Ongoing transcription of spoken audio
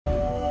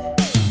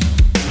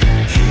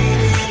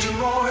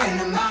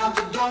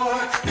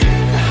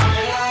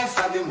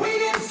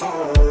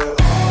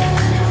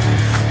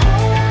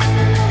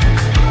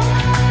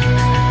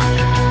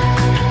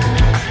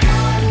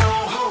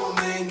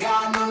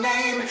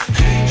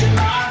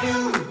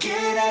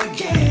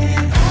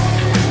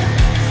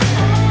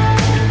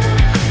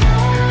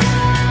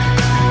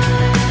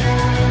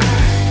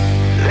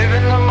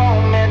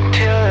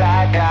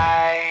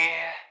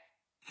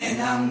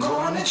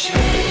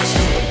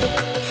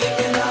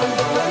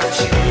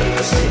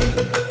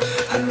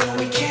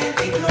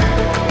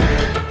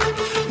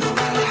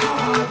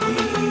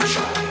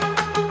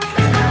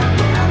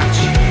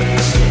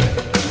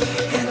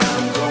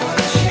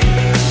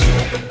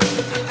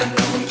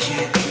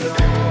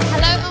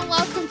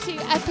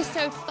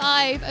episode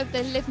 5 of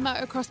the Live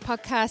Motocross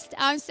podcast.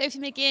 I'm Sophie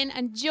McGinn,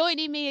 and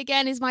joining me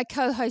again is my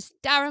co-host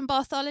Darren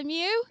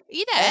Bartholomew. Are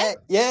you there?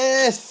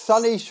 Yes,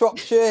 sunny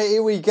Shropshire,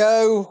 here we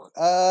go.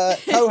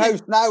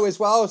 Co-host now as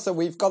well, so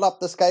we've got up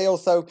the scale.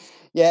 So,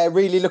 yeah,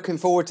 really looking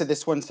forward to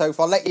this one,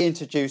 Soph. I'll let you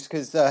introduce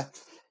because,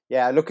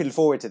 looking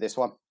forward to this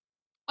one.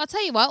 I'll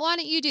tell you what, why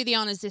don't you do the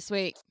honours this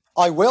week?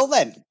 I will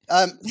then.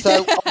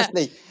 So,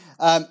 obviously...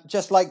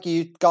 just like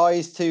you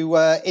guys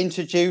to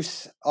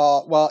introduce,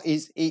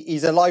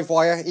 he's a live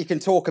wire. He can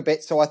talk a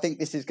bit, so I think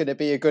this is going to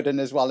be a good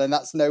one as well. And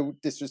that's no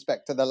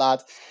disrespect to the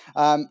lad.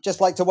 Just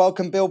like to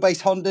welcome Bill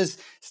Base Honda's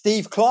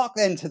Steve Clarke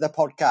then to the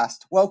podcast.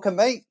 Welcome,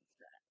 mate.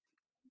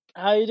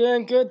 How you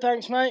doing? Good,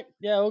 thanks, mate.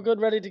 Yeah, all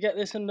good, ready to get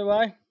this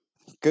underway.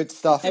 Good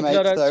stuff, Hopefully mate.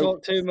 I don't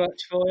talk too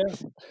much for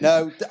you.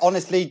 No,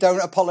 honestly,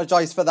 don't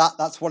apologise for that.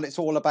 That's what it's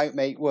all about,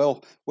 mate.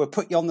 We'll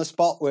put you on the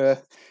spot.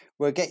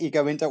 We'll get you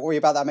going. Don't worry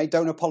about that, mate.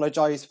 Don't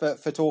apologise for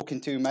talking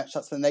too much.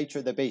 That's the nature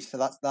of the beast. So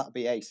that'll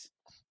be ace.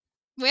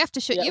 We have to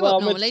shut you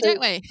up normally,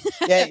 don't we?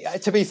 Yeah,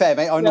 to be fair,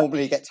 mate, I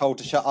normally get told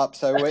to shut up.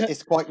 So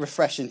it's quite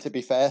refreshing, to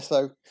be fair.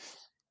 So.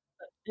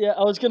 Yeah,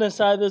 I was going to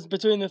say there's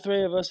between the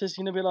three of us, it's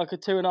going to be like a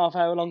 2.5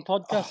 hour long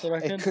podcast, I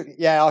reckon.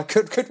 I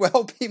could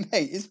well be,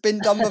 mate. It's been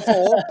done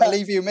before,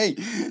 believe you me.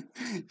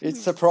 It's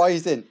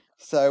surprising.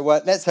 So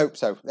let's hope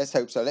so.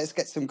 Let's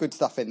get some good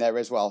stuff in there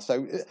as well.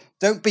 So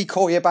don't be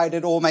coy about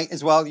it all, mate,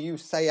 as well. You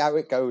say how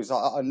it goes.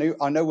 I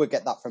know we'll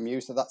get that from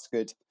you, so that's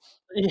good.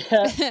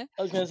 Yeah,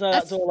 I was going to say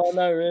that's all I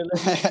know, really.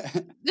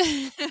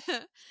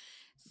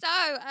 So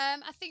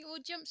I think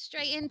we'll jump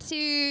straight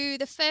into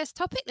the first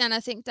topic then,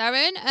 I think,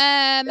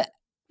 Darren.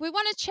 We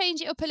want to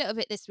change it up a little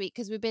bit this week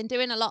because we've been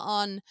doing a lot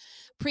on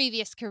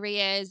previous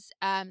careers,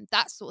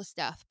 that sort of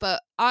stuff.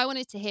 But I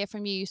wanted to hear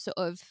from you sort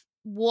of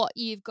what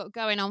you've got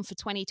going on for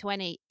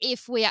 2020,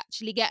 if we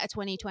actually get a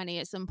 2020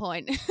 at some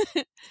point.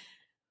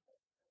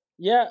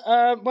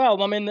 Yeah,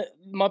 well, I mean,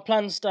 my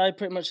plans stay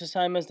pretty much the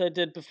same as they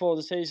did before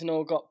the season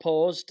all got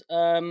paused.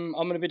 I'm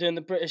going to be doing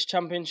the British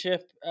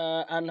Championship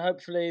and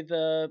hopefully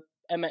the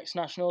MX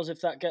Nationals,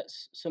 if that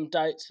gets some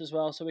dates as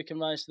well, so we can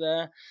race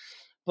there.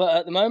 But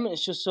at the moment,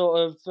 it's just sort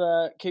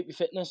of keep your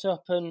fitness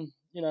up and,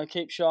 you know,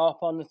 keep sharp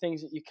on the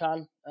things that you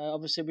can.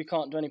 Obviously, we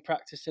can't do any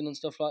practicing and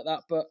stuff like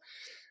that, but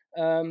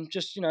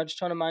just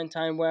trying to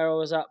maintain where I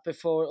was at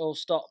before it all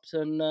stopped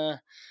and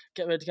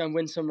get ready to go and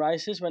win some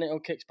races when it all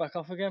kicks back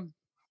off again.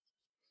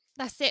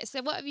 That's it.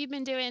 So what have you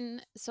been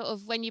doing sort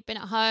of when you've been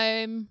at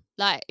home?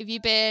 Like,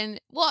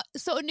 what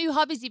sort of new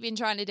hobbies have you been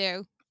trying to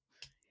do?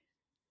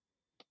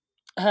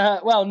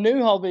 Well,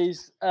 new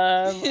hobbies.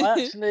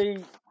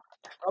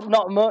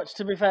 Not much,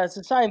 to be fair. It's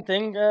the same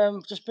thing.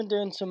 Just been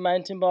doing some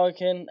mountain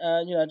biking,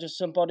 just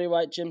some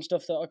bodyweight gym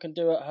stuff that I can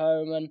do at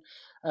home. And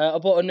I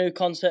bought a new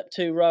Concept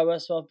 2 rower,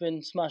 so I've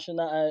been smashing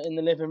that out in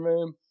the living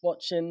room,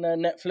 watching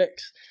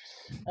Netflix.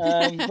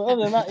 But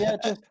other than that, yeah,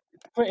 just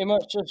pretty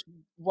much just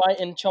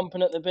waiting,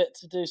 chomping at the bit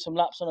to do some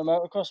laps on a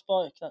motocross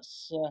bike.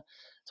 That's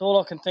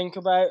all I can think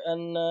about.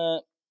 And,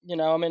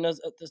 as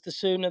the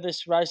sooner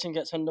this racing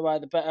gets underway,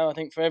 the better, I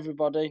think, for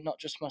everybody, not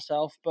just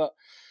myself. But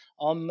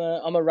I'm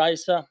a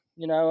racer.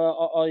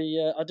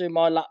 I do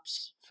my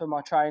laps for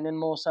my training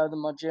more so than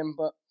my gym,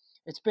 but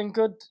it's been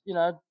good,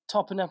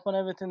 topping up on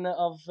everything that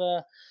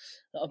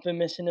I've been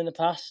missing in the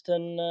past.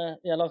 And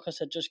like I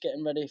said, just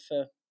getting ready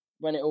for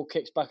when it all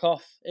kicks back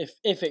off, if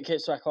it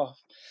kicks back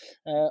off.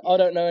 I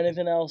don't know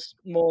anything else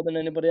more than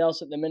anybody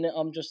else at the minute.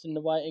 I'm just in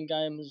the waiting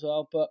game as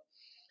well. But,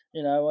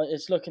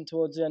 it's looking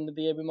towards the end of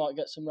the year. We might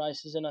get some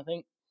races in, I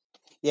think.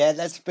 Yeah,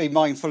 let's be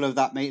mindful of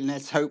that, mate, and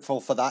let's hopeful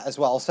for that as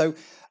well. So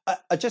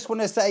I just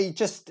want to say,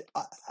 just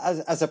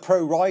as a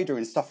pro rider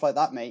and stuff like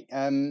that, mate,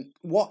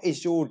 what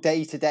is your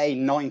day-to-day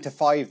 9 to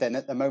 5 then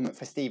at the moment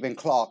for Stephen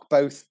Clarke,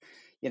 both,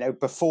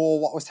 before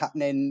what was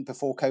happening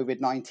before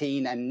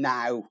COVID-19 and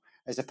now,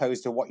 as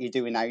opposed to what you're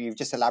doing now? You've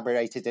just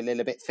elaborated a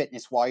little bit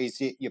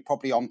fitness-wise. You're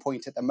probably on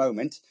point at the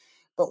moment.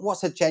 But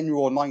what's a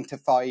general 9 to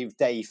 5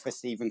 day for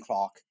Stephen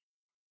Clarke?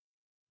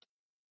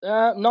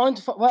 9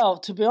 to 5. Well,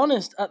 to be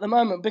honest, at the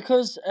moment,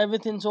 because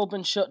everything's all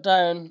been shut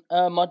down,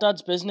 my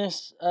dad's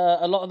business,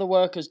 a lot of the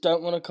workers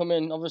don't want to come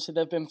in. Obviously,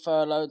 they've been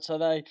furloughed, so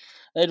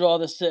they'd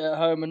rather sit at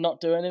home and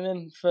not do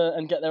anything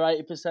and get their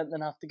 80%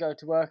 than have to go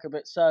to work a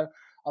bit. So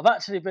I've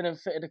actually been and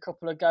fitted a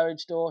couple of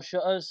garage door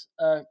shutters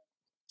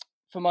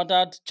for my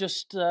dad,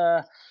 just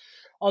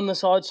on the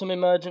side, some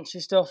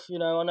emergency stuff. I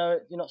know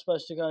you're not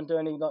supposed to go and do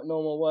any like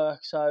normal work,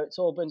 so it's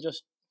all been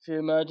just few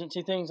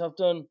emergency things. I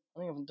think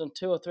I've done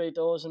 2 or 3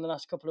 doors in the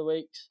last couple of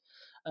weeks.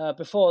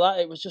 Before that,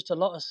 it was just a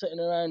lot of sitting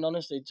around,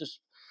 honestly, just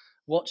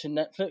watching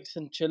Netflix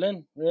and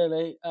chilling,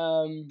 really.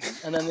 And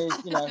then,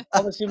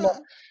 obviously,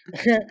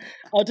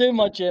 I do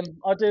my gym.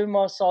 I do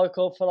my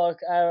cycle for like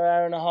an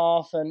hour and a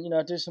half, and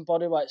I do some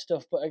bodyweight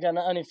stuff. But again,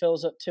 that only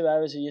fills up 2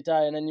 hours of your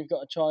day, and then you've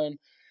got to try and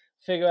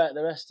figure out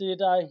the rest of your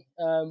day.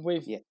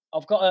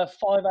 I've got a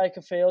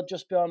 5-acre field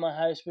just behind my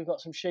house. We've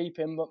got some sheep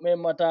in, but me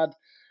and my dad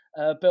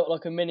built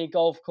like a mini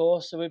golf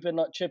course, so we've been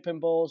like chipping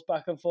balls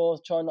back and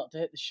forth, trying not to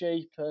hit the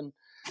sheep, and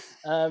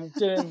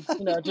doing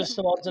just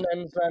some odds and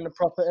ends around the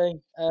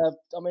property.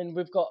 I mean,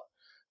 we've got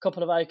a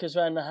couple of acres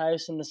around the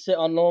house, and the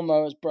sit-on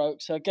lawnmower's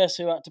broke. So guess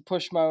who had to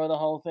push mower the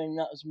whole thing?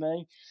 That was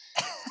me.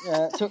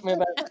 It took me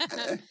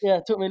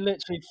it took me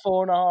literally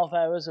 4.5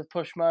 hours of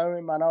push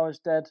mowing, man. I was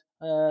dead.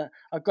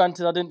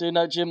 Granted, I didn't do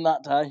no gym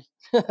that day.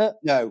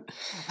 No.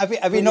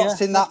 Have you not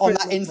seen that on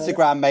that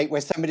Instagram, mate,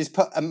 where somebody's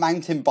put a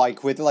mountain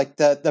bike with like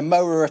the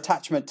mower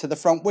attachment to the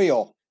front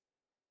wheel?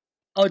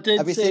 I did.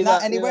 Have you seen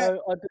that anywhere?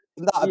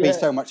 That'd be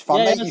so much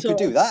fun, mate. You could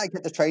do that.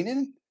 Get the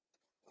training.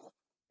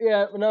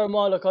 Yeah, no,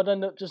 my luck, I'd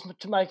end up just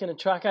making a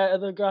track out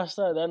of the grass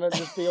though. Then I'd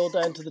just be all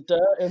down to the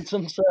dirt in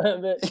some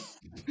certain bit.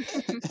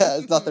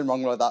 There's nothing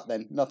wrong with that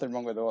then. Nothing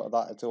wrong with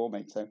that at all,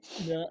 mate. So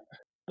yeah.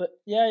 But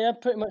yeah,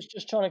 pretty much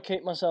just trying to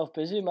keep myself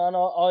busy, man.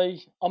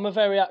 I'm a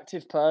very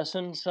active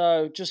person,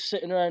 so just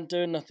sitting around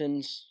doing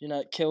nothing's,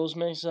 it kills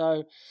me.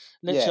 So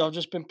literally, I've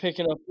just been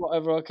picking up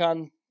whatever I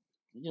can,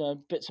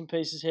 bits and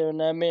pieces here and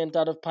there. Me and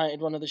Dad have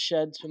painted one of the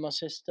sheds for my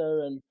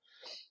sister, and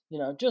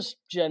just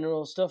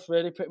general stuff,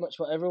 really. Pretty much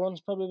what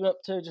everyone's probably been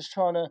up to, just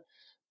trying to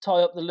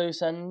tie up the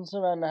loose ends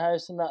around the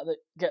house and that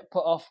get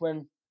put off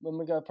when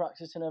we go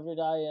practicing every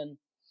day,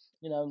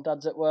 and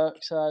Dad's at work,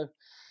 so.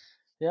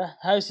 Yeah,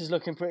 house is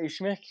looking pretty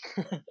schmick.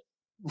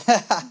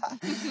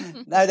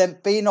 Now then,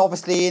 being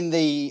obviously in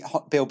the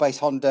Bill Base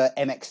Honda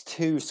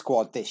MX2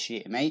 squad this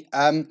year, mate,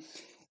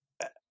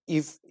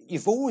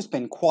 you've always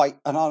been quite,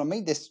 and I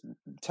mean this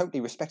totally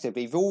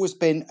respectably, you've always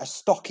been a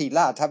stocky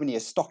lad, haven't you? A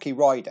stocky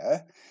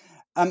rider.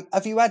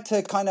 Have you had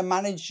to kind of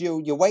manage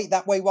your weight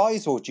that way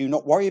wise, or do you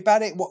not worry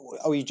about it?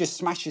 Or you just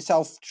smash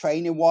yourself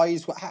training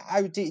wise?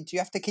 How do you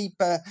have to keep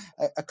a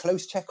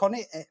close check on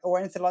it or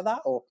anything like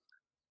that? Or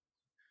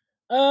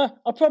I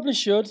probably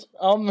should.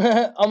 I'm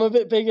a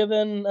bit bigger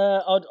than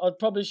I'd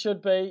probably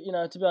should be,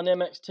 to be on the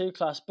MX2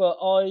 class. But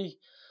I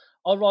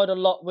ride a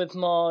lot with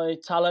my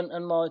talent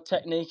and my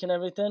technique and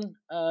everything.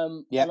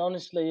 And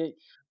honestly,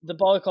 the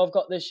bike I've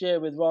got this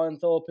year with Ryan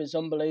Thorpe is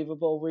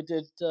unbelievable. We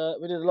did a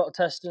lot of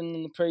testing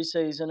in the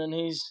pre-season, and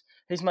he's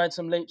made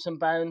some leaps and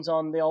bounds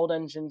on the old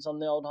engines on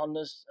the old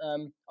Hondas.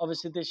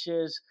 Obviously, this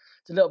year's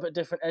it's a little bit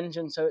different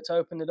engine, so it's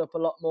opened it up a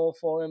lot more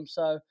for him.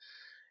 So.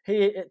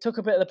 It took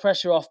a bit of the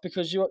pressure off,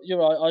 because you're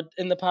right.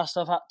 In the past,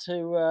 I've had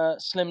to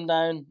slim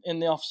down in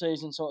the off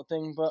season sort of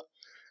thing. But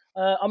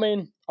I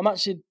mean, I'm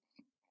actually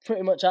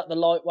pretty much at the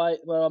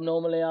lightweight where I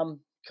normally am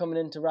coming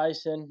into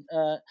racing.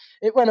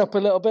 It went up a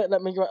little bit.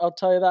 I'll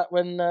tell you that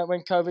when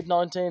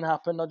COVID-19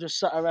 happened, I just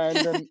sat around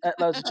and ate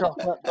loads of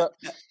chocolate. But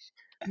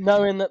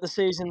knowing that the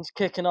season's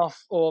kicking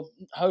off, or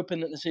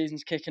hoping that the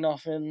season's kicking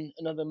off in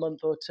another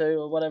month or two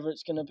or whatever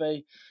it's going to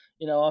be,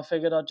 I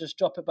figured I'd just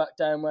drop it back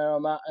down where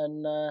I'm at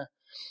and.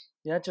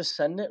 Just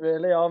send it,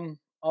 really.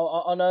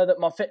 I know that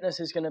my fitness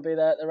is going to be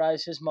there at the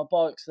races, my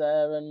bike's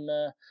there, and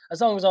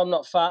as long as I'm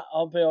not fat,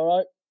 I'll be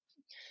all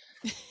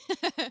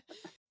right.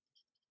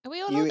 Are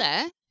we all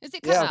there? Is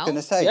it cut yeah, out? I was going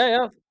to say.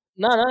 Yeah.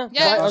 No.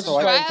 Yeah, I was just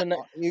waiting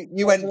for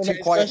you went too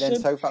quiet then,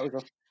 so that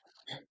was.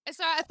 It's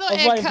all right. I thought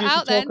it cut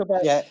out then.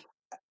 Yeah.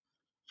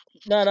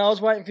 No, I was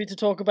waiting for you to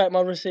talk about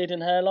my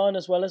receding hairline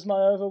as well as my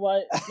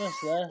overweightness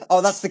there. Oh,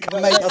 that's the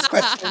mate.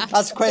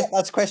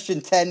 That's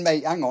question 10,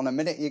 mate. Hang on a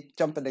minute, you're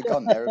jumping the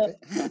gun there a bit.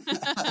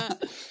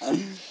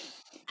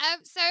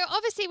 So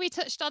obviously we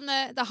touched on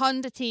the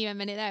Honda team a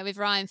minute there with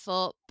Ryan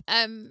Thorpe.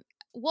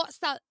 What's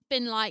that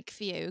been like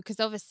for you? Because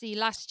obviously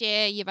last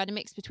year you've had a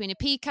mix between a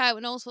Pico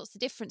and all sorts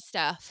of different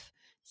stuff.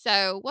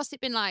 So what's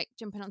it been like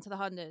jumping onto the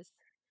Hondas?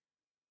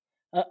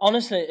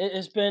 Honestly, it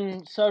has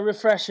been so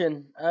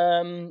refreshing.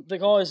 The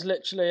guys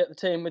literally at the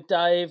team with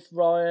Dave,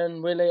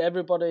 Ryan, Willie,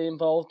 everybody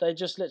involved, they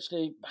just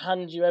literally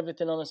hand you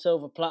everything on a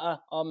silver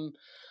platter.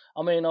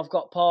 I've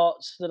got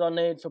parts that I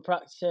need for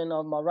practicing.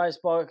 My race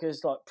bike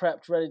is like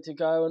prepped, ready to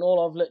go, and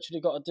all I've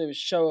literally got to do is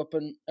show up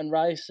and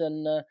race.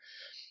 And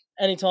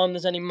anytime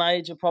there's any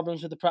major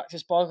problems with the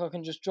practice bike, I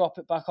can just drop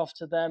it back off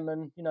to them,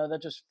 and they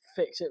just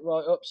fix it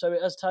right up. So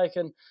it has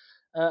taken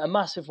a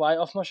massive weight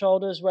off my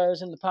shoulders,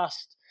 whereas in the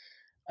past.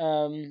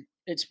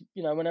 It's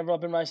whenever I've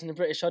been racing the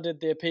British, I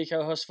did the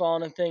Pico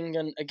Husqvarna thing,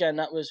 and again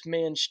that was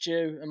me and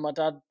Stu and my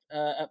dad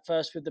at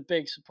first with the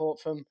big support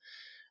from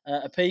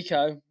a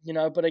Pico,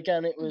 but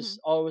again it was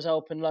I was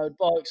helping load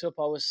bikes up,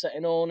 I was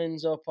setting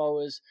awnings up, I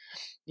was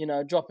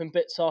dropping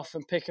bits off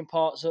and picking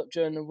parts up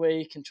during the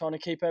week and trying to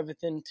keep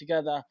everything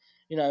together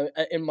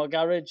in my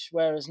garage,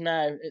 whereas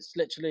now it's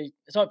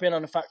like being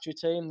on a factory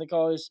team. The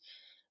guys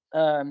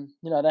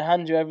they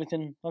hand you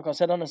everything, like I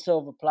said, on a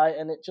silver plate,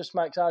 and it just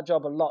makes our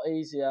job a lot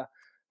easier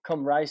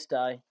come race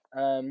day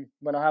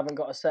when I haven't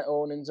got to set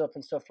awnings up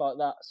and stuff like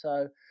that.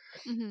 So,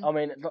 I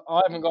mean,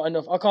 I haven't got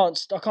enough. I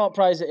can't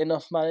praise it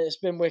enough, man. It's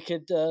been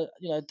wicked.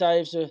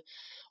 Dave's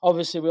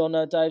obviously we all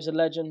know Dave's a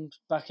legend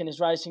back in his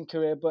racing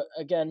career, but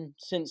again,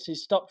 since he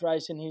stopped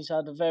racing, he's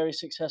had a very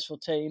successful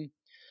team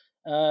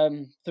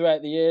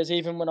throughout the years.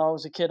 Even when I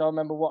was a kid, I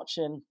remember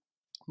watching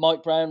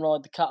Mike Brown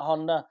ride the Cat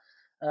Honda.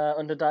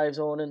 Under Dave's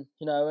awning,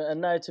 and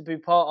now to be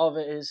part of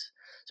it's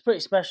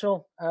pretty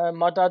special.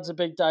 My dad's a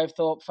big Dave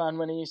Thorpe fan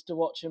when he used to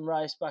watch him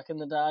race back in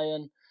the day,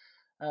 and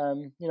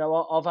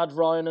I've had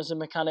Ryan as a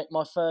mechanic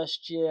my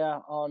first year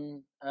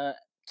on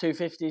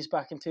 250s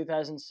back in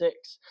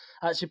 2006.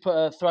 I actually put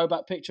a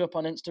throwback picture up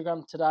on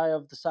Instagram today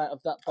of the site of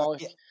that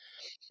bike. Yeah.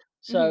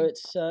 So it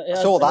I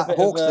has saw been a that bit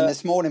Hawkston of a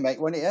this morning, mate,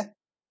 wasn't it?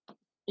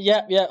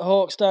 yeah,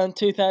 Hawkstone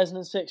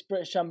 2006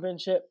 British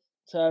Championship.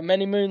 So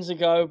many moons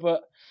ago,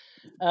 but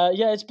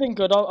it's been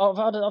good.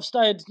 I've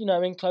stayed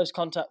in close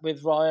contact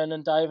with Ryan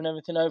and Dave and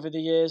everything over the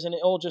years, and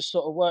it all just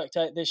sort of worked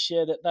out this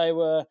year that they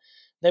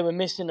were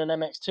missing an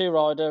MX2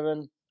 rider,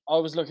 and I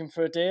was looking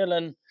for a deal,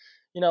 and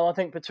I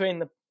think between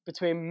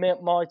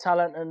my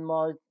talent and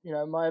my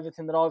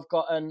everything that I've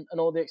got and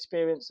all the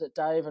experience that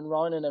Dave and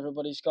Ryan and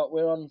everybody's got,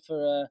 we're on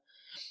for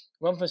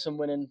some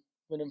winning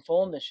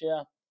form this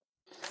year.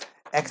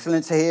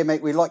 Excellent to hear,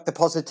 mate. We like the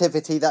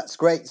positivity. That's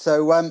great.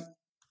 So,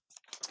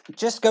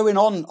 just going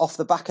on off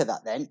the back of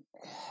that, then,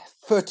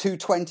 for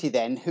 220,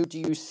 then, who do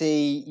you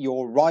see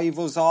your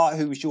rivals are?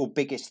 Who's your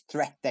biggest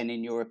threat, then,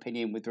 in your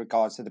opinion, with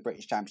regards to the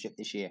British Championship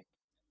this year?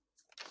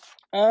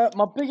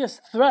 My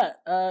biggest threat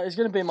is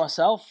going to be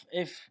myself.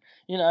 If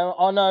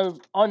I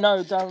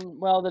know damn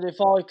well that if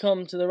I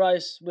come to the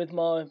race with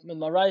my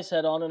race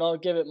head on and I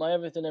give it my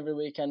everything every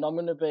weekend, I'm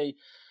going to be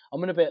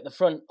at the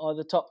front,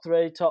 either top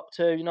 3, top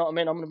 2. You know what I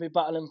mean? I'm going to be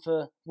battling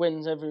for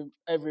wins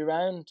every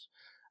round.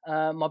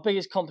 My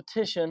biggest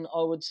competition,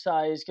 I would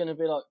say, is going to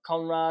be like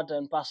Conrad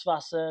and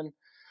Basvassen.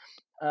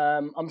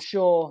 I'm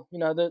sure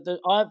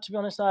to be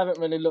honest, I haven't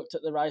really looked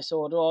at the race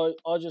order.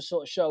 I just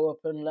sort of show up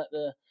and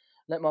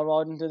let my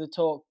riding do the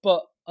talk.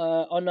 But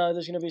I know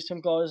there's going to be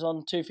some guys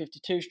on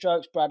 252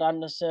 strokes, Brad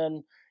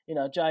Anderson,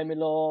 Jamie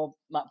Law,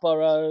 Matt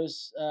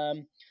Burrows.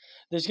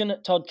 There's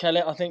Todd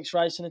Kellett, I think, is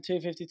racing a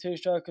 252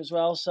 stroke as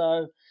well.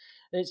 So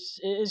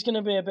it's going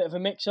to be a bit of a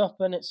mix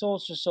up, and it's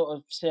also sort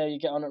of see how you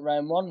get on at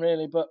round 1,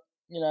 really. But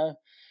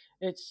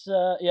it's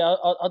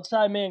I'd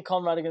say me and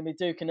Conrad are going to be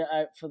duking it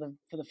out for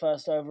the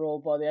first overall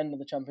by the end of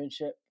the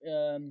championship.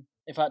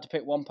 If I had to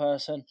pick one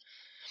person.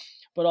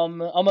 But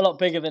I'm a lot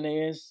bigger than he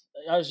is,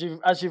 as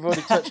you've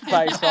already touched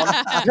base on.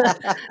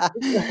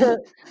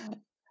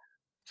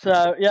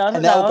 So yeah, And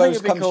I think elbows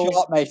it'd be come cool.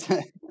 short, mate.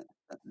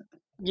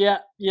 Yeah.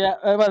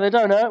 Well, they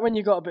don't hurt when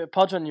you got a bit of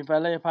podge on your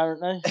belly,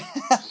 apparently.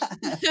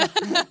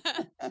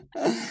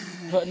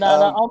 But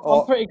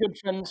I'm pretty good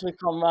friends with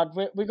Conrad.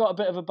 We got a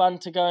bit of a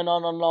banter going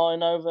on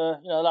online over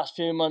the last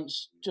few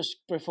months, just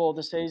before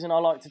the season. I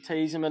like to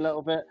tease him a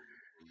little bit.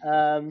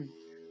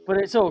 But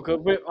it's all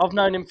good. I've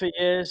known him for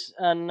years,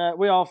 and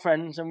we are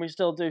friends, and we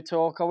still do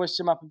talk. I wished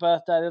him happy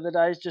birthday the other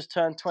day. He's just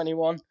turned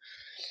 21.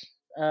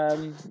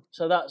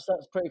 So that's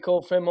pretty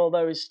cool for him,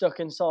 although he's stuck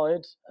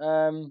inside.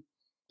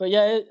 But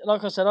yeah,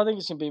 like I said, I think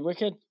it's going to be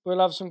wicked.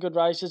 We'll have some good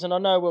races, and I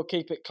know we'll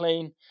keep it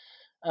clean.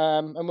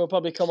 And we'll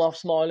probably come off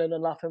smiling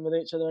and laughing with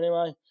each other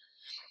anyway.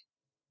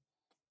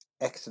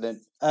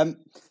 Excellent.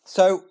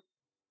 So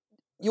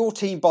your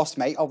team boss,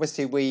 mate,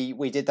 obviously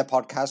we did the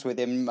podcast with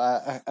him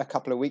a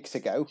couple of weeks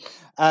ago,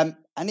 and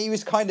he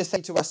was kind of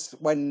saying to us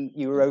when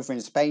you were over in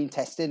Spain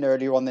testing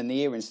earlier on in the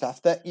year and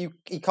stuff that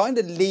he kind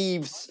of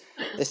leaves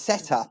the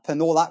setup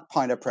and all that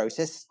kind of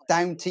process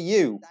down to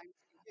you.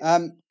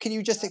 Can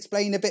you just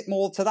explain a bit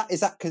more to that?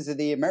 Is that because of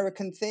the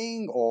American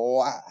thing,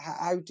 or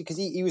how? Because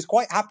he was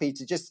quite happy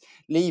to just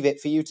leave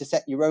it for you to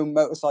set your own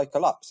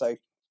motorcycle up. So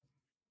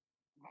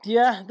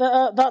yeah,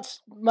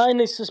 that's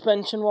mainly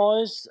suspension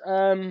wise.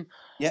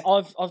 yeah,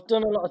 I've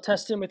done a lot of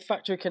testing with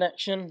Factory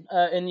Connection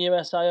in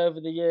USA over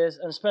the years,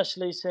 and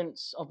especially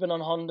since I've been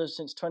on Hondas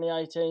since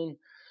 2018.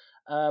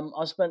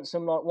 I spent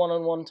some like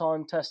one-on-one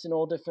time testing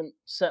all different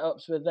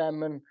setups with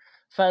them and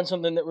found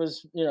something that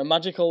was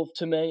magical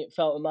to me. It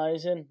felt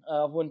amazing.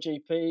 I've won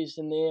GPs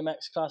in the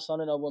EMX class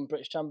on it. I won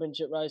British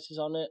Championship races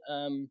on it.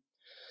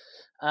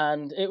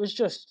 And it was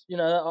just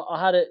I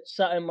had it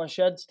sat in my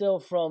shed still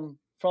from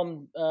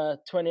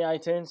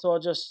 2018. So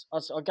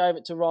I gave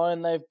it to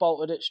Ryan. They've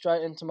bolted it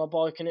straight into my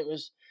bike, and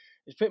it's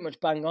pretty much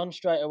bang on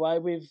straight away.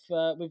 We've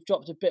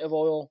dropped a bit of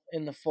oil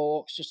in the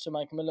forks just to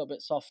make them a little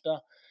bit softer.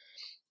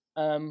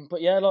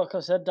 But yeah, like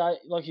I said,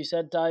 like you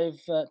said, Dave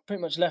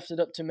pretty much left it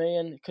up to me,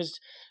 and because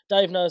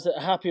Dave knows that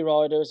a happy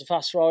rider is a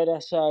fast rider,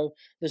 so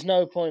there's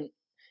no point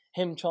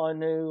him trying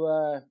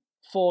to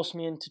force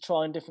me into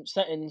trying different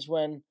settings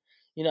when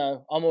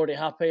I'm already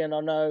happy and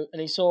I know.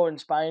 And he saw in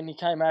Spain, he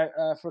came out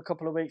for a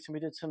couple of weeks and we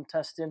did some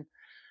testing.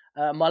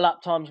 My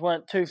lap times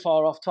weren't too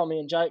far off Tommy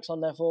and Jake's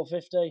on their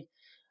 450.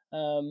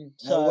 no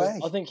way.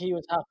 I think he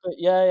was happy.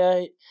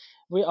 Yeah.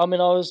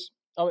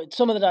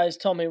 Some of the days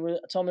Tommy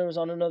was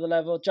on another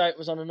level, Jake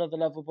was on another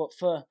level, but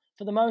for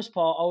the most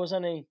part, I was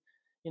only,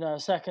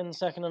 second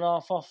and a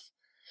half off.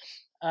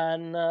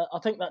 And I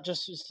think that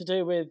just is to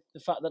do with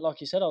the fact that,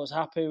 like you said, I was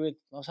happy with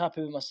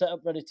my setup,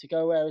 ready to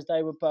go. Whereas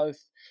they were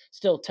both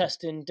still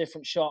testing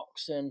different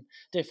shocks and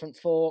different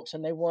forks,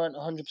 and they weren't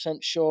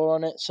 100% sure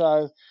on it.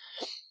 So,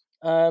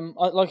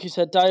 like you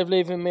said, Dave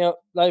leaving me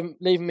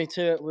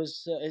to it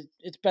was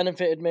it's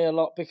benefited me a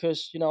lot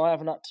because I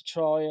haven't had to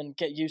try and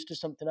get used to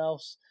something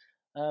else.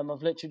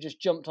 I've literally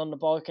just jumped on the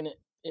bike, and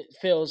it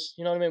feels,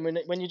 you know what I mean,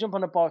 when you jump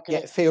on a bike, and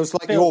Yeah, it feels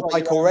like feels your like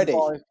bike your own already.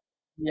 bike.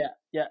 Yeah,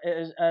 it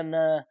is,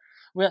 and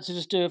we had to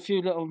just do a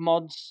few little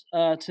mods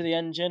to the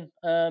engine,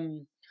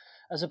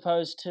 as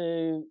opposed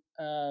to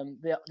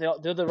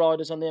the other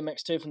riders on the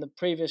MX2 from the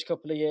previous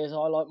couple of years.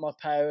 I like my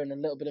power in a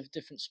little bit of a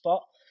different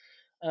spot.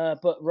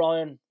 But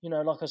Ryan,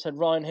 like I said,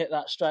 Ryan hit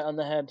that straight on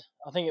the head.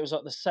 I think it was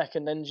like the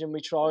second engine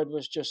we tried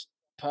was just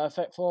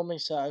perfect for me.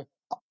 So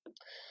I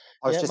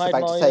was yeah, it just made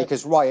about to my say,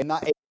 because Ryan,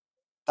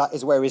 that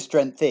is where his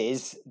strength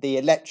is. The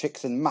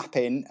electrics and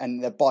mapping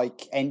and the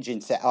bike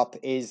engine setup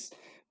is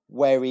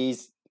where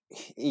he's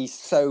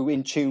so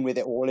in tune with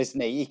it all,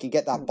 isn't he? He can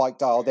get that bike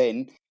dialed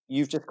in.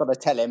 You've just got to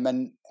tell him,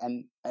 and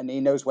he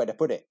knows where to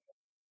put it.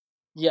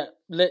 Yeah,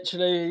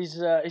 literally, he's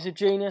a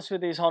genius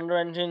with these Honda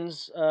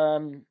engines.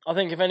 I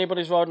think if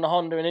anybody's riding a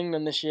Honda in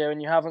England this year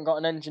and you haven't got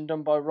an engine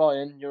done by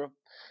Ryan,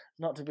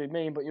 not to be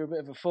mean, but you're a bit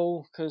of a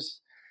fool,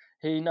 because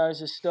he knows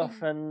his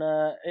stuff, and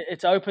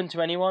it's open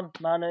to anyone,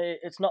 man.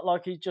 It's not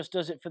like he just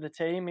does it for the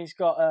team. He's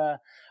got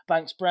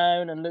Banks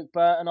Brown and Luke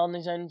Burton on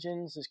these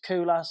engines. There's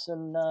Koulas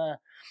and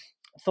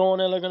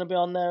Thornhill are going to be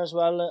on there as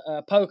well.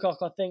 Pocock,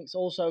 I think's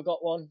also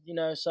got one.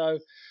 So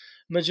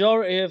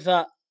majority of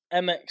that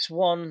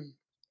MX1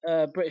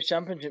 British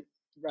Championship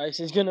race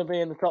is going to be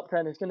in the top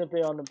 10. It's going to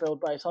be on the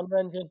build base Honda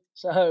engine.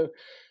 So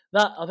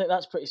I think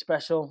that's pretty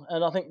special,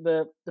 and I think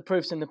the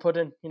proof's in the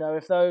pudding.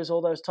 If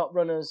all those top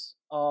runners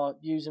are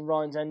using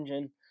Ryan's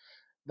engine,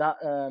 that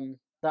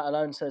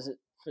alone says it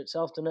for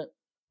itself, doesn't it?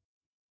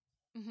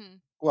 Mm-hmm.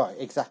 Well,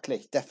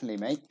 exactly, definitely,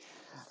 mate.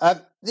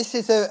 This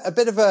is a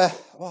bit of a,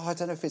 well, I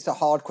don't know if it's a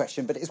hard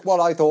question, but it's what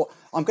I thought.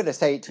 I'm going to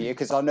say it to you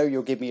because I know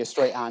you'll give me a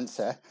straight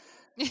answer.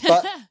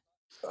 But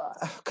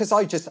because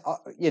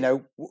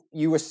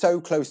you were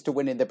so close to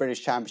winning the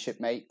British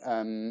Championship, mate,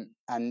 and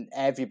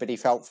everybody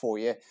felt for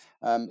you,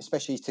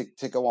 especially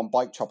to go on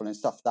bike trouble and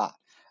stuff like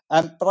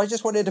that. But I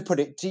just wanted to put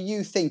it, do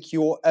you think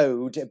you're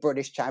owed a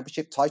British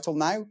Championship title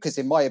now? Because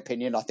in my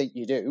opinion, I think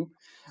you do.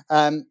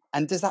 And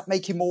does that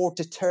make you more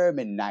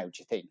determined now, do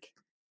you think?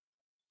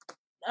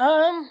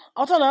 I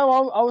don't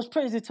know. I was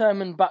pretty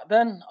determined back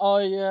then.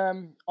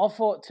 I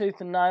fought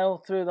tooth and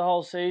nail through the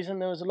whole season.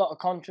 There was a lot of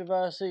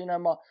controversy.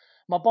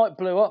 My bike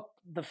blew up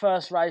the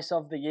first race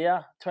of the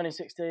year,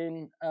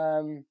 2016,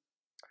 and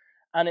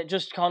it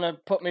just kind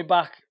of put me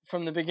back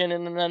from the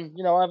beginning. And then,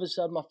 I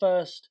obviously had my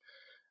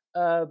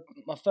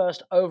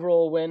first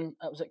overall win.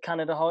 That was at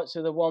Canada Heights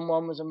with a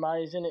 1-1, was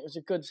amazing. It was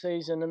a good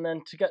season, and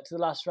then to get to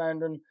the last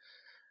round and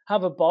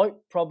have a bike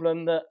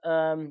problem that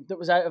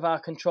was out of our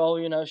control.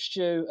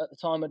 Stu at the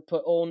time had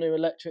put all new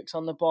electrics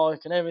on the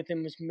bike and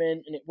everything was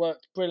mint and it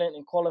worked brilliant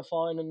in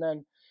qualifying. And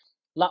then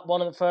lap one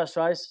of the first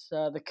race,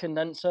 the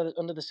condenser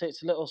under the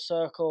seat's a little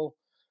circle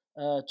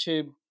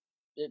tube.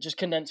 It just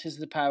condenses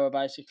the power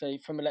basically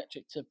from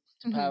electric to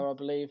power, I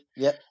believe.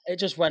 Yeah. It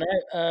just went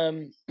out.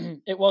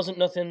 It wasn't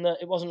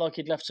it wasn't like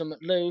he'd left something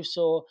loose,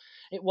 or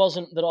it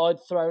wasn't that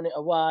I'd thrown it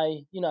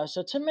away.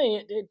 So to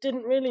me, it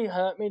didn't really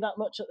hurt me that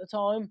much at the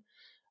time.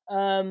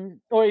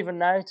 Or even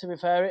now, to be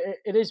fair,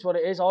 it is what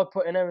it is. I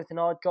put in everything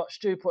I'd got,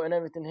 Stu put in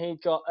everything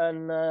he'd got,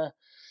 and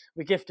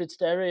we gifted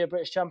Sterry a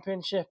British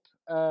Championship.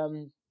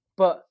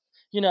 But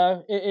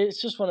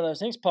it's just one of those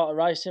things, part of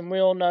racing. We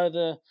all know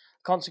the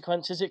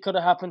consequences. It could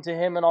have happened to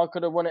him, and I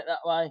could have won it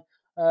that way.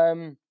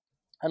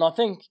 And I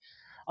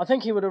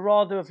think he would have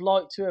rather have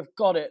liked to have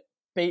got it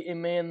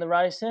beating me in the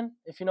racing,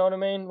 if you know what I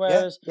mean.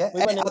 Whereas yeah.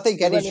 I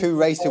think any true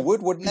racer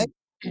would, wouldn't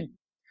they?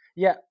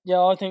 Yeah,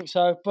 I think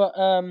so. But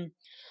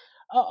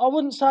I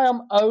wouldn't say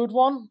I'm owed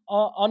one.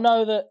 I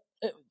know that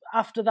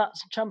after that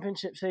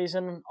championship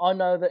season, I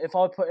know that if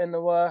I put in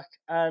the work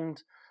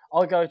and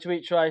I go to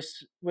each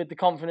race with the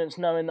confidence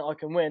knowing that I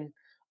can win,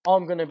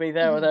 I'm going to be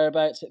there or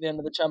thereabouts at the end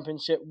of the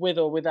championship, with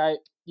or without,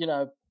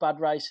 bad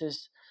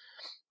races.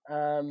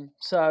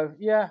 So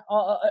yeah,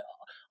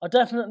 I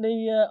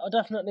definitely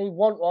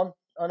want one.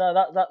 I know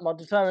that my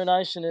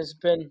determination has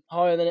been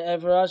higher than it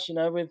ever has.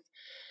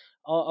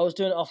 I was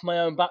doing it off my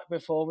own back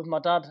before with my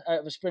dad out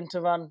of a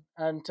Sprinter van,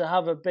 and to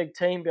have a big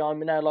team behind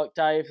me now like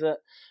Dave, that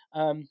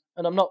and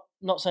I'm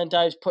not saying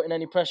Dave's putting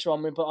any pressure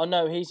on me, but I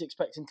know he's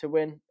expecting to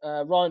win.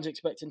 Ryan's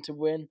expecting to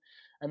win,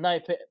 and they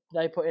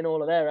put in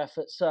all of their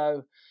effort.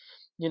 So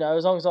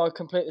as long as I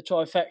complete the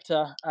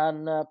trifecta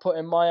and put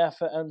in my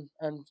effort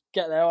and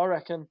get there, I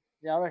reckon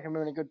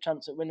we're in a good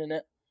chance at winning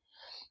it.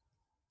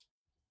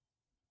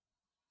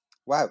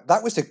 Wow,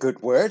 that was a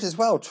good word as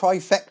well.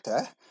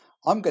 Trifecta.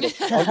 I'm gonna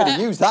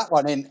use that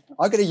one in.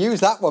 I'm gonna use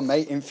that one,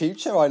 mate, in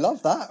future. I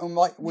love that.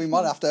 We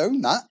might have to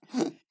own that.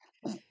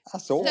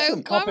 That's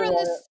awesome. So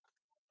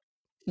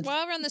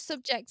while we're on the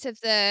subject of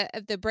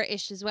the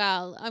British as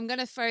well, I'm going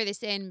to throw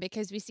this in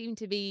because we seem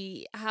to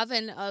be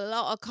having a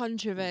lot of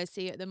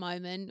controversy at the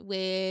moment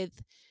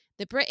with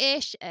the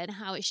British and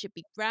how it should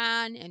be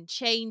ran and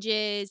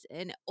changes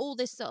and all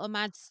this sort of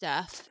mad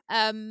stuff.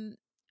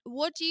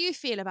 What do you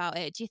feel about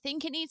it? Do you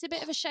think it needs a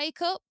bit of a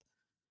shake-up?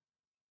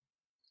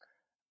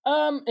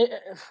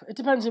 It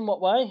depends in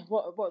what way.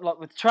 What like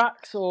with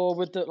tracks, or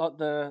with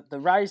the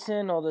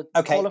racing or the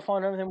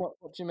qualifying and everything.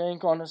 What do you mean?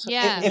 Go on.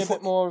 Yeah. Give me a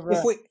bit more of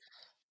a...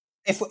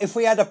 if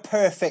we had a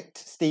perfect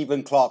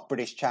Stephen Clarke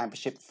British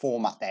Championship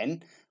format,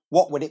 then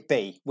what would it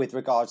be with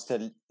regards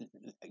to,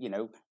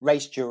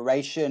 race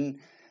duration,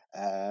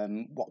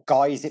 what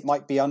guys it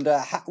might be under?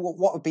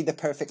 What would be the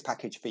perfect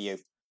package for you?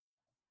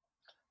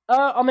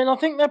 I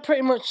think they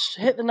pretty much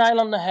hit the nail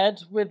on the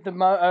head with the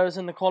motos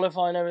and the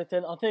qualifying and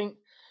everything. I think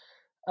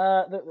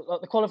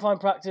the qualifying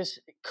practice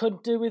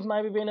could do with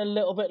maybe being a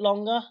little bit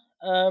longer.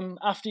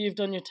 After you've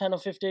done your 10 or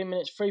 15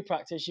 minutes free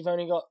practice, you've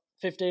only got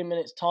 15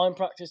 minutes time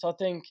practice. I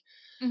think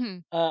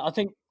I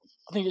think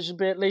it should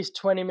be at least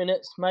 20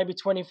 minutes, maybe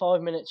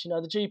 25 minutes.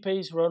 The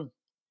GPs run,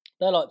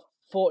 they're like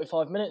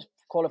 45 minutes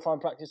qualifying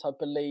practice, I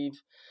believe,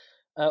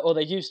 or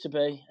they used to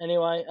be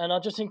anyway. And I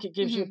just think it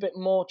gives you a bit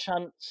more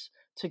chance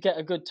to get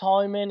a good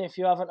time in if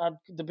you haven't had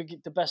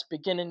the best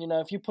beginning.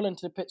 If you pull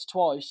into the pits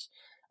twice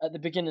at the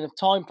beginning of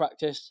time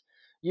practice,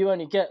 you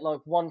only get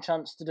like one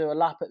chance to do a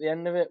lap at the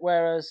end of it.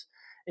 Whereas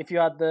if you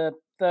had the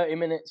 30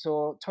 minutes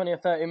or 20 or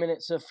 30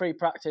 minutes of free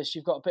practice,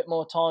 you've got a bit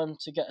more time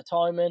to get a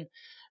time in.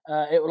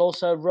 It will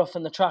also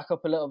roughen the track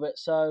up a little bit.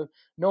 So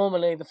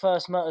normally the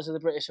first motos of the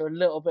British are a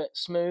little bit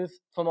smooth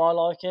for my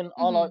liking.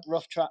 I like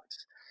rough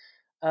tracks.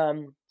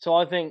 So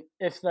I think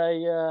if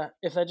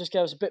they just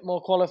give us a bit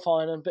more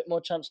qualifying and a bit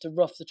more chance to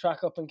rough the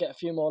track up and get a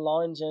few more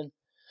lines in,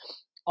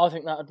 I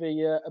think that would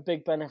be a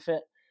big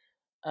benefit.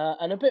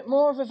 And a bit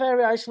more of a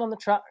variation on the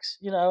tracks.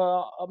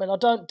 I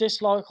don't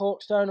dislike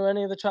Hawkstone or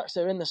any of the tracks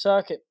that are in the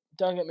circuit.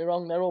 Don't get me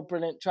wrong, they're all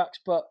brilliant tracks,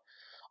 but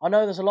I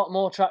know there's a lot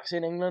more tracks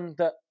in England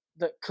that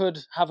could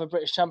have a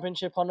British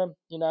Championship on them,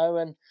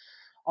 and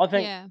I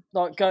think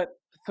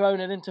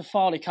throwing it into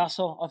Farley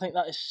Castle, I think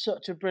that is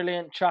such a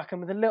brilliant track,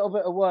 and with a little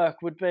bit of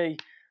work would be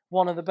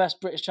one of the best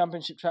British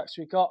Championship tracks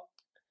we've got.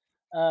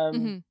 I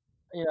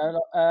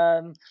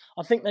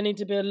think they need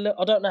to be a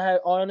little. I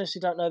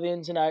honestly don't know the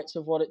ins and outs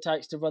of what it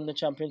takes to run the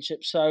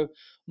championship, so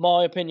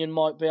my opinion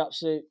might be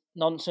absolute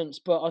nonsense,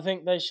 but I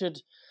think they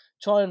should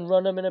try and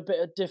run them in a bit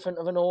of different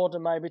of an order,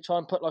 maybe try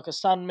and put like a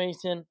sand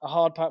meeting, a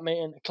hard pack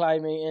meeting, a clay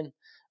meeting,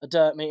 a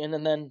dirt meeting,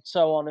 and then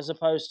so on, as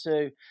opposed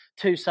to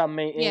 2 sand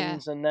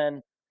meetings and then,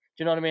 do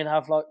you know what I mean,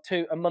 have like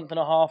a month and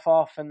a half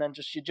off and then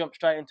just you jump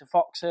straight into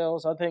Fox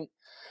Hills. I think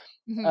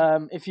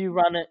if you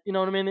ran it, you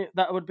know what I mean,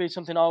 that would be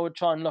something I would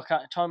try and look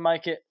at, try and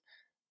make it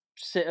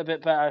sit a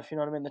bit better, if you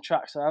know what I mean, the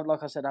track. So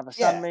like I said, have a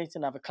sand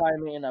meeting, have a clay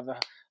meeting, have a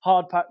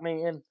hard pack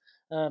meeting.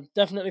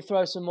 Definitely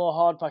throw some more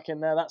hard pack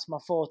in there. That's my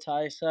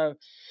forte. So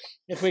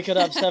if we could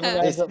have 7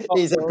 days at Fox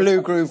He's a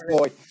blue groove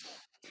boy.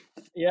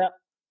 Yeah.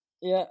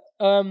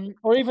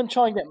 Or even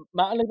try and get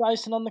Matterley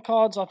Basin on the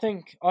cards. I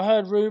think I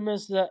heard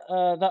rumours that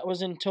that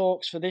was in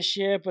talks for this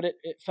year, but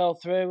it fell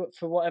through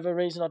for whatever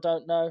reason. I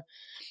don't know.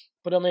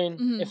 But I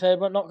mean, if they're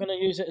not going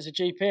to use it as a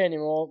GP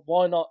anymore,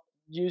 why not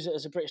use it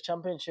as a British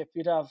Championship?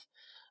 You'd have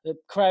the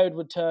crowd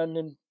would turn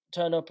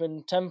up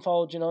in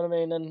tenfold. You know what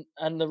I mean?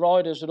 And the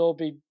riders would all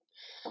be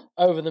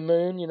over the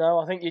moon.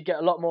 I think you'd get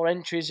a lot more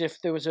entries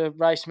if there was a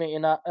race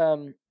meeting at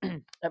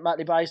at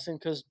Matterley Basin,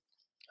 because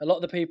a lot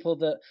of the people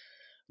that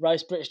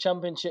race British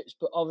Championships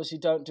but obviously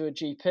don't do a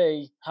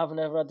GP haven't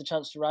ever had the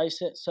chance to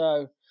race it.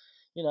 So,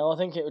 I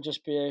think it would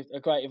just be a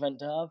great event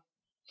to have.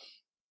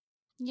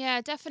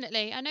 Yeah,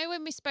 definitely. I know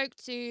when we spoke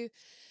to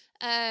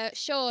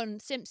Sean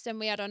Simpson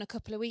we had on a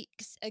couple of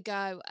weeks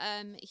ago,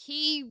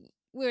 we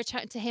were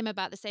chatting to him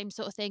about the same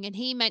sort of thing, and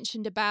he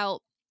mentioned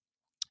about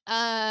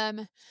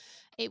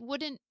it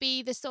wouldn't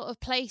be the sort of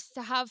place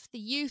to have the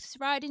youths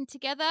riding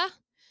together.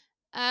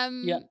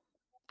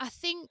 I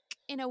think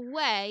in a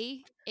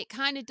way it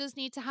kind of does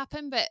need to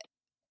happen, but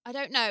I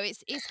don't know.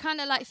 It's kind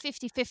of like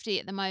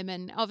 50-50 at the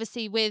moment.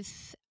 Obviously,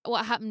 with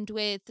what happened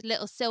with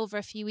Little Silver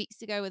a few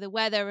weeks ago with the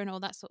weather and all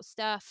that sort of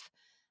stuff.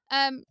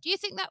 Do you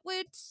think that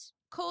would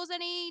cause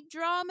any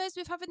dramas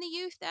with having the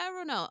youth there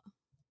or not?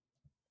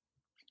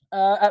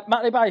 At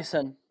Matterley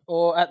Basin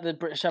or at the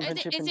British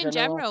Championship It's in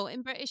general?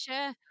 in British,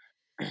 yeah.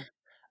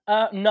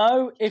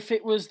 No, if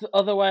it was the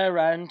other way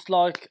around,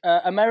 like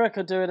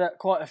America do it at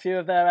quite a few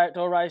of their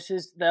outdoor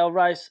races. They'll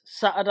race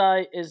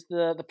Saturday is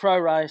the pro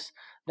race,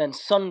 then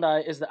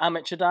Sunday is the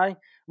amateur day,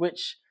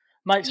 which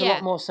makes a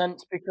lot more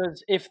sense,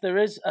 because if there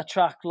is a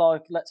track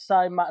like, let's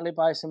say, Matterley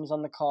Basin's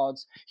on the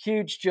cards,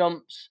 huge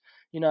jumps,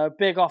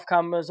 big off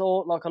cameras,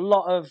 or like a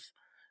lot of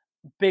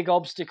big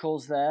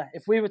obstacles there.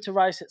 If we were to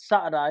race it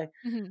Saturday,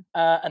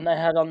 and they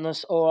had on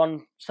this, or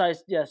on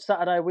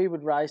Saturday we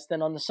would race,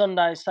 then on the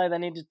Sunday, say they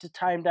needed to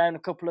tame down a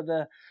couple of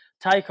the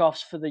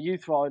takeoffs for the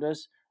youth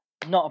riders,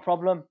 not a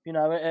problem,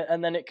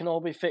 and then it can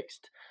all be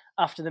fixed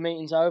after the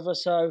meeting's over.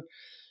 So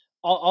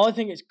I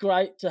think it's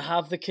great to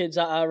have the kids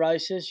at our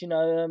races. It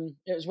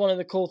was one of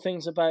the cool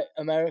things about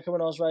America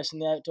when I was racing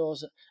the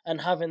outdoors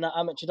and having that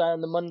amateur day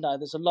on the Monday.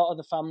 There's a lot of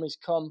the families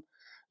come,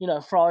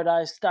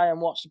 Friday, stay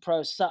and watch the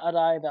pros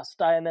Saturday. They'll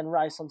stay and then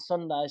race on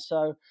Sunday.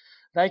 So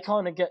they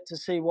kind of get to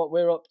see what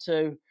we're up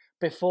to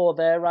before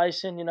they're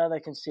racing. They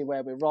can see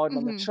where we're riding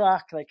on the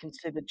track. They can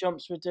see the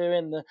jumps we're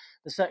doing, the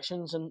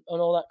sections and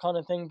all that kind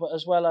of thing. But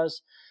as well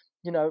as,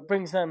 it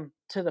brings them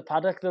to the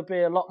paddock. There'll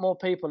be a lot more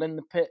people in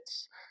the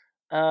pits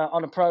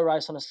on a pro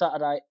race on a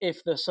Saturday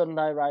if the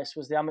Sunday race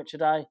was the amateur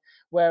day.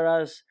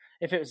 Whereas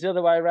if it was the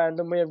other way around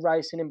and we're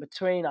racing in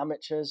between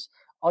amateurs,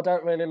 I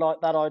don't really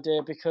like that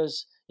idea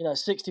because,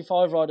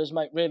 65 riders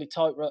make really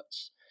tight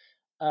ruts.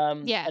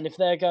 Yeah. And if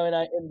they're going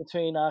out in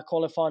between our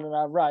qualifying and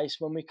our race,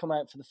 when we come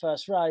out for the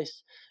first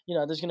race,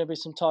 there's going to be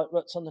some tight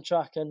ruts on the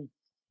track, and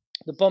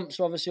the bumps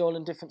are obviously all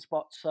in different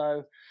spots.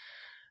 So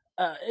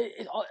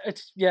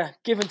it's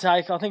give and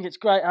take. I think it's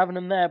great having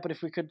them there, but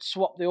if we could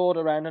swap the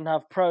order around and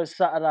have pros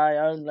Saturday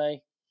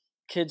only,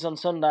 kids on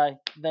Sunday,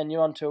 then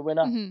you're on to a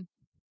winner. Mm-hmm.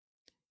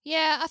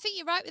 Yeah, I think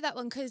you're right with that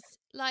one because,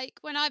 like,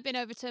 when I've been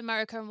over to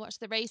America and watched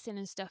the racing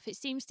and stuff, it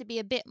seems to be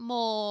a bit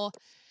more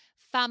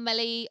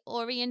family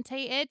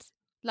orientated,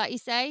 like you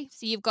say.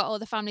 So you've got all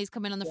the families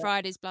coming on the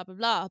Fridays, blah, blah,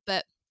 blah.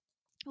 But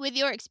with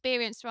your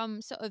experience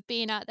from sort of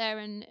being out there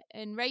and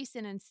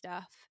racing and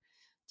stuff,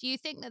 do you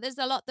think that there's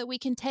a lot that we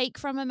can take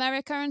from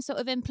America and sort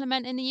of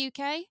implement in the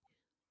UK?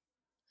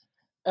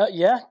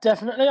 Yeah,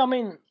 definitely. I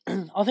mean,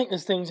 I think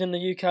there's things in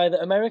the UK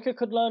that America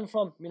could learn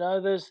from.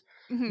 There's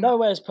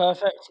nowhere's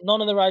perfect.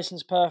 None of the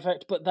racing's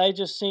perfect, but they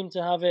just seem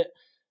to have it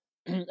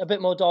a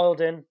bit more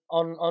dialed in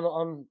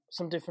on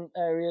some different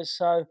areas.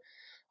 So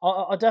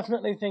I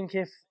definitely think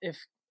if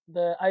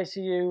the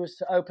ACU was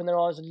to open their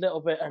eyes a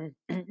little bit and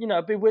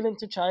be willing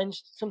to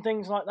change some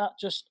things like that,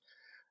 just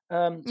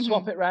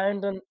swap it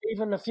round. And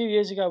even a few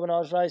years ago when I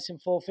was racing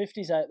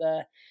 450s out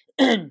there.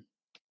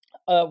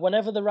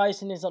 Whenever the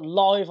racing is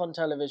live on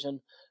television,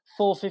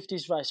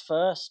 450s race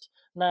first.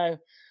 Now,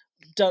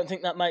 don't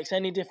think that makes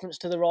any difference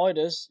to the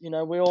riders.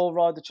 We all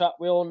ride the track.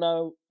 We all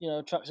know,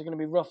 tracks are going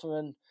to be rougher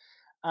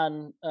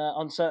and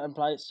on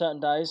certain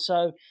days.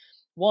 So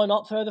why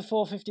not throw the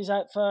 450s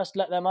out first?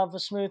 Let them have a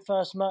smooth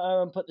first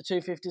moto and put the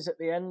 250s at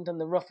the end and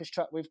the roughest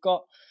track we've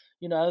got.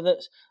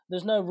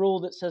 There's no rule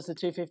that says the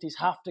 250s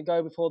have to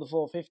go before the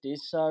 450s.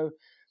 So,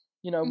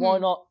 why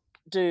not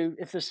do,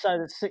 if there's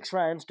 6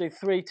 rounds, do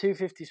 3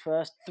 250s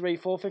first, 3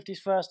 450s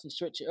first and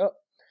switch it up.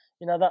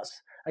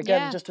 That's,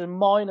 again, just a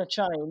minor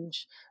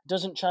change. It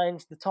doesn't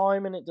change the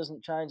timing, it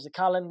doesn't change the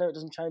calendar, it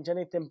doesn't change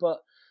anything, but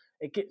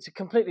it gets a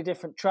completely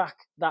different track,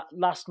 that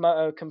last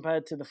moto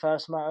compared to the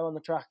first moto on the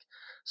track.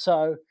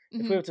 So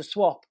if we were to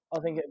swap,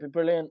 I think it'd be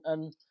brilliant.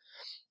 And,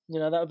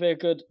 that would be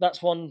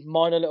that's one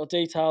minor little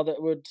detail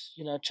that would,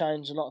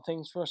 change a lot of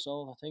things for us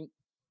all, I think.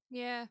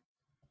 Yeah.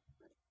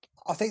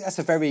 I think that's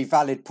a very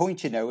valid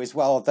point, as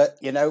well,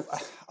 that,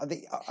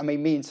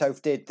 me and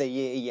Soph did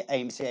the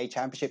AMCA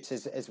championships,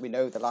 as we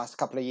know, the last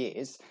couple of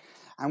years.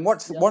 And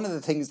one of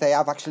the things they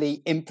have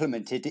actually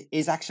implemented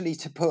is actually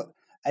to put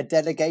a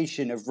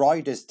delegation of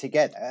riders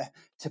together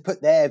to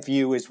put their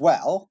view as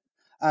well.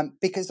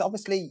 Because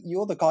obviously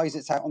you're the guys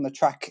that's out on the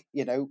track,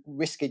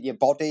 risking your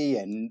body,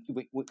 and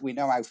we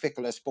know how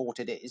fickle a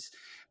sport it is.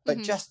 But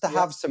just to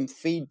have some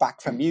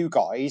feedback from you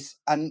guys,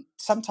 and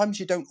sometimes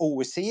you don't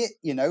always see it,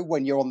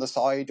 when you're on the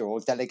side or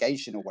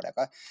delegation or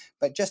whatever,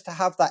 but just to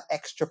have that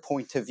extra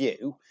point of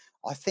view,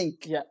 I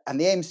think, and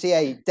the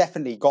MCA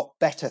definitely got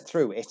better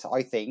through it,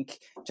 I think,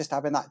 just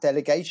having that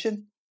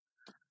delegation.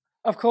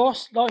 Of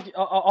course,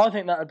 I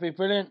think that would be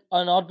brilliant,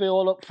 and I'd be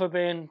all up for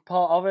being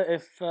part of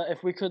it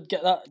if we could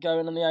get that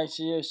going in the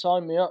ACU.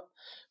 Sign me up,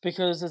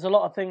 because there's a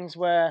lot of things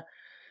where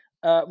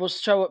we'll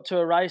show up to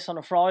a race on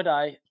a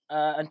Friday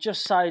and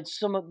just say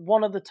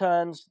one of the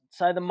turns,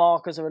 say the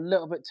markers are a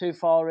little bit too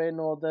far in,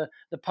 or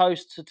the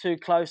posts are too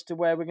close to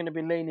where we're going to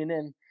be leaning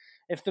in.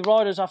 If the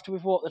riders, after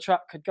we've walked the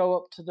track, could go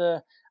up to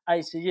the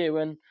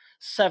ACU and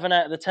 7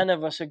 out of the 10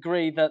 of us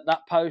agree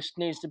that post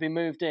needs to be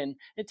moved in,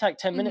 it'd take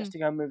 10 minutes to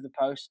go and move the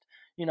post,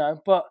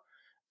 but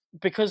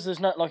because there's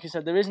not, like you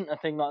said, there isn't a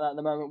thing like that at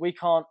the moment.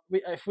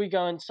 If we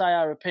go and say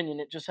our opinion,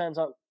 it just sounds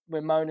like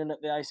we're moaning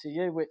at the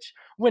ACU, which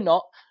we're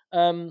not.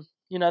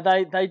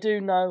 They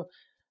do know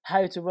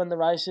how to run the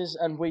races,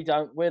 and we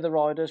don't. We're the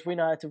riders. We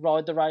know how to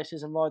ride the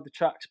races and ride the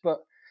tracks. But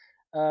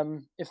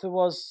if there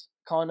was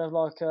kind of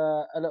like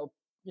a little,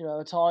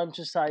 a time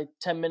to say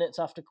 10 minutes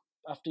after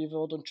you've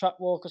all done track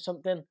walk or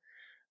something,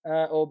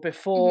 or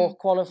before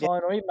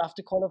qualifying, or even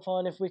after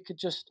qualifying, if we could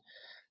just,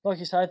 like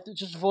you said,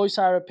 just voice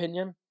our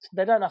opinion.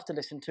 They don't have to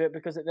listen to it,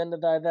 because at the end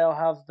of the day, they'll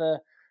have the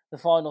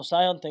final say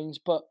on things.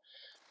 But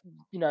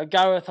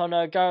Gareth, I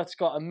know Gareth's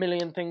got a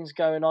million things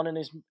going on in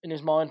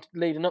his mind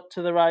leading up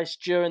to the race,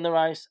 during the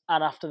race,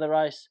 and after the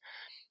race.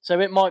 So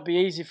it might be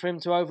easy for him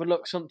to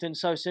overlook something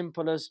so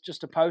simple as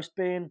just a post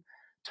being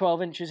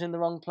 12 inches in the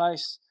wrong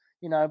place.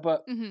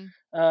 But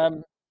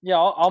I'm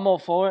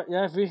all for it.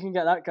 Yeah, if we can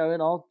get that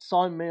going, I'll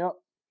sign me up.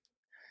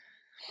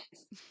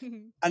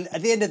 And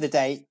at the end of the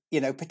day,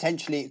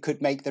 potentially it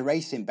could make the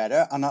racing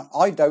better. And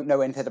I don't know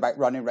anything about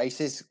running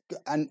races.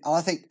 And I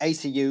think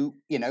ACU,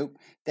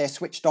 they're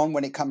switched on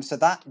when it comes to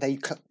that. They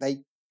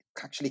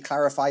actually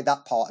clarify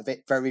that part of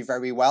it very,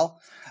 very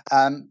well.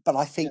 But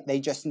I think they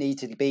just need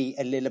to be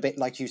a little bit,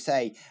 like you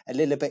say, a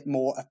little bit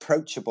more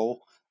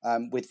approachable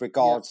with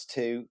regards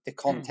to the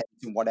content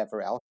and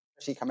whatever else,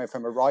 especially coming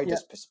from a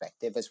rider's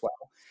perspective as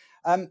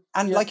well.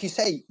 And like you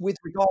say, with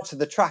regard to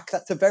the track,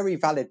 that's a very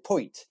valid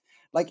point.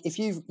 like if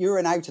you're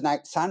an out and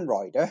out sand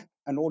rider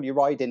and all you're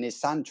riding is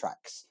sand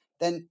tracks,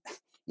 then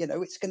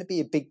it's going to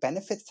be a big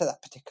benefit to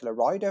that particular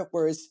rider.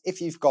 Whereas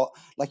if you've got,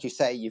 like you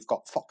say, you've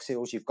got Fox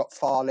Hills, you've got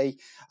Farley.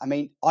 I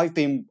mean, I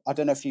don't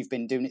know if you've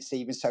been doing it,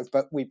 Stephen, so,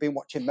 but we've been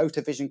watching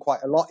Motorvision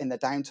quite a lot in the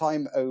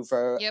downtime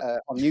over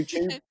Yep. on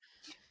YouTube.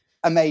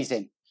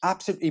 Amazing.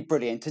 Absolutely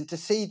brilliant. And to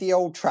see the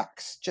old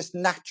tracks just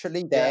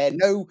naturally there,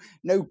 no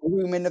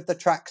grooming of the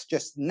tracks,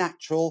 just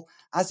natural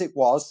as it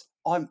was.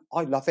 I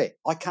love it.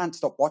 I can't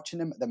stop watching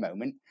them at the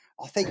moment.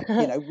 I think,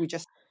 we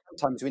just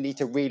sometimes we need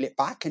to reel it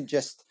back and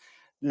just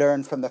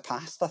learn from the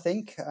past, I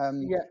think.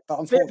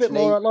 But bit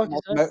more, unfortunately, like you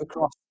said.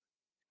 motocross.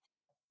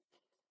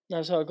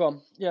 No, sorry, go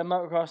on. Yeah,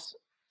 motocross.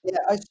 Yeah,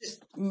 it's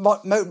just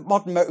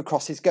modern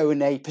motocross is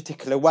going a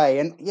particular way,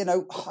 and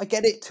I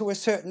get it to a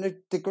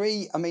certain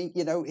degree. I mean,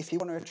 if you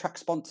want to attract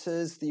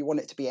sponsors, you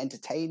want it to be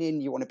entertaining,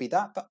 you want to be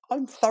that. But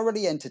I'm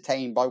thoroughly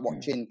entertained by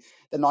watching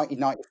the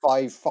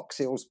 1995 Fox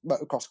Hills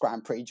Motocross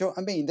Grand Prix. Do you know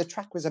what I mean? The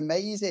track was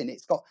amazing.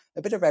 It's got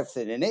a bit of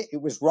everything in it.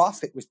 It was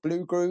rough, it was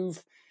blue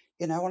groove,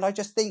 and I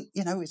just think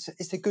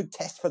it's a good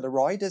test for the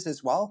riders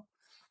as well.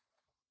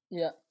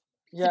 Yeah,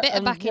 It's a bit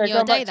of back in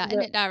your day, that,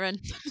 isn't it, Darren?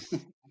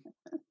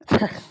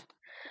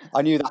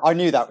 I knew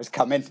that was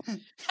coming.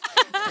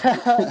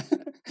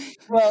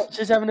 Well,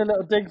 she's having a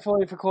little dig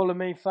for you for calling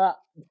me fat.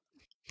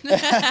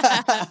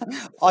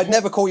 I'd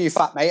never call you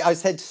fat, mate. I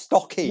said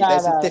stocky.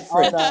 There's a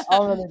difference.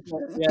 I'm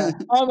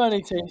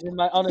only teasing,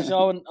 mate. Honestly,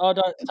 I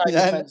don't take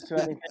offence to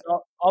anything.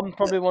 I'm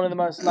probably one of the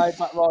most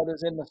laid-back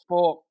riders in the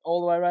sport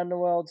all the way around the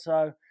world.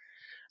 So,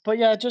 but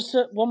yeah, just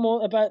one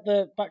more about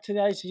back to the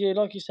ACU.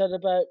 Like you said,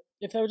 about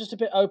if they were just a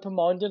bit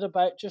open-minded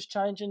about just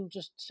changing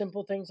just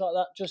simple things like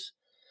that, just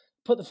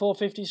put the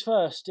 450s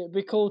first. It'd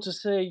be cool to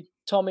see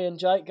Tommy and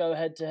Jake go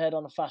head-to-head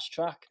on a fast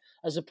track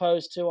as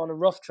opposed to on a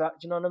rough track.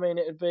 Do you know what I mean?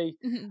 It would be,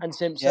 and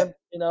Simpson.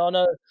 Yeah. I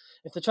know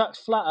if the track's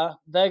flatter,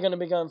 they're going to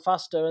be going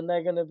faster and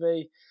they're going to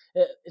be,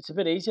 it's a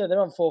bit easier.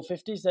 They're on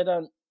 450s. They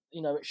don't,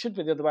 it should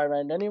be the other way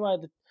around anyway.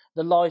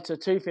 The lighter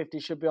 250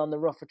 should be on the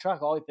rougher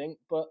track, I think.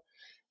 But,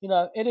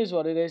 it is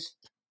what it is.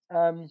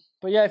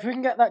 But yeah, if we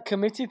can get that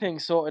committee thing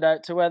sorted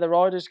out to where the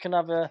riders can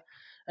have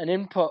an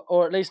input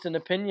or at least an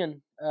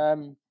opinion,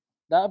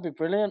 that would be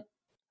brilliant.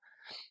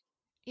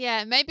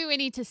 Yeah, maybe we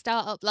need to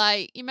start up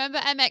like, you remember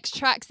MX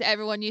tracks that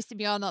everyone used to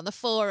be on the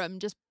forum,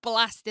 just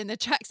blasting the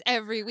tracks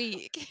every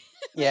week?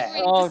 Yeah.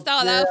 We need to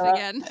start that up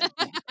again.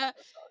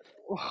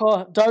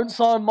 Don't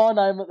sign my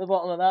name at the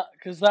bottom of that,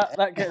 because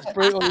that gets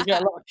brutal. You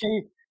get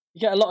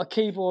a lot of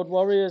keyboard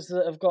warriors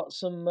that have got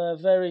some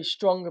very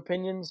strong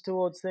opinions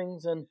towards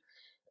things, and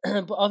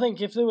but I think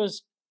if there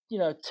was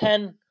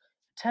 10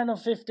 or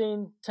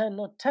 15, 10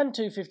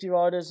 250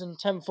 riders and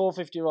 10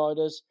 450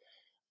 riders,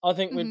 I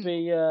think it'd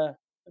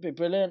be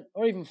brilliant,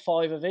 or even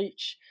 5 of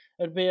each.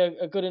 It'd be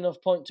a good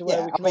enough point to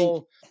where we can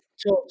all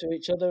talk to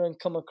each other and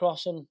come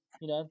across, and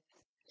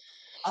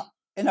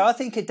I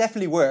think it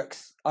definitely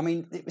works. I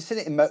mean, we've seen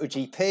it in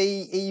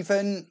MotoGP,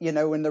 even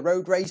in the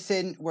road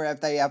racing, where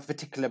they have a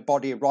particular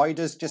body of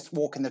riders just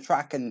walking the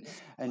track and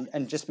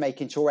just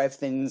making sure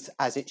everything's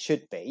as it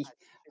should be.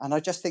 And I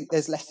just think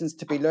there's lessons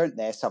to be learnt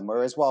there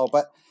somewhere as well.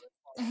 But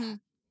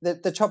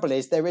the trouble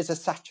is, there is a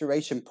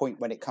saturation point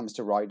when it comes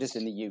to riders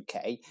in the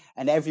UK,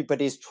 and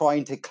everybody's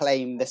trying to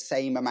claim the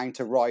same amount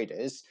of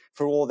riders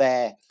for all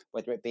their,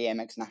 whether it be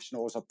MX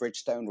Nationals or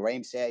Bridgestone or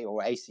AMCA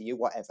or ACU,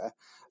 whatever.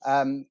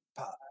 But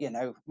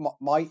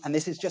and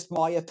this is just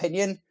my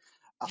opinion.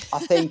 I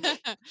think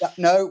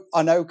no,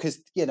 I know,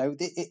 because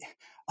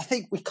I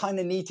think we kind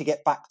of need to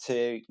get back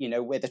to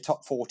where the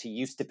top 40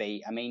 used to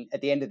be. I mean,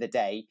 at the end of the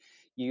day,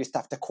 you used to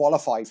have to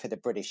qualify for the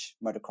British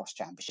Motocross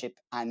Championship,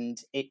 and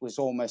it was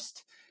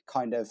almost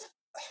kind of,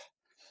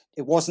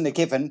 it wasn't a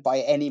given by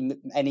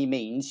any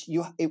means.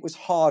 It was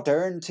hard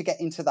earned to get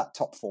into that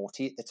top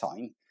 40 at the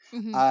time.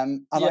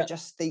 I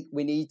just think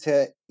we need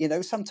to,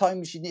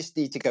 sometimes you just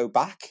need to go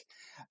back.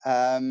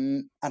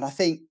 And I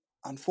think,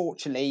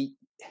 unfortunately,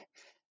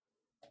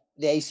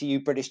 the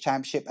ACU British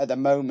Championship at the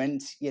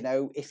moment,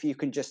 if you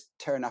can just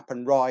turn up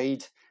and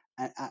ride,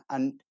 and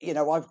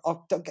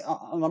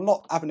I'm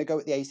not having to go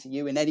at the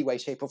ACU in any way,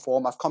 shape or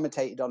form. I've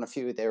commentated on a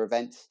few of their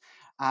events,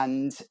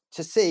 and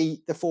to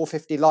see the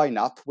 450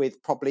 lineup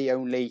with probably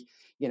only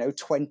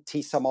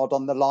 20 some odd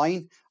on the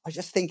line, I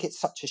just think it's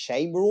such a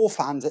shame. We're all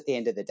fans at the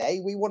end of the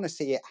day. We want to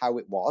see it how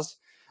it was.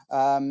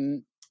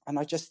 And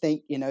I just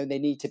think, they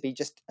need to be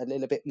just a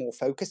little bit more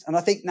focused. And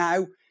I think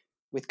now,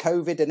 with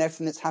COVID and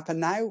everything that's happened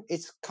now,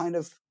 it's kind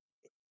of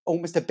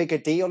almost a bigger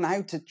deal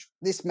now.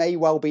 This may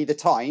well be the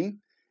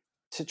time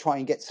to try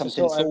and get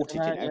something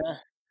sorted,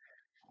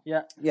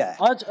 Yeah.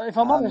 If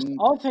I'm honest,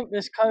 I think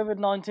this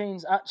COVID-19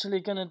 is actually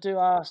going to do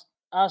our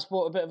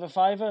sport a bit of a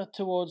favour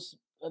towards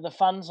the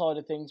fan side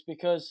of things,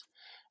 because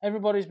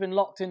everybody's been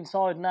locked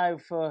inside now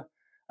for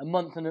a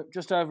month and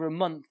just over a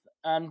month.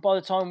 And by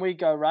the time we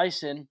go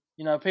racing,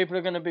 people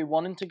are going to be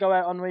wanting to go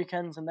out on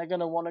weekends, and they're going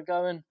to want to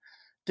go and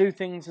do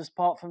things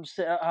apart from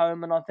sit at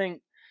home. And I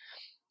think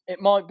it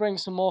might bring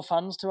some more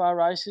fans to our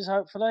races,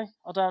 hopefully.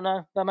 I don't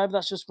know. Maybe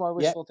that's just my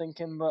wishful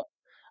thinking, but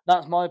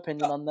That's my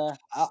opinion on there.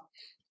 I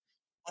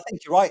I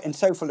think you're right, and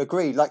Soph will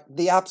agree. Like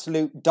the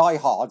absolute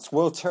diehards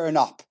will turn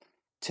up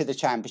to the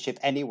championship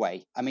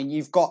anyway. I mean,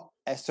 you've got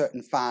a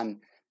certain fan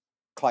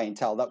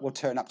clientele that will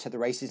turn up to the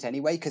races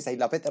anyway because they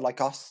love it. They're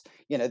like us,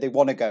 they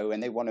want to go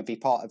and they want to be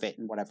part of it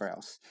and whatever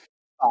else.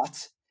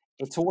 But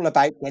it's all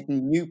about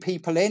getting new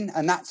people in,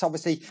 and that's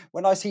obviously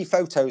when I see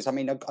photos. I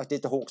mean, I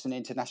did the Hawkston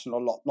International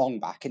a lot long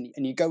back, and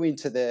you go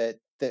into the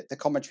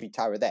commentary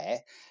tower there,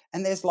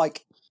 and there's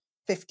like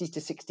 50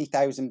 to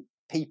 60,000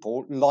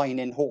 people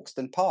lining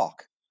Hawkston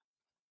Park.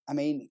 I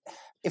mean,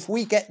 if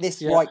we get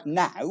this Yeah. right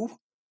now,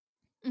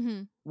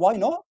 Mm-hmm. why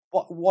not?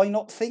 Why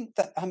not think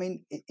that? I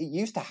mean, it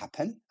used to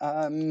happen,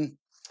 but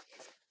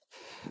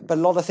a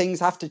lot of things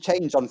have to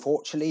change,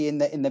 unfortunately, in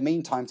the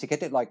meantime to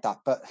get it like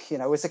that. But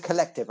as a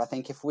collective, I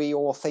think if we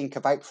all think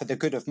about for the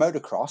good of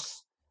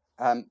motocross,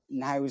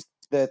 now's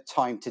the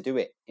time to do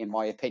it, in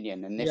my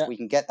opinion. And if we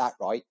can get that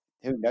right,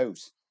 who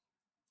knows?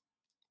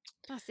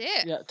 That's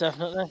it. Yeah,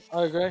 definitely.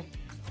 I agree.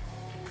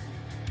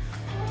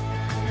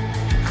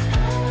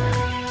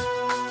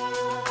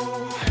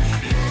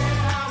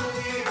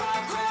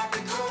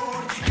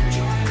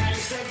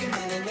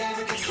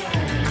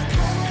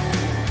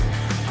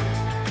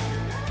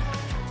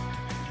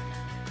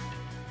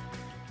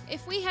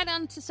 If we head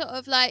on to sort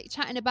of like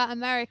chatting about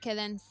America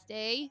then,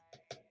 Steve,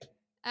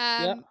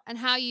 and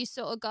how you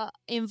sort of got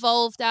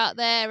involved out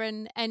there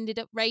and ended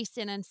up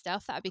racing and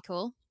stuff, that'd be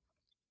cool.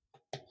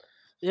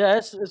 Yeah,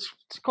 it's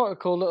quite a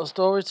cool little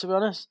story, to be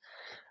honest.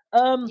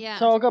 Yeah.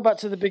 So I'll go back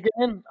to the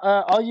beginning.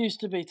 I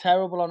used to be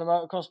terrible on a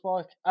motocross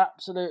bike,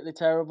 absolutely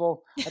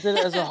terrible. I did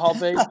it as a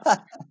hobby.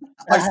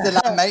 I still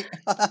am, mate.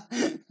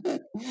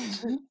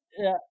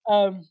 Yeah.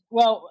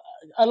 Well,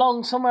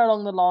 somewhere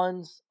along the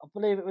lines, I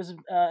believe it was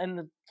in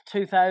the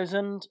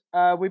 2000.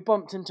 We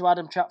bumped into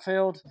Adam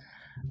Chatfield.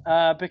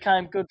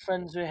 Became good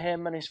friends with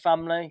him and his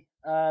family.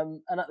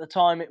 And at the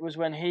time, it was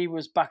when he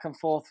was back and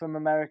forth from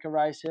America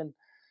racing.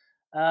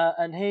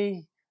 And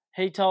he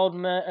told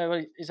me,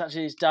 it's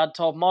actually his dad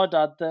told my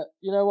dad that,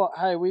 you know what,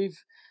 hey, we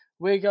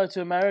go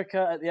to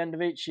America at the end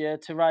of each year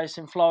to race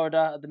in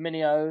Florida at the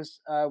Mini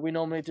O's. We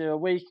normally do a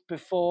week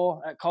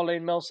before at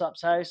Colleen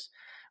Millsap's house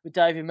with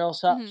Davey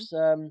Millsaps.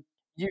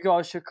 You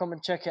guys should come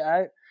and check it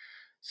out.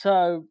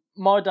 So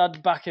my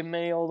dad backing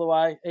me all the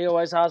way. He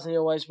always has and he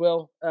always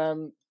will.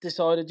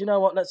 Decided, you know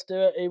what, let's do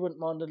it. He wouldn't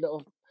mind a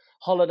little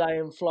holiday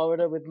in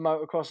Florida with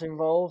motocross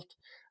involved.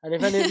 And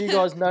if any of you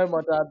guys know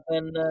my dad,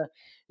 then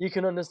you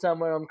can understand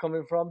where I'm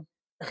coming from.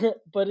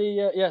 But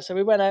so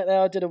we went out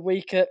there. I did a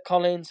week at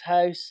Colin's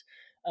house,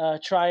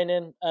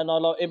 training, and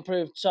I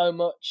improved so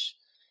much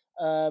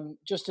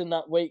just in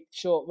that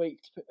short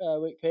week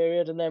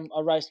period. And then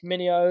I raced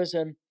Minios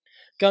and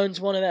going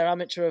to one of their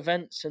amateur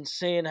events and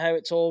seeing how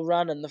it's all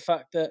run, and the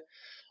fact that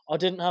I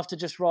didn't have to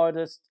just ride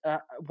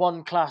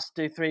one class,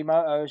 do 3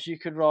 motos. You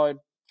could ride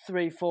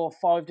 3, 4,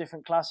 5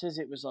 different classes.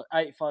 It was like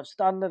 85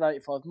 standard,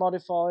 85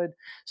 modified,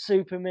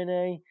 super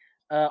mini.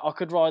 I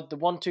could ride the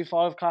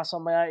 125 class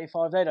on my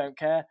 85. They don't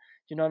care.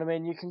 You know what I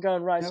mean? You can go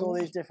and race all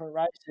these different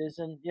races,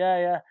 and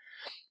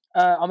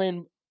I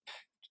mean,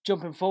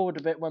 jumping forward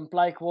a bit, when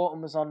Blake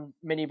Wharton was on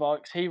mini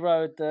bikes, he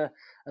rode a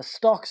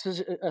stock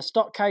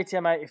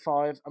KTM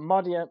 85, a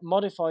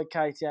modified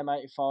KTM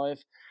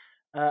 85,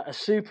 a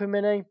super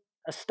mini,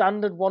 a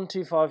standard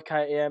 125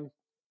 KTM,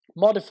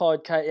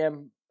 modified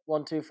KTM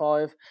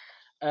 125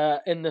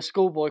 in the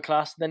schoolboy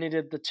class. Then he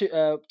did the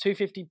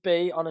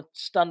 250B on a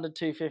standard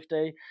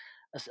 250,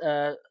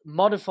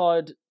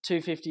 modified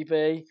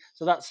 250B,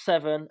 so that's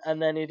 7,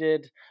 and then he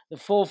did the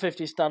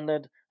 450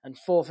 standard and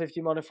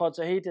 450 modified.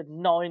 So he did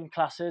 9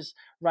 classes,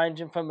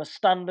 ranging from a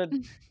standard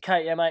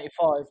KTM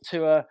 85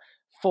 to a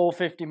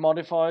 450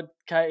 modified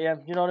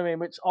KTM. You know what I mean?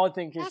 Which I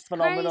think is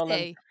phenomenal.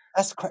 Crazy. And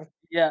That's crazy.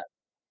 yeah,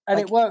 and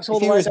Like, it works all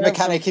if the he way was down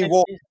mechanic, from he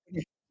walked.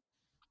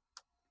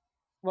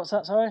 What's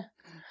that? Sorry.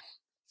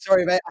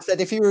 Sorry, mate. I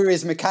said if you were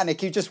his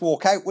mechanic, you'd just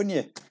walk out, wouldn't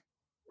you?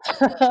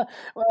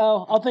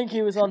 Well, I think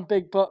he was on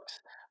big bucks.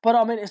 But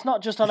I mean, it's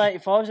not just on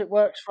 85s. It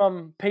works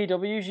from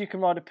PWs. You can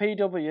ride a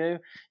PW,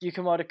 you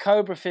can ride a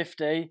Cobra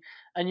 50,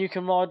 and you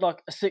can ride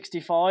like a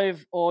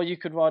 65, or you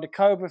could ride a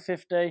Cobra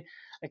 50, a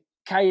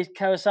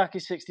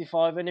Kawasaki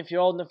 65, and if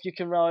you're old enough, you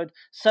can ride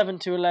 7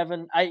 to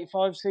 11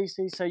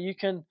 85cc. So you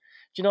can, do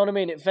you know what I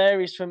mean? It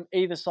varies from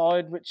either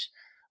side,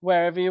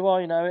 wherever you are,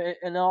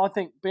 and I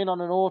think being on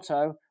an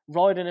auto,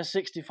 riding a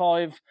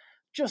 65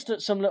 just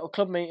at some little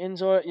club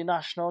meetings or at your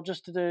national,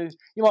 just to do,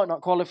 you might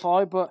not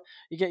qualify, but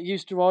you get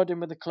used to riding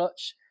with the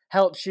clutch,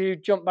 helps you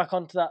jump back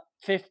onto that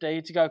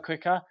 50 to go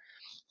quicker.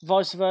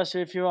 Vice versa,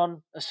 if you're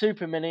on a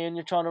super mini and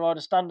you're trying to ride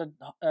a standard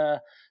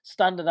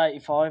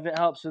 85, it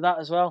helps with that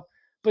as well.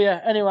 But yeah,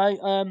 anyway,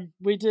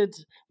 we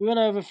went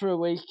over for a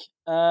week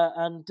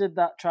and did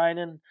that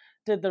training,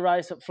 did the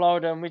race at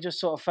Florida, and we just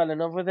sort of fell in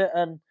love with it.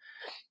 And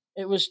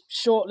it was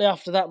shortly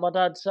after that my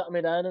dad sat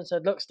me down and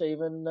said, "Look,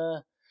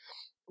 Stephen,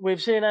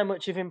 we've seen how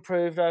much you've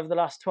improved over the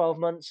last 12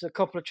 months, a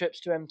couple of trips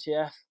to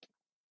MTF.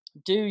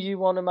 Do you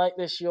want to make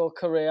this your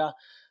career,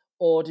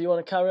 or do you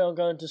want to carry on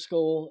going to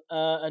school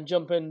and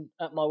jump in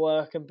at my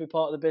work and be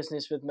part of the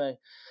business with me?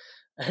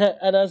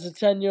 And as a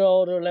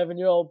 10-year-old or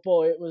 11-year-old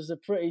boy, it was a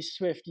pretty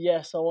swift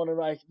yes, I want to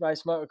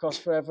race motocross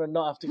forever and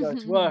not have to go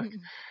to work.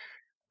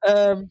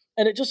 And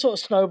it just sort of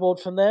snowballed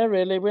from there,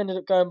 really. We ended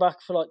up going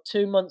back for like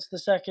 2 months the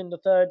second or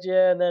third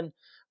year, and then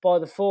by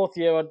the fourth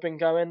year I'd been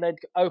going, they'd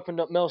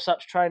opened up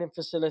Millsap's training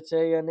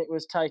facility, and it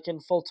was taking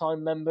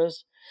full-time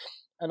members.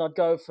 And I'd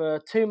go for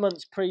 2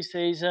 months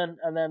pre-season,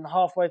 and then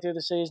halfway through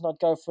the season I'd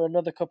go for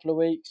another couple of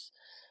weeks.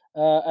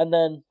 And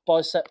then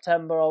by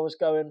September I was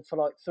going for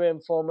like 3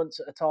 and 4 months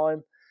at a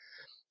time.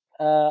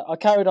 I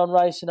carried on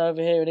racing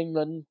over here in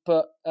England,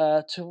 but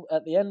at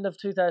the end of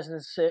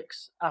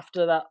 2006,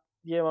 after that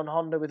year on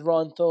Honda with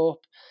Ryan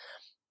Thorpe,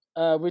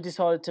 we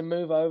decided to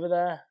move over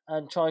there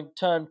and try and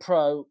turn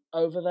pro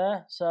over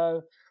there.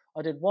 So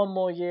I did 2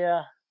 more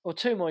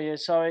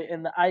years, sorry,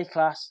 in the A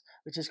class,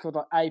 which is called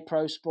like A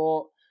Pro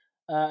Sport.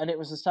 And it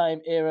was the same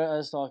era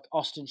as like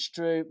Austin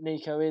Stroop,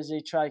 Nico Izzy,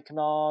 Trey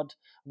Kennard,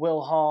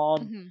 Will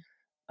Hahn.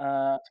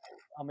 I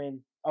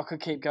mean, I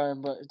could keep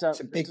going, but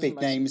Some big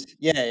names.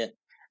 Yeah.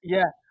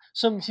 Yeah,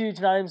 some huge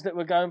names that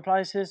were going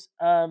places.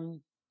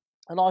 And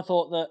I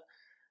thought that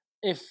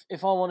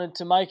if I wanted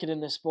to make it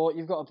in this sport,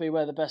 you've got to be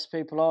where the best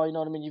people are. You know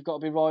what I mean? You've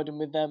got to be riding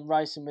with them,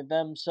 racing with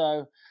them.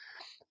 So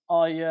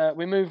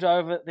we moved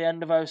over at the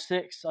end of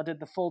 06. I did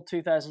the full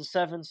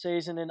 2007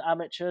 season in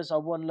amateurs. I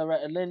won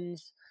Loretta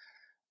Lynn's.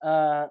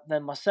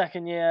 Then my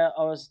second year,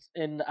 I was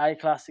in A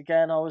class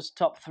again. I was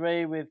top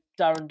 3 with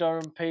Darren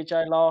Durham,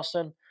 PJ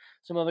Larson,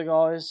 some other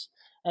guys,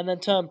 and then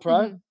turned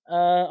pro.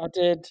 I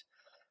did.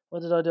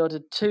 What did I do? I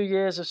did 2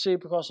 years of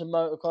Supercross and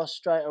Motocross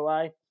straight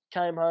away.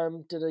 Came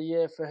home, did a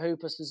year for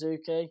Hooper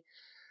Suzuki.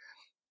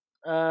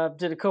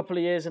 Did a couple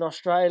of years in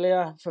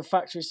Australia for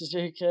Factory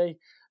Suzuki.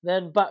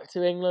 Then back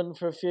to England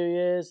for a few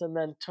years. And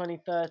then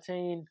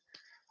 2013,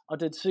 I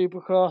did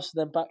Supercross.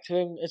 Then back to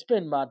England. It's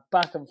been mad,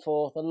 back and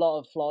forth, a lot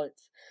of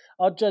flights.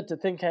 I'd dread to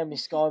think how many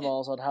Sky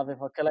Miles I'd have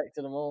if I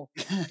collected them all.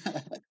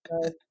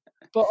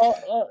 But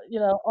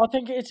I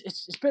think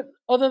it's been,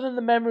 other than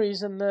the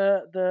memories and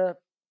the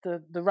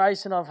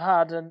racing I've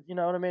had, and you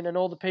know what I mean, and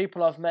all the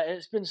people I've met,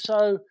 it's been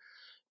so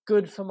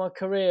good for my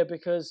career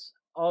because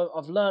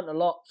I've learned a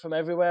lot from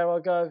everywhere I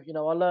go. You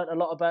know, I learned a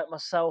lot about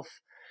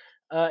myself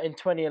in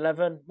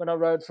 2011 when I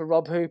rode for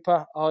Rob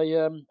Hooper.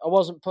 I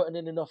wasn't putting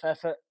in enough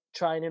effort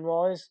training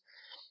wise.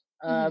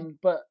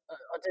 But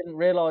I didn't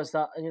realise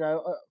that, you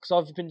know,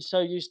 because I've been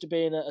so used to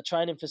being at a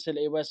training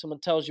facility where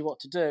someone tells you what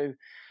to do,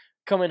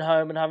 coming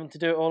home and having to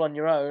do it all on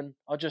your own.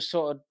 I just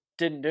sort of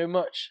didn't do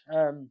much.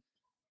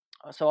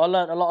 So I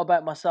learned a lot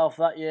about myself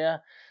that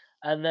year.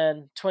 And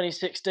then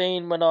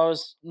 2016, when I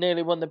was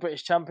nearly won the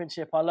British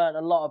Championship, I learned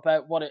a lot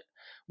about what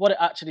it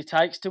actually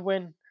takes to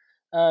win.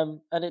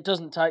 And it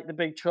doesn't take the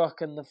big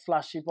truck and the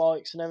flashy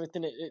bikes and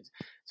everything.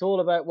 It's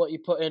all about what you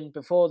put in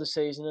before the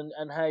season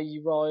and how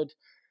you ride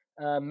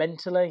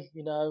mentally,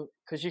 you know,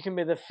 because you can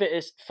be the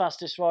fittest,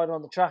 fastest rider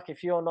on the track.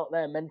 If you're not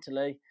there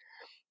mentally,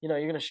 you know,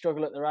 you're going to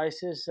struggle at the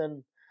races.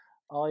 And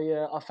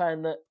I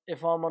found that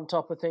if I'm on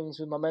top of things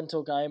with my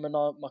mental game and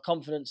my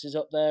confidence is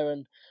up there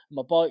and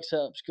my bike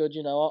setup's good,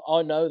 you know,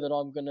 I know that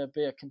I'm going to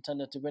be a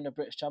contender to win a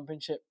British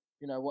Championship,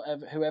 you know,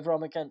 whoever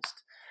I'm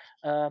against.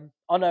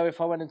 I know if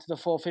I went into the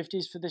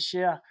 450s for this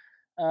year,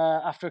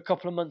 after a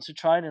couple of months of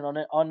training on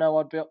it, I know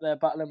I'd be up there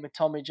battling with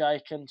Tommy,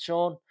 Jake and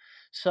Sean.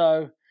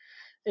 So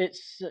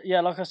it's,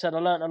 like I said, I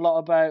learned a lot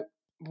about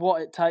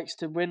what it takes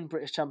to win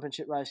British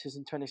Championship races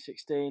in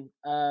 2016.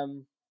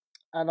 And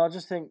I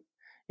just think,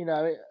 you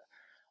know,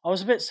 I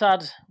was a bit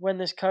sad when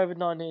this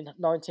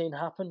COVID-19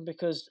 happened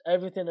because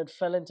everything had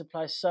fell into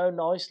place so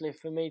nicely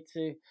for me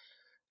to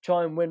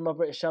try and win my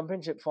British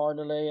Championship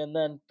finally, and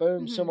then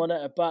boom, someone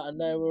hit a bat and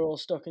now we're all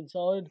stuck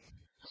inside.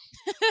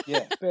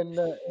 Yeah. It's been,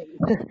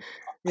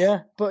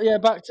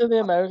 but back to the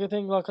America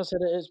thing. Like I said,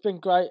 it's been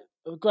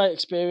a great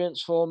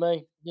experience for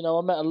me. You know,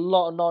 I met a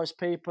lot of nice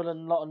people and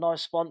a lot of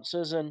nice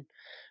sponsors, and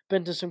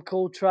been to some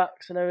cool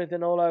tracks and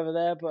everything all over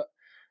there. But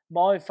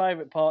my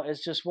favourite part is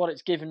just what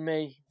it's given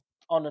me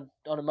on a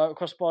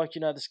motocross bike.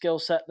 You know, the skill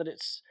set that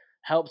it's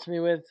helped me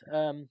with.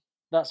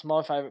 That's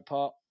my favourite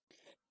part.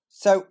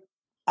 So,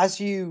 as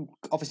you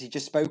obviously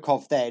just spoke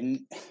of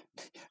then,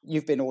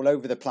 you've been all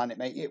over the planet,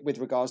 mate, with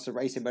regards to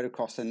racing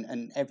motocross,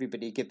 and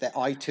everybody give their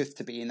eye tooth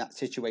to be in that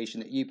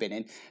situation that you've been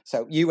in.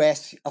 So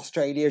US,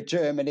 Australia,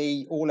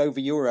 Germany, all over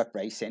Europe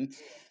racing.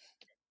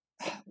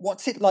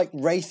 What's it like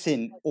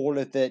racing all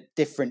of the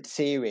different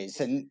series,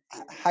 and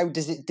how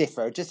does it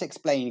differ? Just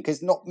explain,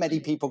 because not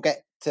many people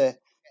get to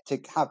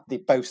have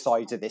both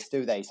sides of this,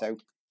 do they? So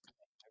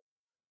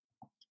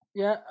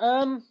Yeah,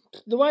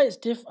 the way it's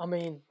I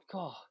mean,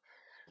 God,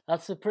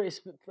 that's a pretty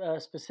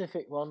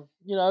specific one.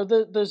 You know,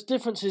 there's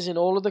differences in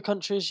all of the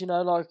countries. You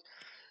know, like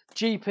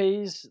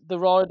GPs, the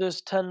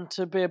riders tend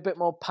to be a bit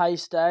more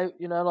paced out.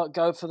 You know, like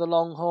go for the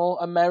long haul.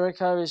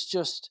 America is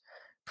just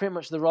pretty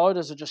much the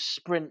riders are just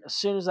sprint. As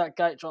soon as that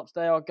gate drops,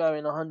 they are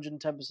going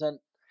 110%,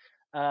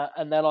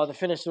 and they'll either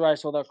finish the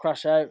race or they'll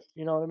crash out.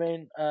 You know what I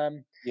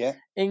mean? yeah,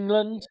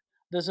 England,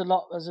 there's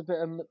a bit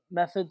of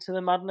method to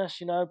the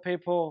madness.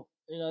 People,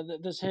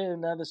 there's here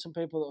and there. There's some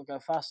people that will go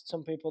fast,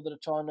 some people that are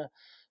trying to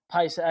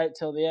pace it out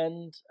till the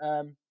end.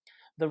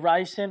 The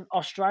racing,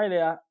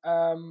 Australia,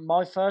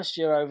 my first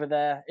year over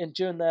there,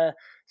 during their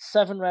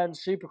 7-round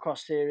Supercross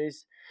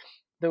series,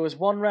 there was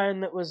one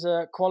round that was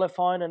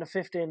qualifying and a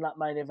 15-lap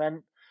main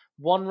event.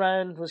 One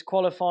round was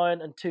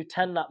qualifying and two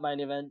 10-lap main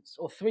events,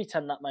 or three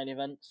 10-lap main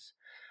events.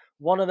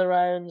 One of the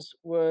rounds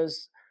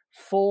was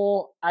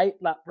 4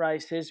 8-lap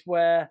races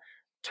where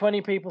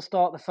 20 people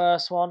start the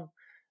first one.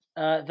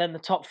 Then the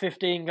top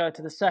 15 go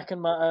to the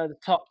second motor, the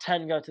top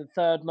 10 go to the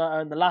third motor,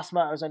 and the last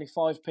motor was only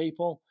 5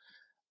 people.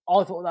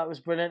 I thought that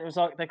was brilliant. It was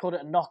like they called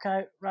it a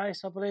knockout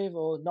race, I believe,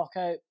 or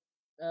knockout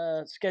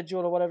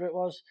schedule or whatever it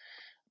was.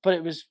 But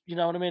it was, you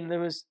know what I mean?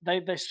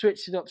 They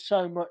switched it up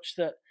so much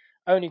that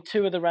only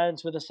 2 of the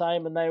rounds were the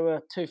same, and they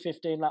were 2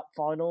 15-lap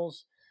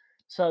finals.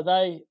 So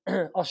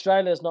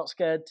Australia's not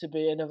scared to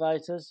be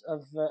innovators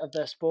of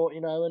their sport,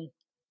 and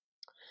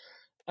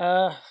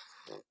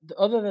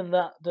other than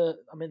that,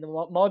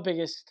 my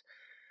biggest,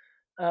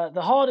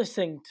 the hardest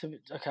thing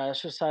I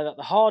should say that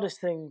the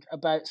hardest thing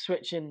about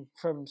switching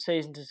from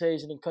season to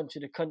season and country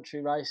to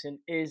country racing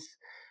is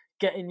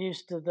getting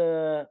used to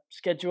the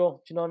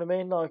schedule. Do you know what I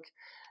mean? Like,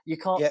 you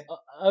can't, Yeah.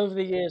 over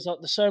the years, like,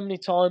 there's so many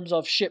times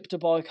I've shipped a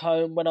bike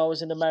home when I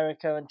was in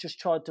America and just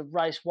tried to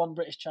race one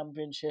British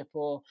Championship,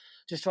 or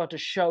just tried to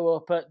show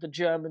up at the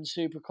German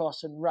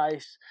Supercross and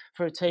race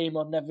for a team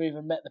I've never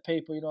even met the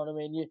people. You know what I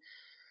mean?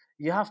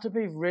 You have to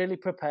be really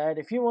prepared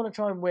if you want to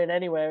try and win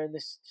anywhere in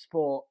this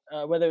sport,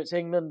 whether it's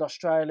England,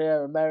 Australia,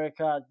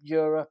 America,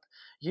 Europe.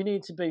 You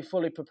need to be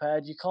fully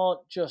prepared. You can't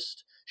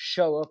just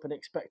show up and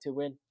expect to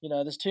win.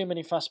 There's too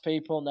many fast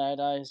people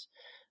nowadays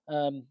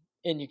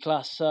in your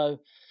class. So,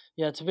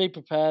 yeah, to be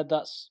prepared,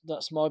 that's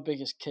my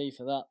biggest key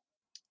for that.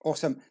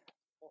 Awesome.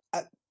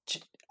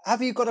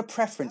 Have you got a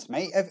preference,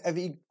 mate?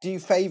 Do you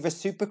favour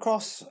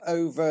Supercross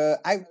over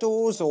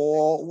outdoors,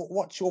 or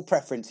what's your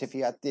preference? If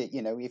you had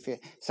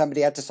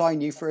somebody had to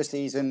sign you for a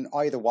season,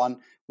 either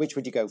one, which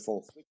would you go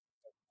for?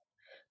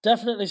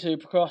 Definitely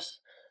Supercross.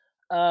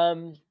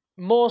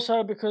 More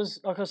so because,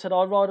 like I said,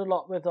 I ride a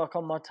lot with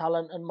on my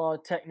talent and my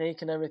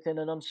technique and everything.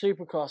 And on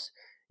Supercross,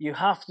 you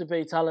have to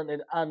be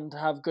talented and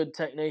have good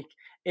technique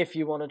if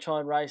you want to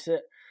try and race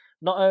it.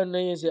 Not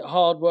only is it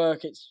hard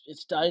work,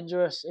 it's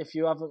dangerous if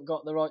you haven't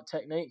got the right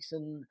techniques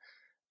and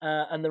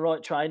the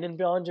right training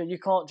behind you. You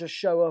can't just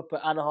show up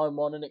at Anaheim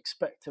 1 and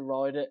expect to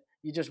ride it.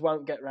 You just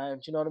won't get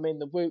round. You know what I mean?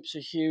 The whoops are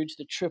huge.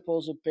 The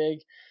triples are big.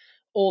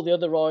 All the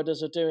other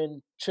riders are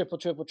doing triple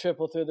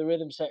through the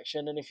rhythm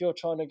section, and if you're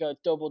trying to go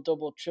double,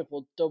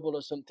 triple, double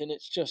or something,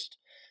 it just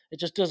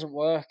doesn't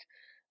work.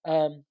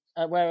 And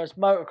whereas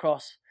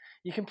motocross,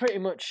 you can pretty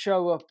much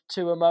show up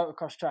to a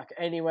motocross track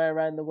anywhere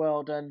around the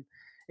world, and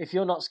if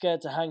you're not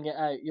scared to hang it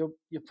out, you'll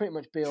pretty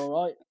much be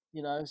all right.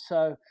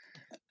 So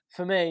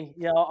for me,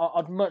 yeah,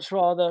 I'd much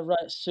rather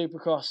race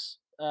Supercross.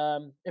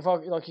 If I,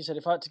 like you said,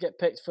 if I had to get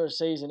picked for a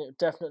season, it would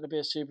definitely be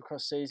a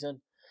Supercross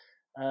season.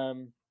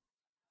 I'm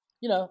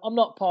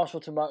not partial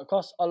to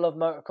motocross. I love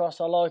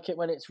motocross. I like it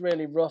when it's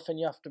really rough and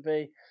you have to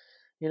be,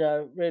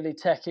 really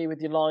techie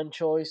with your line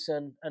choice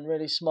and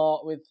really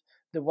smart with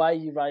the way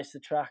you race the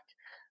track.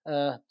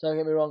 Don't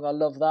get me wrong, I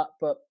love that.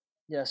 But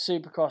yeah,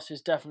 Supercross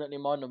is definitely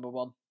my number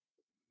one.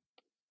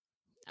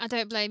 I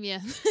don't blame you.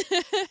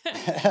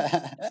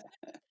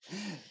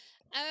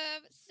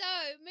 So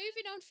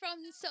moving on from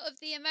sort of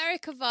the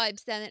America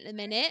vibes then at the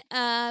minute,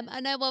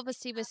 I know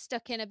obviously we're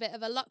stuck in a bit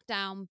of a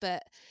lockdown,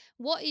 but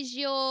what is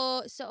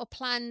your sort of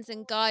plans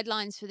and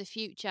guidelines for the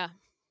future?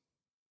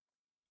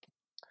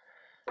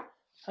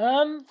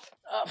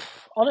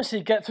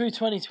 Honestly, get through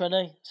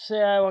 2020, see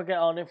how I get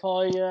on. If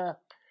I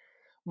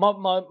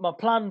my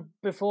plan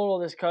before all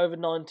this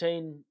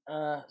COVID-19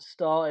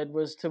 started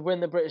was to win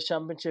the British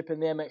Championship in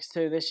the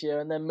MX2 this year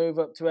and then move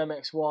up to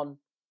MX1.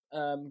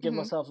 Give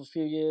myself a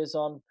few years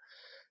on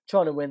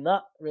trying to win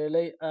that,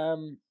 really.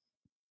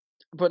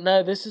 But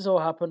now this has all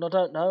happened. I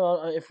don't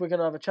know if we're going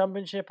to have a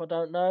championship. I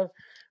don't know.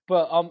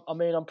 But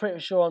I'm pretty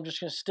sure I'm just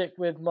going to stick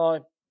with my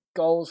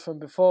goals from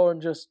before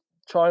and just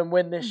try and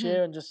win this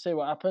year and just see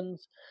what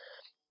happens.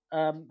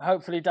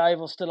 Hopefully Dave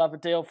will still have a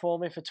deal for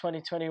me for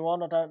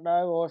 2021. I don't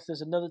know. Or if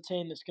there's another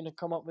team that's going to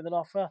come up with an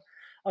offer.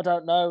 I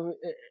don't know.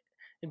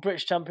 In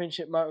British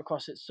Championship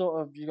motocross, it's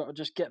sort of, you got to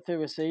just get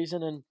through a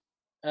season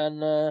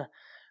and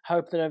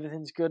hope that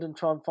everything's good and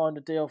try and find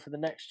a deal for the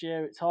next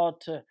year. It's hard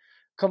to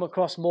come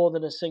across more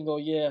than a single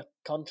year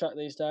contract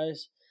these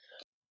days.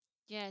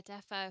 Yeah,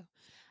 defo.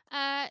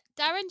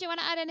 Darren, do you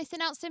want to add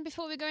anything else in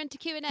before we go into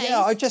Q&A?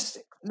 Yeah, I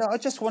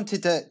just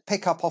wanted to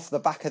pick up off the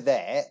back of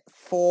there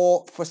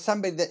for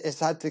somebody that has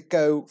had to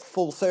go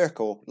full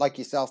circle like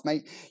yourself,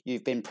 mate.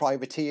 You've been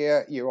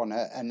privateer. You're on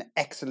an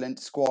excellent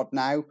squad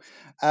now.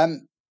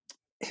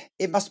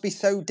 It must be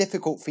so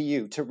difficult for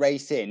you to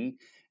race in,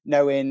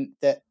 knowing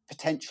that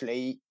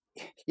potentially,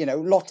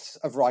 lots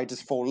of riders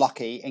fall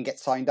lucky and get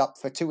signed up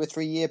for 2 or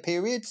 3 year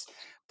periods,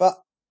 but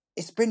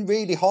it's been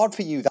really hard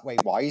for you that way.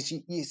 Wise,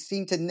 you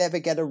seem to never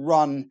get a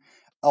run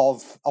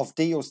of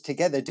deals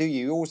together, do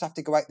you? You always have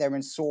to go out there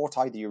and sort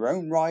either your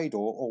own ride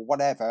or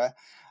whatever.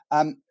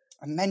 And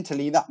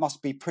mentally, that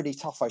must be pretty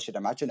tough, I should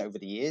imagine, over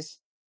the years.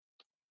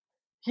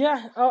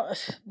 Yeah,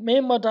 me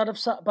and my dad have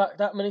sat back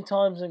that many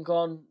times and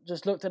gone,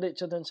 just looked at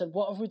each other and said,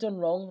 "What have we done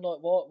wrong? Like,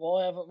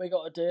 why haven't we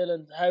got a deal?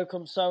 And how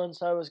come so and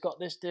so has got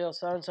this deal,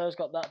 so and so has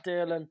got that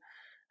deal, and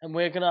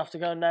we're gonna have to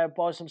go now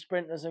buy some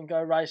sprinters and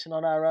go racing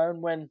on our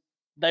own when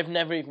they've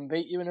never even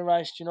beat you in a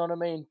race." Do you know what I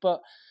mean?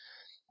 But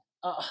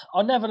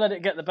I never let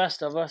it get the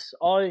best of us.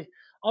 I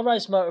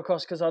race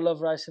motocross because I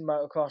love racing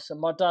motocross, and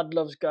my dad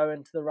loves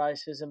going to the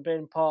races and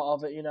being part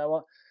of it.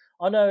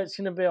 I know it's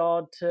going to be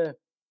hard to,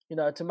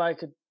 to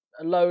make a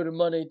load of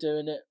money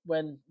doing it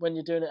when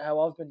you're doing it how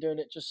I've been doing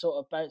it, just sort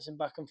of bouncing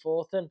back and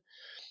forth. And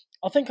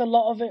I think a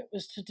lot of it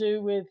was to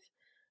do with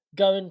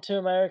going to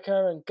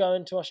America and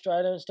going to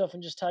Australia and stuff,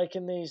 and just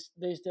taking these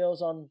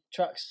deals on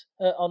tracks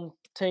on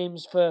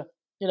teams for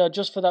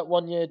just for that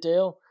 1 year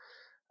deal.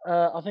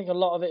 I think a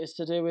lot of it is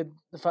to do with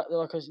the fact that,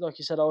 like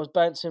you said, I was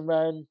bouncing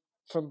around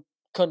from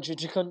country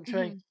to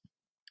country.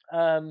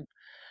 Um,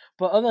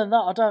 but other than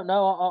that, I don't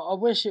know. I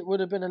wish it would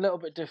have been a little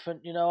bit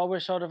different. I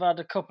wish I'd have had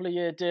a couple of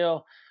year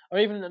deal, or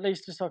even at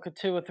least just like a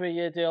 2 or 3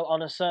 year deal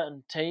on a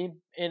certain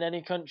team in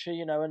any country.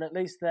 And at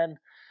least then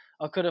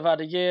I could have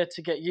had a year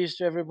to get used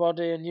to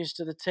everybody and used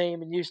to the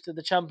team and used to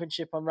the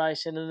championship I'm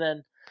racing. And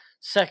then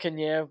second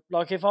year,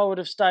 like if I would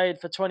have stayed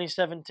for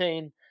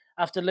 2017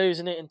 after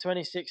losing it in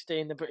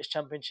 2016, the British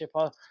Championship,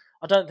 I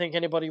don't think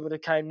anybody would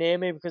have came near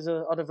me because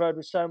I'd have rode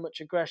with so much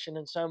aggression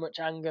and so much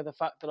anger the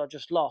fact that I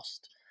just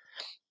lost.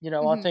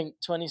 I think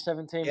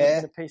 2017 would have Yeah.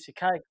 been a piece of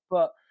cake,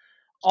 but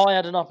I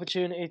had an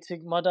opportunity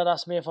my dad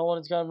asked me if I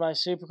wanted to go and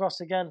race Supercross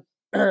again.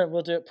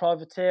 We'll do it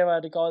privateer. I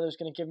had a guy that was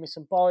going to give me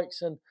some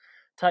bikes and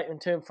take them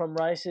to and from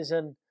races,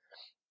 and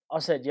I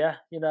said, yeah,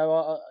 and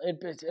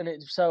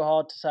it's so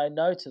hard to say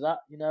no to that.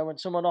 When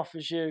someone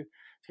offers you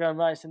to go and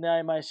race in the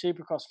AMA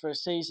Supercross for a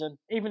season,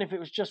 even if it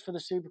was just for the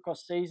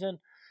Supercross season,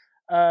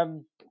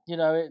 um,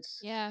 it's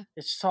Yeah.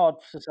 it's just hard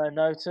to say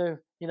no to.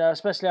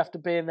 Especially after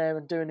being there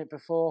and doing it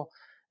before,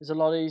 it's a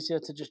lot easier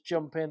to just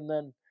jump in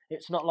than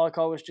it's not like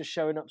I was just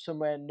showing up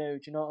somewhere new.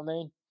 Do you know what I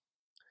mean?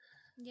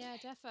 Yeah,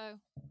 defo.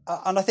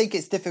 And I think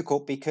it's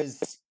difficult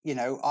because,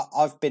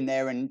 I've been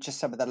there, and just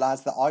some of the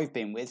lads that I've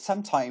been with,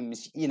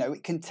 sometimes,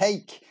 it can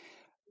take,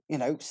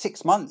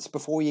 6 months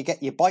before you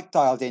get your bike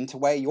dialed in to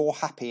where you're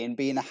happy and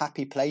be in a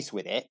happy place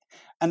with it.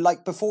 And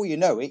like before you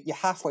know it, you're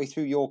halfway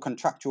through your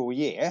contractual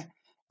year,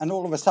 and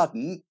all of a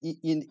sudden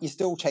you're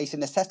still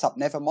chasing a setup,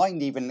 never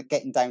mind even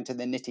getting down to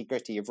the nitty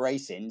gritty of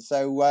racing.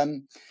 So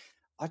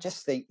I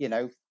just think,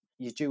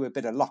 you do a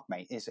bit of luck,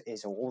 mate,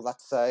 is all.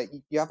 That's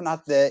you haven't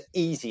had the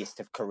easiest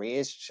of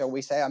careers, shall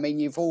we say. I mean,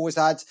 you've always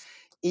had,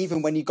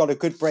 even when you got a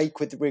good break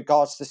with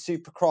regards to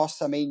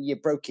Supercross, I mean, you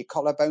broke your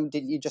collarbone,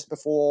 didn't you, just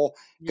before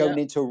Yeah, going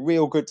into a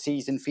real good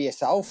season for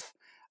yourself?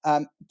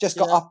 Just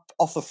got yeah. up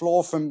off the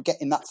floor from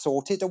getting that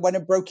sorted and went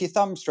and broke your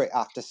thumb straight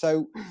after.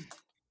 So,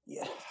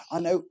 yeah, I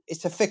know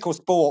it's a fickle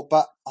sport,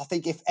 but I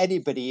think if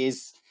anybody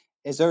is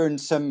earned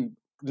some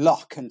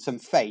luck and some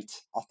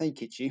fate, I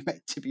think it's you,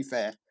 mate, to be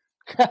fair.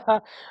 I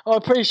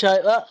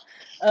appreciate that.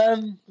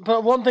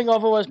 But one thing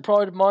I've always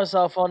prided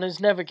myself on is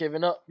never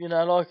giving up.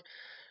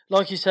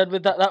 Like you said,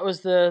 with that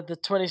was the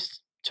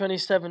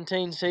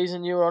 2017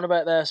 season you were on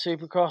about there,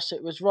 Supercross.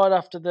 It was right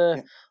after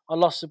Yeah. I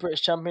lost the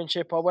British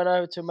Championship. I went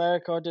over to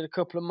America. I did a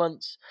couple of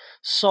months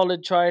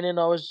solid training.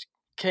 I was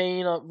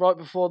keen. Right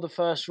before the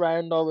first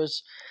round, I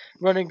was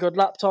running good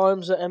lap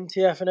times at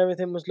MTF and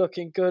everything was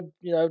looking good.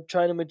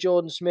 Training with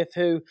Jordan Smith,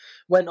 who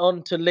went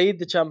on to lead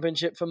the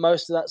championship for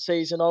most of that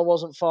season. I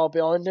wasn't far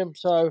behind him,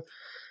 so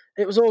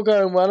it was all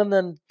going well, and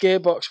then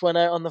gearbox went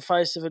out on the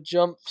face of a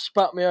jump,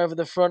 spat me over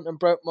the front, and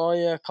broke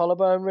my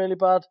collarbone really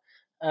bad.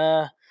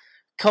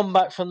 Come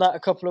back from that a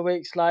couple of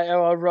weeks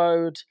later, I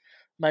rode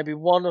maybe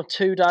 1 or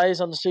 2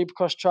 days on the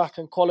Supercross track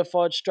and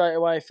qualified straight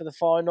away for the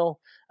final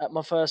at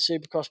my first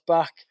Supercross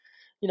back.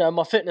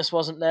 My fitness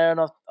wasn't there, and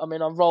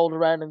I rolled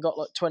around and got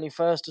like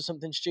 21st or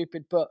something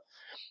stupid, but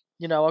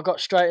I got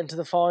straight into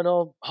the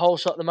final, whole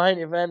shot the main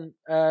event,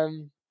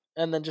 and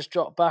then just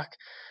dropped back.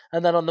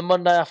 And then on the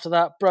Monday after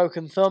that,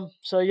 broken thumb.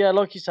 So yeah,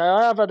 like you say,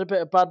 I have had a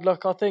bit of bad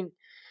luck, I think.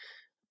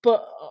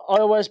 But I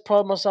always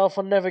pride myself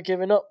on never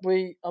giving up.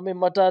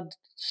 My dad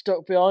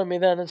stuck behind me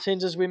then, and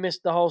since as we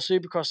missed the whole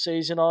Supercross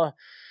season, I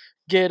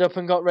geared up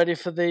and got ready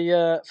for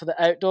the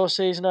outdoor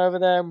season over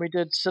there, and we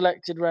did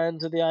selected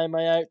rounds of the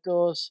AMA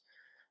outdoors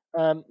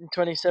in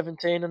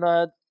 2017, and I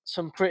had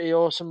some pretty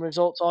awesome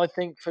results, I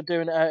think, for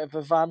doing it out of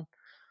a van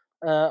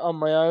on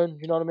my own.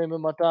 You know what I mean?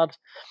 With my dad,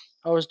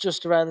 I was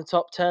just around the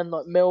top 10,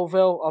 like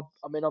Millville.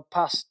 I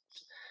passed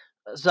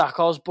Zach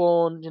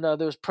Osborne. There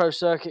was pro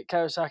circuit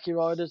Kawasaki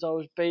riders I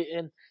was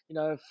beating.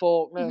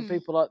 Faulkner and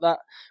people like that.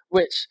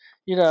 Which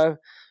uh,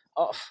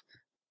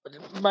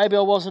 maybe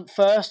I wasn't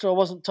first or I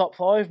wasn't top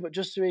 5, but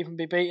just to even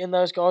be beating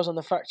those guys on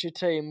the factory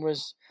team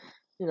was,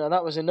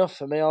 that was enough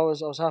for me. I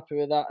was happy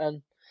with that,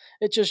 and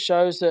it just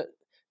shows that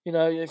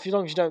if as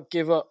long as you don't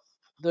give up,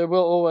 it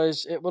will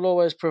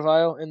always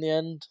prevail in the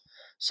end.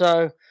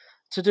 So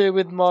to do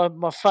with my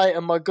fate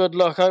and my good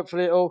luck.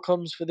 Hopefully it all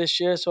comes for this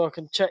year so I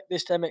can check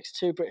this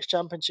MX2 British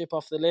Championship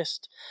off the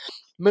list,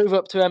 move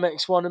up to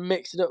MX1 and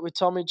mix it up with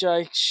Tommy,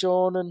 Jake,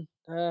 Sean and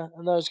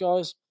those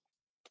guys.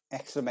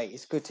 Excellent, mate.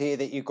 It's good to hear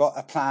that you've got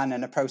a plan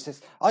and a process.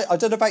 I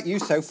don't know about you,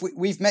 Soph.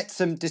 We've met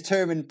some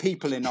determined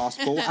people in our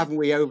sport, haven't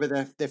we, over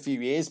the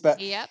few years? But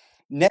Yep.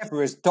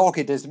 never as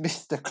dogged as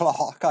Mr.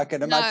 Clarke, I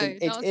can imagine.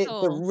 No, not at It's a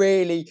all.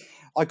 really...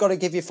 I got to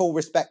give you full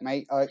respect,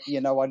 mate. I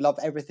love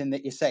everything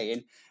that you're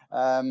saying.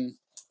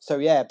 So,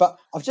 yeah. But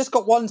I've just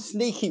got one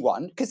sneaky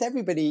one, because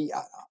everybody...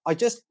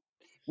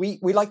 We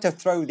like to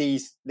throw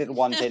these little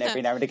ones in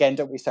every now and again,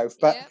 don't we, Soph?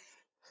 But... Yep.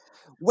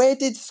 Where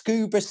did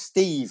Scuba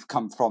Steve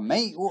come from,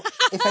 mate?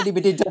 If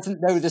anybody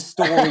doesn't know the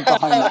story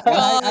behind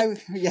that,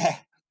 yeah.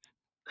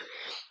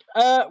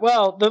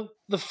 Well,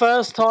 the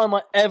first time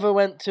I ever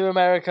went to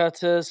America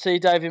to see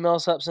Davey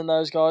Millsaps and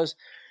those guys,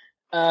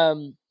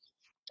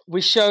 we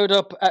showed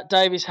up at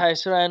Davey's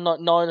house around like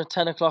 9 or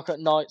 10 o'clock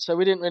at night, so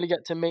we didn't really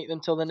get to meet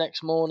them till the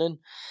next morning.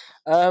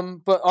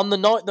 But on the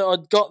night that I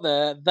got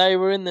there, they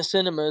were in the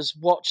cinemas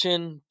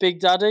watching Big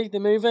Daddy,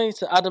 the movie.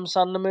 It's an Adam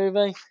Sandler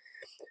movie.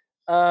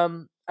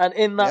 And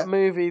in that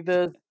movie,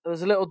 there's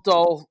a little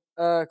doll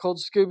called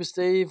Scuba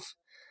Steve,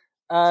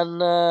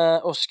 and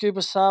or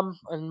Scuba Sam,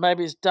 and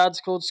maybe his dad's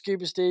called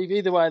Scuba Steve.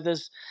 Either way,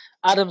 there's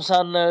Adam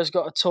Sandler has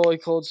got a toy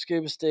called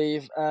Scuba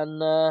Steve,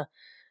 and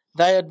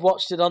they had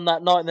watched it on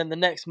that night. And then the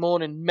next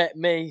morning, met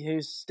me,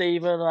 who's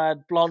Stephen. I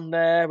had blonde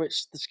hair,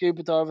 which the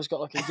scuba diver's got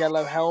like a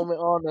yellow helmet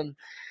on, and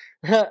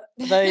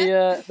they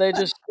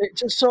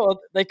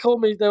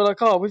called me. They were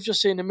like, "Oh, we've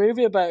just seen a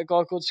movie about a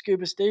guy called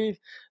Scuba Steve.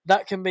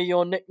 That can be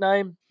your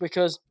nickname,"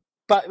 because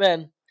back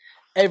then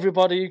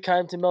everybody who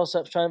came to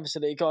Millsaps training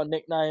facility got a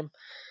nickname.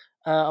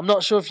 I'm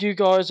not sure if you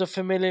guys are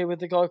familiar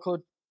with the guy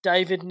called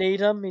David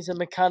Needham. He's a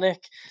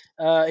mechanic.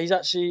 He's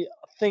actually,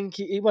 I think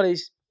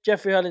he's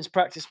Jeffrey Hurling's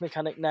practice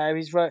mechanic now.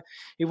 He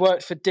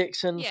worked for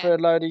Dixon for a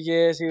load of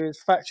years. He was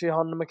factory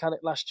Honda mechanic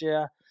last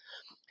year.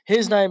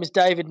 His name is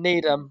David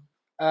Needham.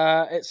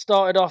 It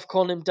started off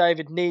calling him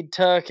David Need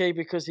Turkey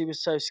because he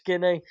was so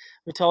skinny.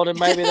 We told him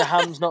maybe the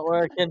ham's not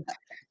working.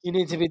 You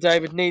need to be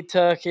David Need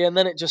Turkey. And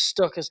then it just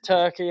stuck as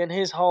Turkey. And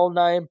his whole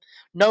name,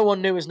 no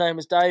one knew his name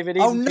was David,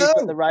 even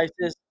people at the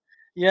races.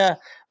 Yeah,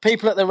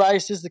 people at the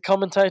races, the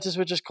commentators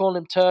were just calling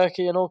him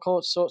Turkey and all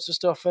sorts of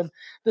stuff. And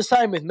the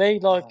same with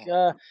me.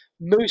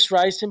 Moose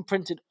Racing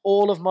printed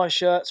all of my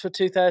shirts for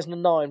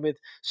 2009 with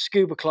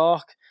Scuba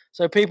Clarke.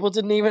 So people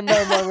didn't even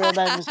know my real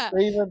name was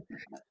Stephen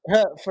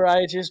for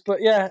ages.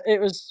 But yeah,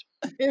 it was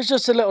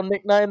just a little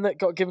nickname that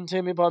got given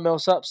to me by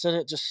Millsaps, and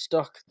it just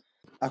stuck.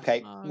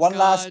 Okay,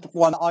 last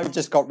one I've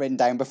just got written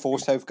down before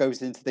Soph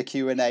goes into the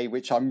Q&A,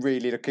 which I'm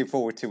really looking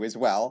forward to as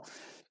well.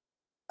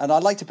 And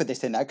I'd like to put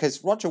this in there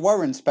because Roger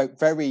Warren spoke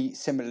very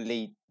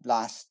similarly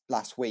last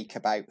week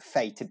about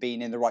fate and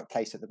being in the right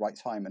place at the right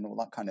time and all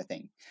that kind of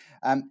thing.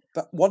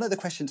 But one of the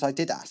questions I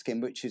did ask him,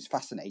 which is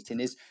fascinating,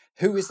 is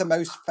who is the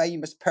most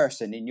famous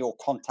person in your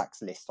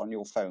contacts list on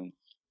your phone?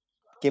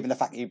 Given the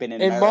fact that you've been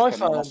in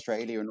America and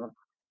Australia and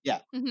yeah.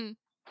 Mm-hmm.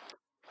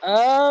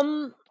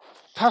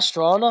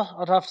 Pastrana,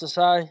 I'd have to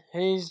say. I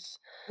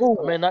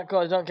mean, that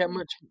guy don't get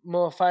much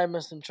more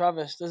famous than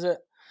Travis, does it?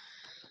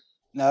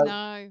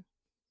 No.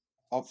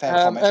 Oh, fair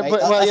comment, mate.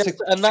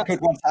 That's a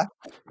good one, Sam.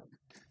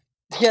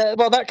 Yeah,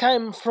 well, that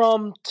came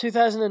from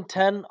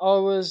 2010. I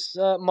was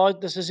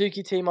the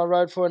Suzuki team I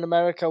rode for in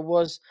America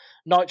was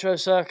Nitro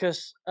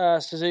Circus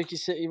Suzuki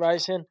City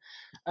Racing,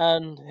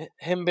 and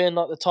him being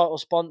like the title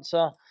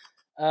sponsor.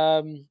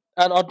 And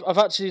I've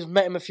actually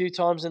met him a few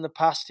times in the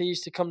past. He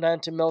used to come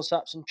down to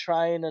Millsaps and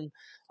train, and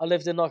I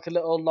lived in like a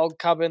little log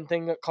cabin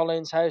thing at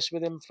Colleen's house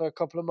with him for a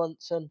couple of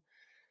months. And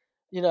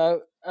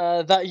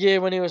that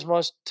year when he was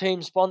my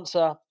team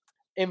sponsor,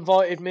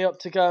 invited me up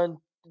to go and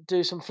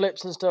do some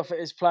flips and stuff at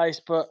his place,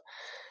 but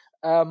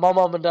my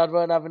mum and dad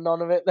weren't having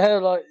none of it. They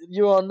were like,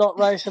 "You are not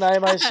racing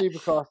AMA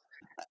Supercross."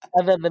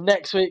 And then the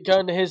next week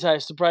going to his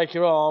house to break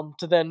your arm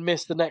to then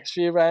miss the next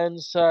few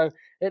rounds. So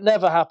it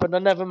never happened. I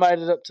never made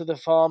it up to the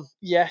farm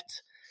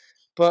yet.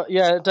 But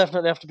yeah, it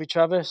definitely have to be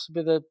Travis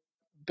with a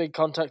big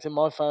contact in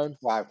my phone.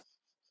 Wow.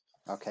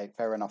 Okay,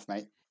 fair enough,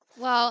 mate.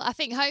 Well, I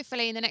think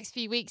hopefully in the next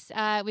few weeks,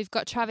 we've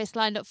got Travis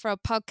lined up for a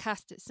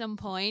podcast at some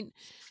point.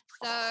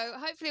 So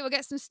hopefully we'll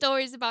get some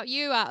stories about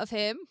you out of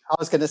him. I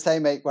was going to say,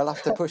 mate, we'll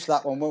have to push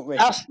that one, won't we?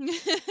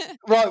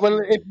 Right, well,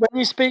 when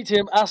you speak to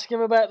him, ask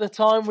him about the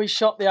time we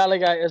shot the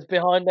alligators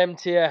behind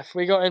MTF.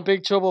 We got in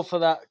big trouble for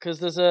that because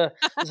there's an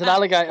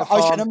alligator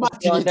farm I can imagine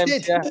behind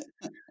MTF.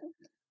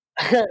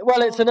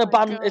 Well, it's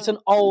an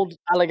old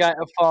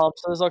alligator farm,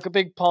 so there's like a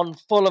big pond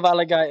full of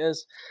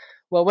alligators.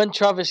 Well, when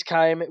Travis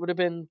came, it would have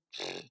been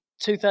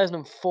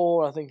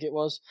 2004, I think it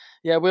was.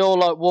 Yeah, we all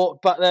like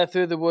walked back there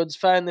through the woods,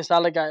 found this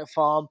alligator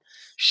farm,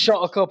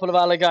 shot a couple of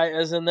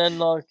alligators, and then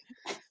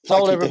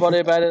told everybody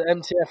about it at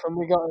MTF, and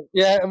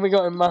we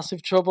got in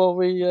massive trouble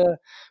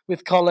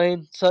with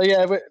Colleen. So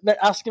yeah,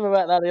 ask him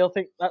about that. He'll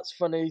think that's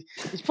funny.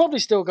 He's probably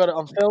still got it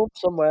on film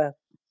somewhere.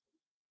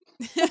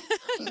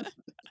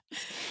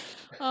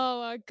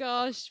 Oh Oh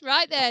gosh!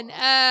 Right then,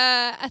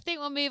 I think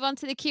we'll move on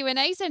to the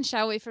Q&As then,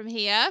 shall we? From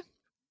here,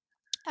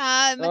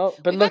 Been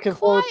we've had looking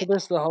forward quite to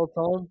this the whole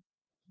time.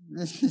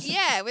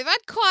 yeah, we've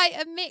had quite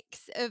a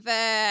mix of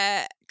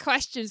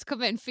questions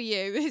come in for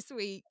you this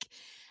week.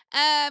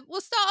 We'll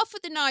start off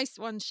with a nice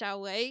one,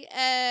 shall we?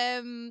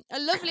 A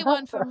lovely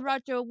one from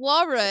Roger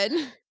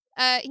Warren.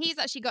 He's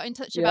actually got in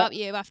touch Yeah. about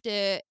you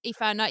after he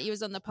found out you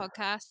was on the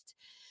podcast.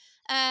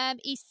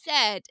 He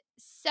said,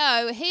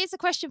 so here's a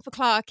question for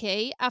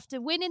Clarke.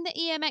 After winning the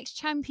EMX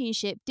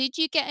championship, did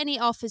you get any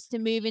offers to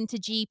move into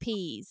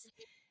GPs?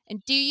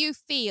 And do you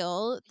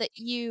feel that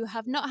you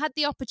have not had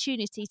the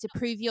opportunity to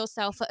prove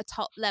yourself at a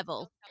top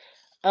level?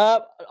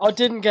 I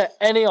didn't get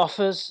any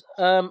offers.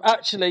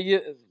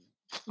 Actually,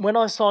 when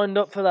I signed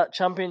up for that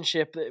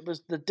championship,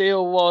 the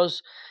deal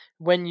was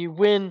when you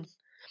win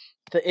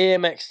the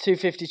EMX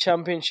 250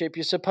 championship,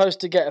 you're supposed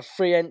to get a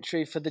free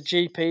entry for the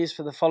GPs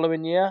for the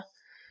following year.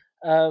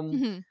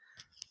 Mhm.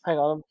 Hang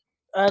on.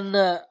 And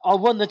I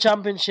won the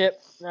championship,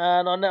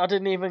 and I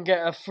didn't even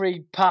get a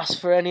free pass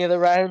for any of the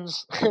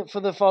rounds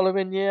for the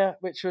following year,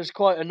 which was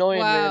quite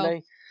annoying, Wow.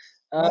 really.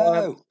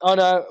 No. I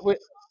know.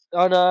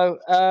 I know.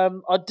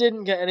 I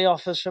didn't get any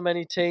offers from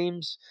any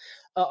teams,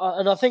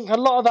 and I think a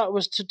lot of that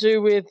was to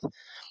do with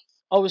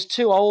I was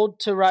too old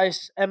to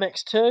race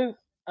MX2,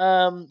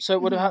 so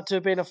it would have Mhm. had to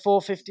have been a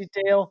 450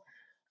 deal,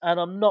 and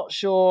I'm not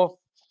sure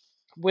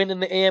winning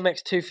the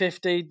EMX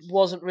 250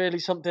 wasn't really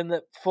something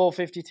that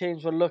 450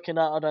 teams were looking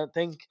at, I don't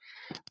think.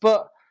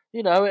 But,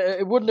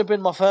 it wouldn't have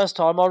been my first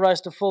time. I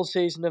raced a full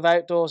season of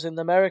outdoors in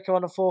America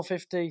on a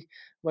 450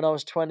 when I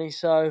was 20.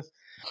 So,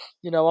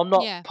 I'm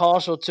not Yeah.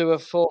 partial to a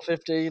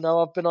 450.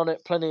 I've been on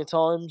it plenty of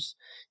times.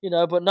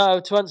 But no,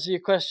 to answer your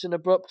question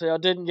abruptly, I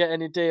didn't get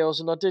any deals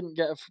and I didn't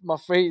get my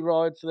free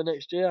ride for the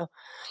next year.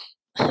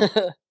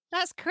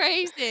 That's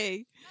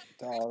crazy.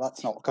 Oh,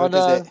 that's not I good,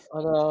 is it? know,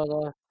 I know, I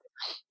know.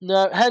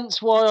 No, hence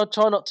why I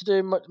try not to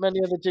do many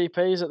other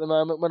GPs at the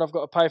moment when I've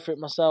got to pay for it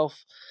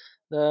myself.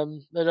 They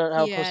don't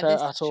help us Yeah, this out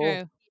is at all.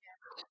 true.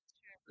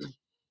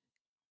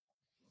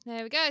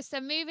 There we go.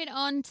 So moving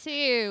on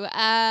to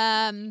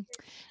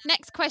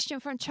next question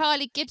from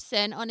Charlie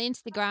Gibson on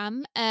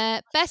Instagram.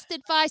 Best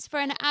advice for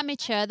an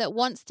amateur that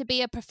wants to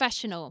be a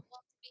professional?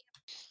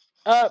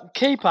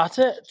 Keep at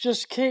it.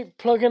 Just keep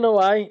plugging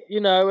away.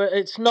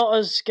 It's not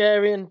as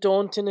scary and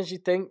daunting as you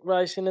think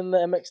racing in the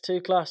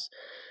MX2 class.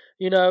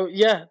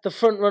 Yeah, the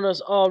front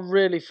runners are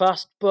really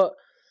fast, but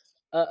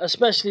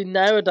especially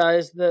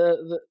nowadays,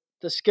 the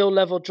skill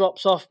level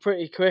drops off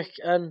pretty quick.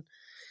 And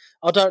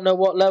I don't know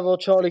what level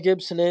Charlie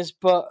Gibson is,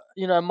 but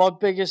my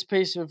biggest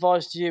piece of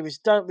advice to you is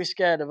don't be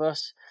scared of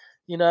us.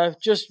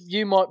 Just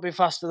you might be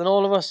faster than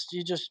all of us.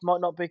 You just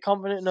might not be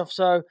confident enough.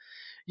 So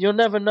you'll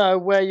never know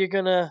where you're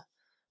gonna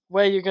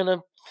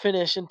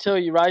finish until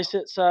you race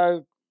it.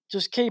 So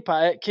just keep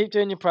at it, keep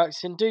doing your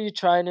practicing, do your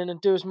training, and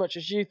do as much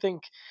as you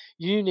think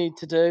you need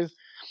to do.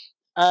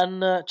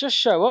 And just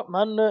show up,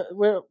 man.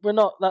 We're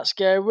not that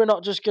scary. We're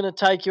not just going to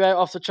take you out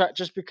off the track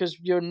just because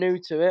you're new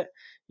to it.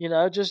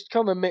 Just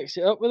come and mix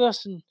it up with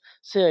us and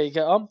see how you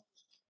get on.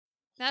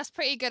 That's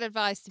pretty good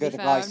advice, to be Good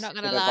fair. I'm advice. not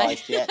going Good to lie.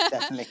 advice. Yeah,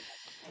 definitely.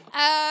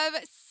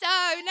 So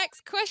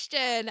next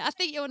question. I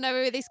think you'll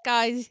know who this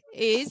guy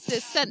is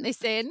that sent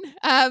this in.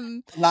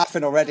 I'm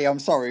laughing already. I'm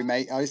sorry,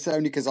 mate. It's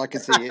only because I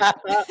can see it.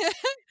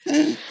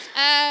 This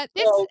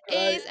Oh,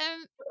 great. is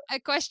a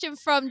question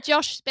from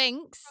Josh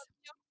Spinks.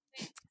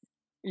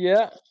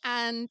 Yeah.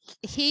 And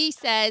he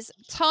says,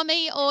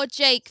 Tommy or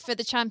Jake for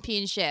the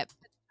championship?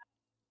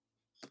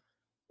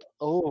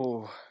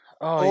 Oh, you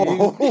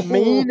Oh,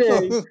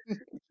 meanie.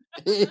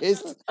 it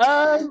is.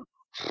 I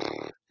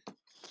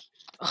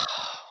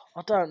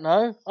don't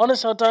know.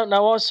 Honestly, I don't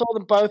know. I saw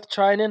them both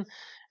training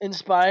in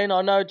Spain.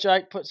 I know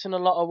Jake puts in a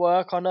lot of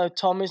work. I know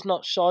Tommy's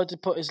not shy to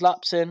put his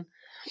laps in.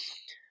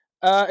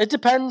 It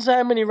depends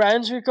how many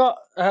rounds we've got.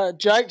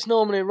 Jake's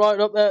normally right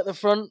up there at the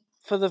front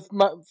for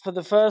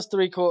the first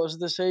 3/4 of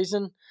the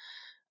season.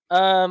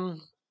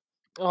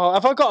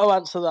 Have I got to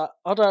answer that?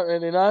 I don't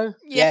really know.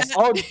 Yeah. Yes.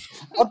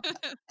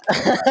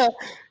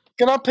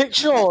 Can I pick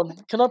Sean?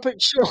 Can I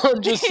pick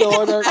Sean just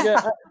so I don't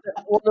get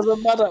one of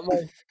them mad at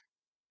me?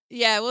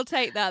 Yeah, we'll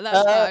take that.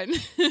 That's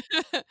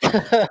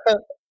fine.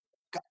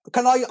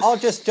 Can I'll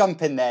just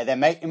jump in there then,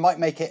 mate. It might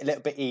make it a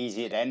little bit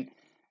easier then.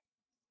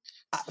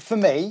 For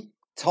me,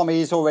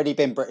 Tommy's already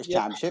been British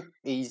Championship.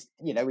 He's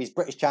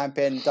British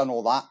champion, done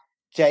all that.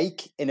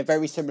 Jake, in a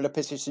very similar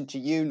position to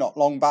you, not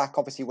long back,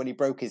 obviously when he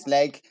broke his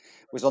leg,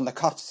 was on the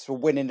cusp of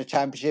winning the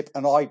championship.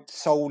 And I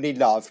solely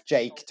love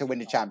Jake to win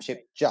the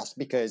championship just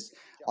because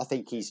I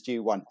think he's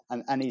due one.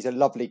 And he's a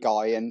lovely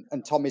guy. And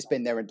Tommy's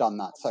been there and done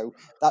that. So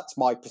that's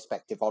my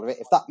perspective of it.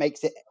 If that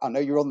makes it, I know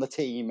you're on the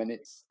team and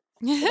that's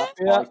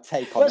my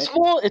take on it.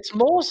 It's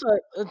more so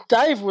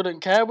Dave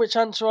wouldn't care which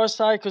answer I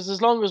say because as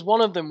long as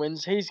one of them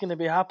wins, he's going to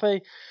be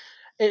happy.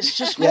 It's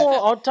just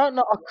more. I don't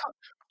know.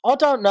 I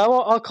don't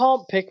know. I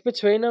can't pick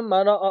between them,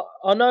 man.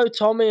 I know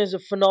Tommy is a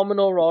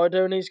phenomenal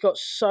rider and he's got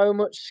so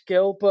much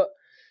skill, but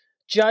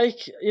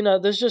Jake,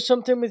 there's just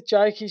something with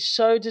Jake. He's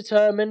so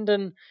determined,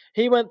 and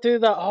he went through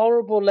that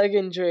horrible leg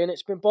injury, and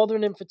it's been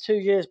bothering him for 2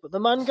 years. But the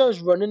man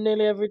goes running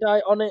nearly every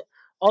day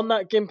on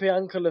that gimpy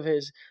ankle of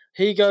his.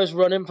 He goes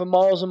running for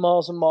miles and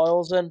miles and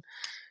miles, and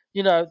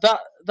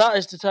that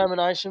is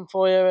determination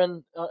for you.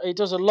 And he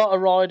does a lot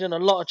of riding, a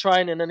lot of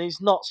training, and he's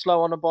not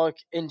slow on a bike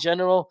in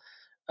general.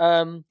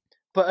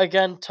 But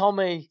again,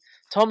 Tommy's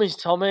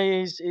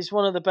Tommy. He's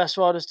one of the best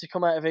riders to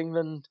come out of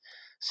England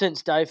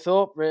since Dave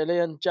Thorpe, really,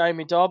 and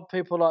Jamie Dobb,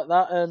 people like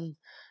that. And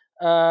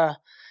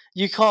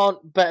you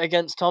can't bet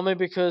against Tommy,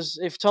 because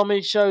if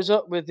Tommy shows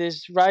up with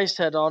his race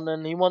head on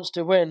and he wants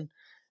to win,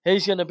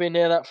 he's going to be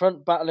near that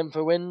front battling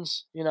for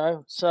wins.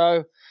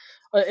 So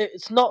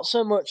it's not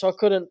so much I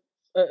couldn't.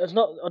 It's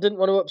not. I didn't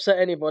want to upset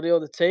anybody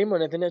or the team or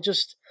anything.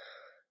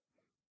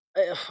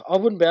 I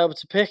wouldn't be able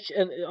to pick,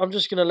 and I'm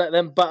just going to let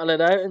them battle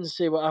it out and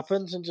see what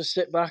happens, and just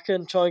sit back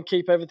and try and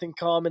keep everything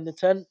calm in the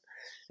tent.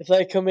 If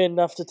they come in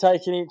after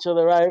taking each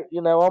other out,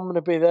 I'm going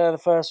to be there, the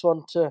first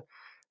one to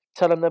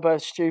tell them they're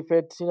both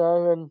stupid,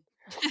 and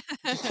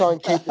just try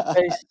and keep the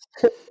pace.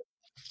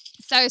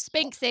 So,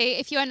 Spinksy,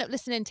 if you end up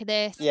listening to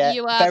this, Yeah,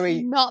 you have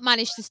not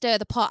managed to stir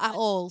the pot at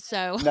all.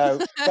 So no,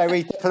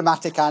 very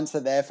diplomatic answer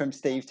there from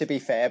Steve, to be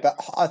fair. But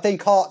I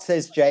think Hart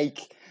says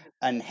Jake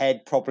and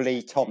Head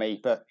probably Tommy.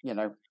 But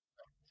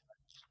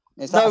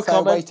is that a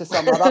fair way to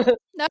sum that up?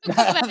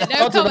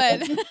 No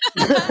comment.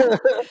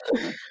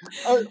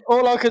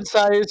 All I can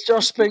say is,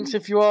 Josh Spinks,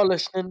 if you are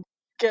listening,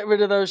 get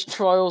rid of those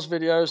trials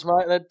videos,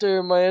 mate. They're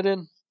doing my head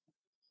in.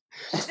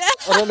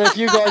 I don't know if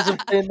you guys have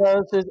seen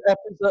those.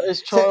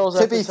 His trials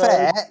to be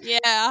fair, yeah,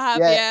 I have.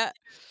 Yeah.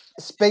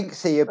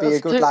 Spinksy would be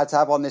a good lad to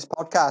have on this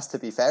podcast. To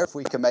be fair, if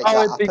we can make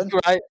that happen, it'd be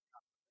great.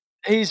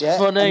 He's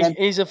funny.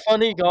 He's a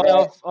funny guy.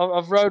 Yeah.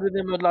 I've rode with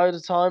him a load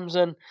of times,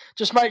 and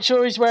just make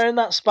sure he's wearing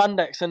that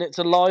spandex and it's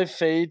a live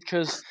feed,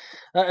 because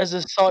that is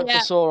a sight for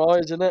sore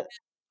eyes, isn't it?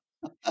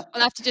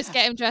 We'll have to just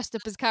get him dressed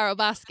up as Carol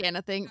Baskin,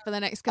 I think, for the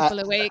next couple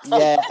of weeks.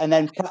 Yeah, and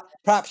then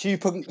perhaps you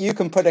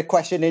can put a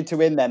question into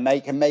him then,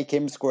 mate, and make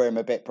him squirm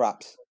a bit,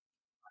 perhaps.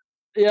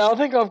 Yeah, I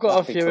think I've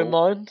got a few in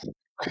mind.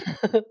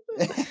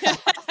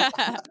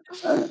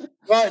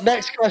 Right,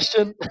 next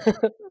question.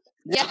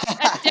 Yeah,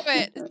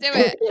 let's do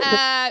it.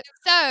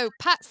 So,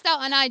 Pat Stout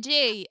on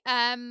IG.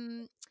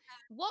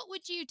 What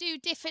would you do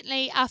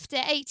differently after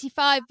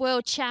 85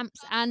 world champs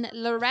and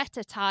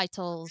Loretta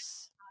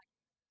titles?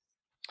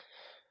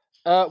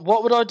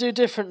 What would I do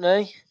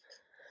differently?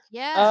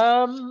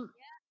 Yeah.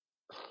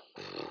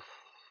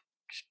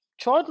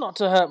 Tried not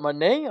to hurt my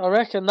knee. I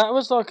reckon that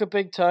was like a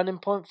big turning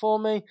point for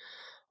me.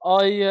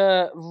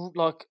 I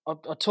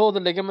tore the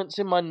ligaments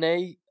in my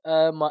knee,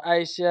 my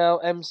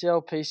ACL,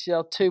 MCL,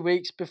 PCL 2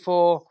 weeks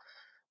before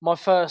my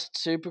first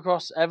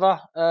Supercross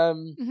ever.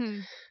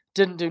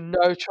 Didn't do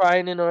no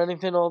training or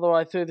anything all the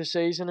way through the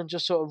season, and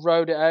just sort of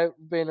rode it out,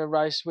 being a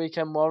race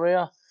weekend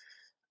warrior.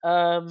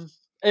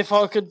 If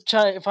I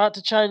had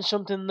to change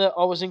something that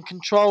I was in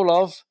control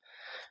of,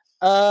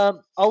 I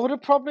would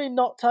have probably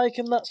not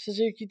taken that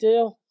Suzuki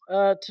deal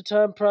to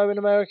turn pro in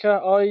America.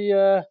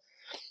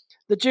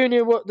 The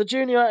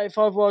junior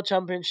 85 World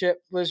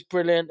Championship was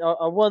brilliant.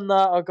 I won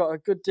that. I got a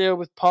good deal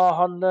with PAR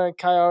Honda and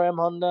KRM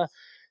Honda.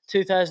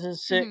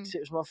 2006. It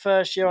was my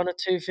first year on a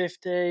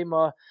 250.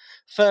 My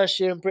first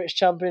year in British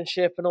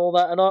Championship and all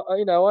that. And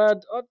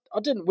I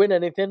didn't win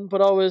anything,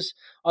 but I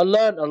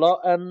learnt a lot,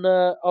 and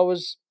I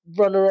was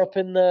runner up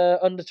in the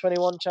under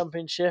 21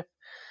 Championship.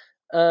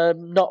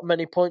 Not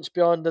many points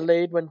behind the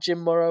lead when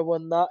Jim Morrow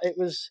won that. It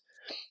was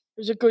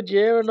a good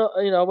year, and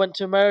I went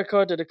to America.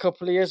 I did a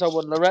couple of years. I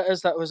won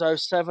Loretta's. That was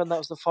 2007. That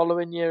was the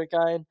following year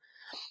again.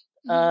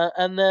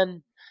 And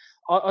then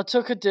I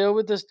took a deal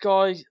with this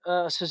guy,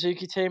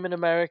 Suzuki team in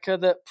America,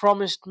 that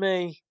promised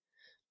me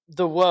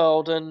the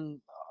world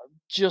and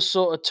just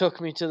sort of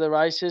took me to the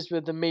races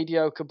with the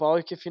mediocre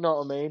bike, if you know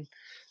what I mean.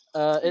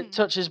 It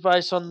touches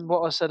base on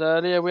what I said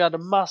earlier. We had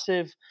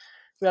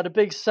a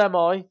big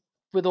semi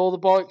with all the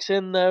bikes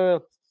in there.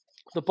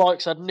 The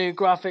bikes had new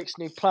graphics,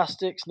 new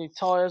plastics, new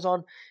tyres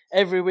on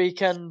every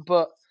weekend,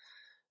 but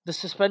the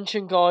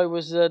suspension guy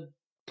was a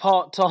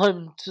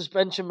part-time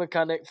suspension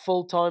mechanic,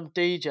 full-time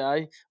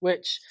DJ,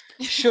 which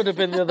should have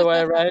been the other way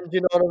around, you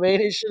know what I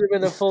mean? It should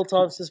have been a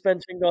full-time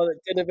suspension guy that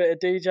did a bit of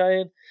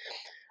DJing.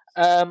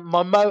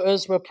 My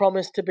motors were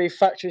promised to be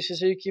factory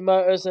Suzuki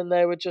motors, and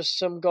they were just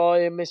some guy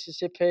in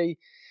Mississippi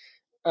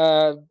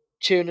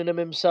tuning them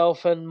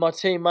himself, and my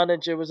team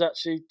manager was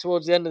actually,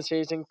 towards the end of the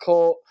season,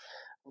 caught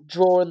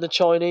drawing the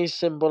Chinese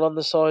symbol on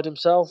the side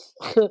himself.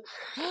 No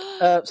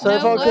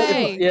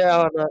way.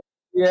 Yeah.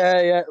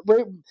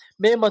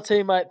 Me and my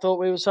teammate thought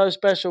we were so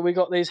special. We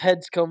got these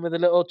heads come with a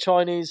little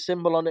Chinese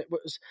symbol on it.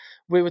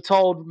 We were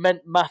told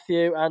meant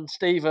Matthew and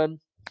Stephen,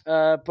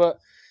 but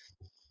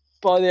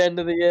by the end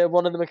of the year,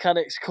 one of the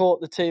mechanics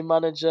caught the team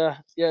manager,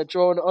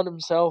 drawing it on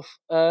himself.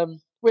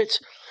 Which,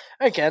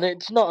 again,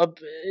 it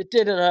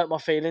didn't hurt my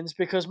feelings,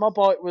 because my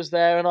bike was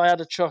there and I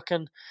had a truck,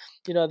 and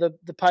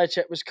the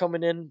paycheck was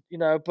coming in.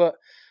 But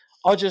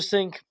I just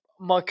think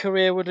my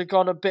career would have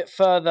gone a bit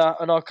further,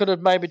 and I could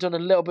have maybe done a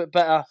little bit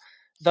better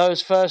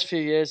those first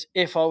few years,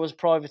 if I was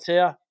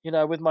privateer,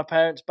 with my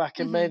parents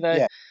backing me, Mhm.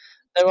 Yeah.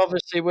 they're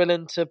obviously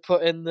willing to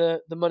put in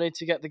the money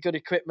to get the good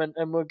equipment,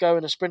 and we'll go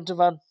in a sprinter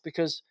van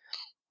because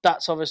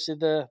that's obviously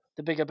the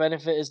bigger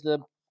benefit is the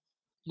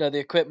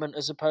equipment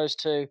as opposed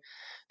to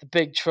the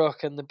big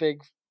truck and the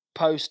big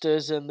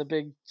posters and the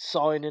big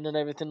signing and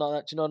everything like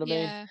that. Do you know what I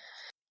mean? Yeah.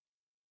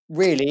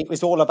 Really, it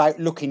was all about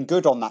looking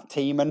good on that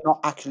team and not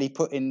actually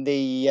putting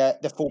the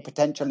full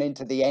potential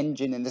into the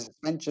engine and the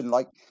suspension,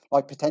 like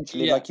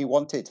potentially Yeah, like you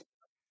wanted.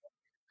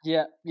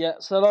 yeah.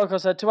 So, like I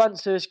said, to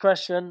answer this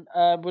question,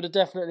 would have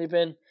definitely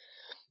been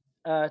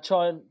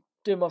try and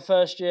do my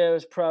first year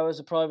as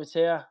a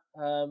privateer.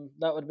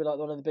 That would be like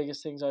one of the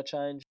biggest things I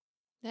changed.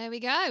 There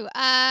we go.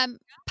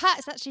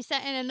 Pat's actually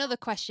sent in another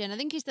question. I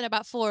think he's done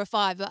about 4 or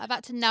 5, but I've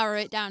had to narrow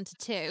it down to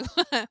 2.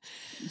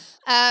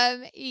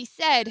 He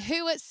said,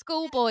 "Who at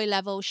schoolboy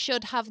level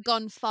should have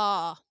gone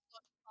far?"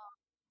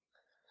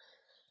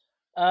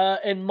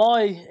 In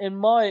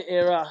my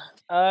era,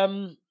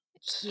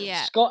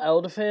 Yeah. Scott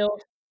Elderfield.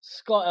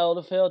 Scott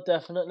Elderfield,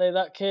 definitely.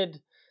 That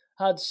kid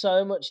had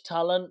so much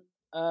talent,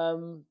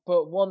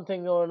 but one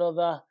thing or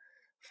another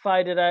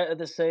faded out of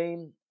the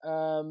scene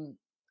Mhm.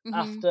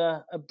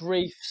 after a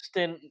brief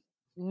stint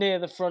near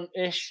the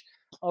front-ish,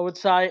 I would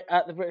say,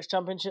 at the British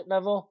Championship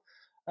level.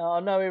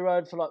 I know he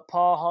rode for like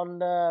Par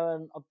Honda,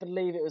 and I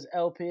believe it was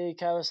LPE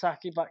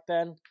Kawasaki back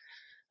then.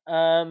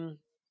 Um,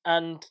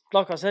 and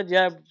like I said,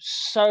 yeah,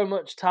 so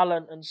much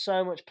talent and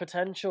so much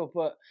potential,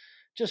 but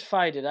just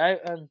faded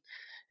out. And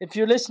if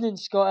you're listening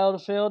to Scott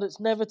Elderfield, it's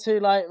never too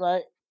late,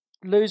 mate.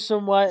 Lose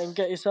some weight and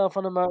get yourself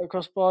on a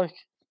motocross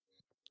bike.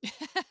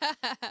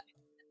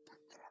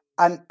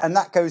 And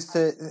that goes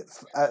to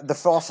the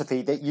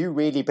philosophy that you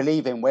really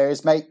believe in,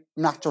 whereas mate,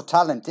 natural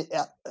talent,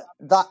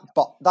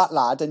 that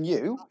lad and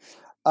you,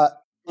 uh,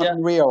 Yeah,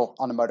 unreal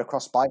on a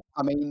motocross bike.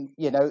 I mean,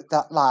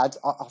 that lad,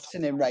 I've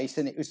seen him race,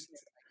 and it was,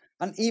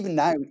 and even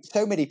now,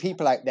 so many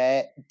people out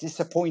there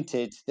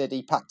disappointed that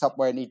he packed up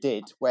when he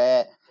did.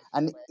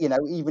 And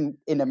even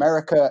in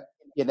America,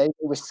 they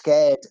were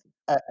scared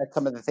at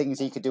some of the things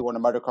he could do on a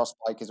motocross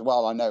bike as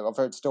well. I know, I've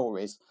heard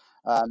stories.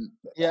 Um,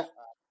 yeah.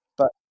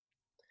 but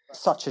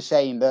such a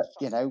shame that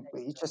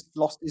he just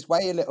lost his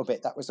way a little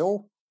bit. That was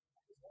all.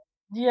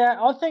 Yeah,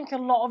 I think a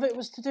lot of it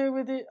was to do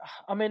with it.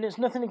 I mean, it's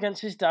nothing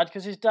against his dad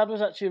because his dad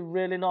was actually a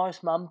really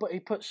nice man, but he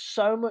put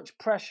so much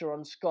pressure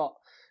on Scott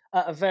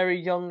at a very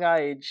young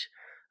age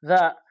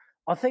that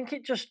I think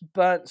it just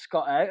burnt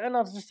Scott out. And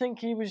I just think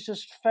he was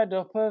just fed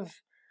up of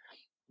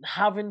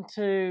having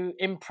to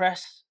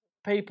impress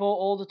people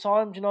all the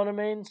time. Do you know what I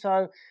mean?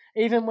 So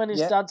even when his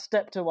Yeah, dad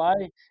stepped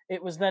away,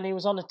 it was then he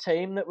was on a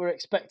team that were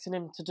expecting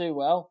him to do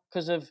well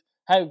because of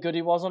how good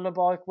he was on the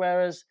bike.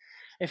 Whereas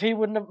if he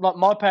wouldn't have, like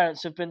my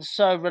parents have been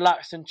so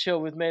relaxed and chill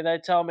with me, they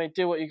tell me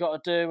do what you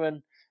got to do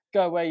and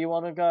go where you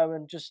want to go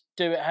and just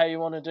do it how you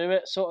want to do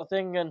it, sort of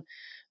thing. And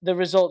the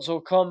results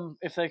will come.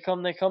 If they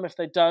come, they come. If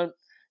they don't,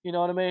 you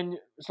know what I mean.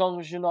 As long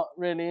as you're not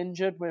really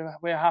injured,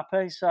 we're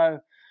happy. So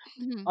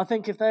Mhm. I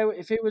think if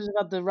he would have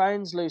had the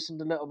reins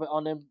loosened a little bit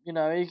on him,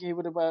 he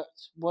would have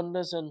worked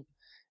wonders and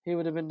he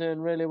would have been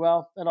doing really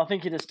well. And I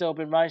think he'd have still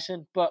been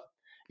racing, but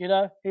he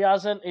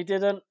hasn't, he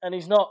didn't, and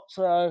he's not.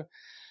 So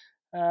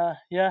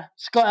yeah,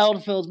 Scott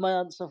Elderfield's my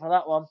answer for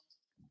that one.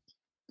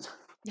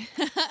 There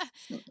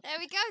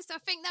we go. So I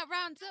think that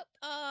rounds up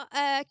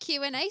our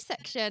Q&A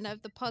section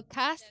of the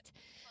podcast.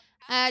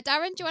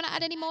 Darren, do you want to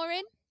add any more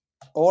in?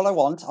 all I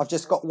want. I've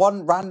just got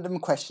one random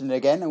question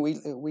again, and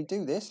we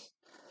do this.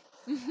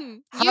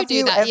 You Have do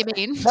you that, you ever?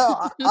 mean?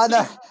 No, I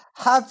know.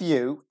 Have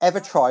you ever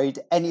tried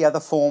any other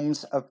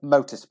forms of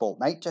motorsport,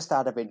 mate? Just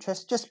out of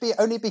interest,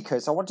 only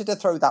because I wanted to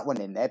throw that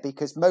one in there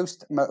because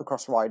most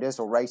motocross riders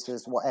or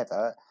racers,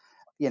 whatever,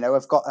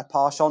 have got a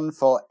passion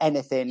for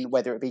anything,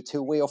 whether it be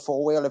 2-wheel,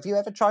 4-wheel. Have you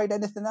ever tried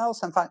anything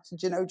else? In fact,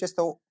 just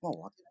thought,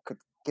 oh, I could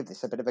give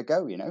this a bit of a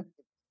go,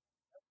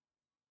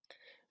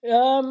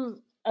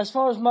 As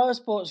far as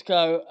motorsports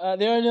go,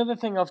 the only other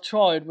thing I've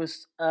tried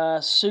was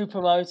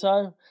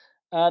Supermoto.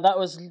 That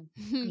was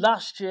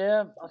last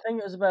year. I think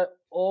it was about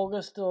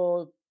August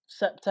or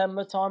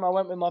September time. I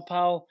went with my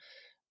pal.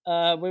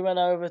 We went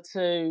over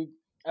to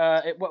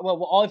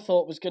what I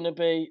thought was going to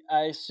be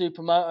a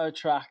supermoto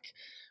track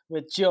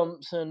with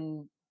jumps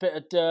and bit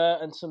of dirt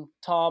and some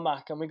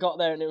tarmac, and we got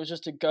there and it was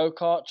just a go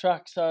kart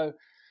track. So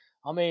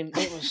I mean,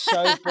 it was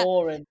so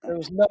boring. There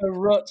was no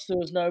ruts, there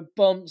was no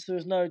bumps, there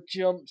was no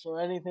jumps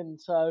or anything.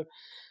 So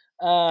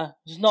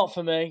it's not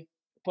for me.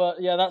 But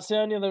yeah, that's the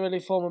only other really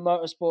form of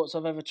motorsports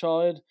I've ever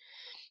tried.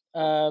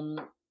 Um,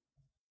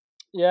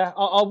 yeah,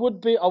 I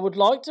would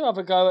like to have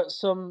a go at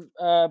some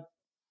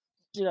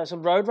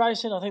road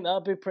racing. I think that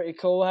would be pretty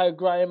cool. How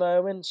Graham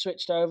Owen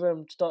switched over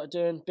and started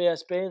doing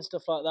BSB and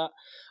stuff like that.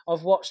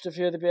 I've watched a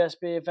few of the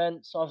BSB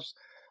events. I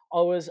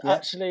was Yeah.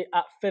 actually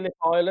at Phillip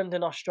Island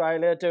in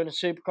Australia doing a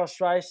Supercross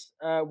race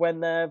when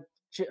they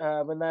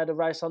had a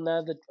race on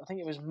there. I think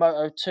it was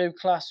Moto2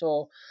 class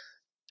or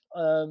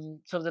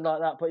something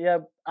like that. But yeah,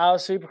 our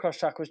Supercross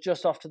track was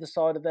just off to the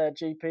side of their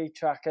GP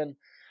track, and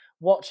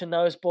watching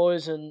those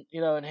boys and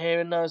and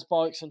hearing those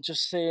bikes and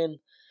just seeing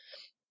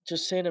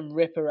them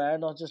rip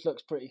around, it just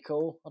looks pretty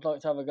cool. I'd like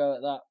to have a go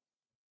at that.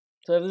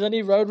 So if there's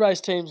any road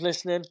race teams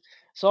listening,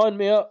 sign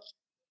me up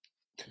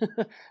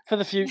for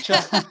the future.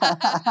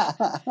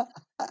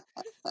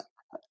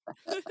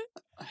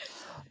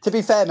 To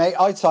be fair, mate,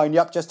 I'd sign you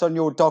up just on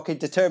your dogged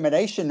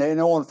determination. In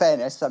all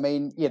fairness, I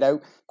mean,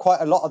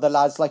 quite a lot of the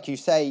lads, like you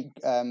say,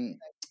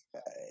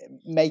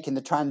 making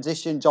the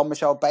transition.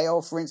 Jean-Michel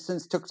Bale, for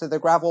instance, took to the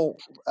gravel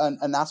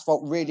and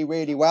asphalt really,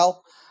 really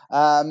well.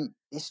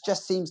 It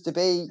just seems to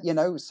be,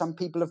 some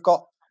people have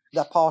got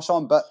their pass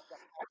on, but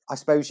I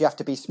suppose you have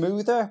to be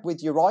smoother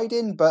with your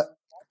riding. But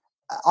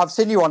I've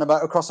seen you on a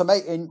motocross,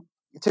 mate, and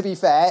to be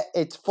fair,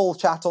 it's full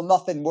chat or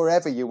nothing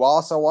wherever you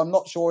are. So I'm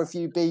not sure if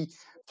you'd be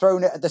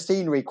throwing it at the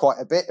scenery quite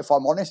a bit, if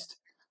I'm honest.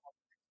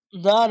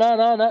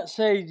 No.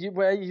 See,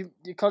 you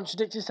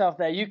contradict yourself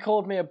there. You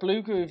called me a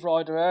blue groove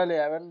rider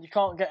earlier, and you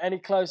can't get any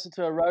closer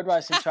to a road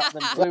racing track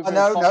than blue groove.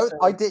 No,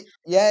 I did.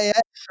 Yeah.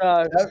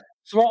 So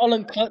throttle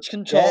and clutch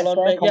control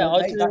on me. Yeah,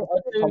 I do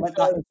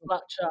go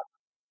flat chat.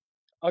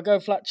 I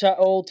go flat chat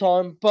all the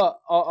time, but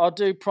I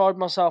do pride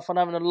myself on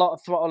having a lot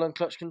of throttle and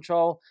clutch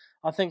control.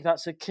 I think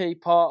that's a key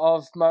part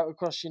of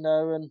motocross,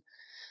 and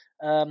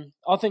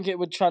I think it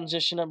would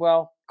transition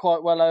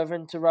quite well over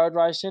into road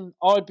racing.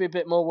 I'd be a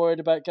bit more worried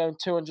about going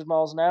 200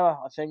 miles an hour,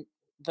 I think,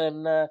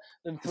 than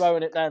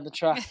throwing it down the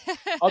track.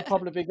 I'd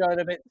probably be going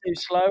a bit too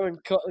slow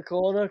and cut the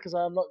corner because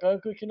I'm not going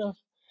quick enough.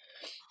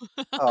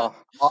 Oh,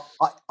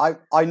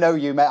 I know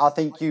you, mate. I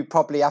think you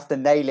probably have to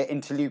nail it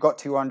until you got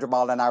 200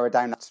 mile an hour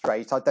down that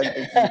straight. I don't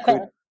think you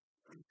could.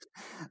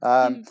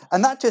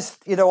 And that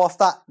just, off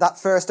that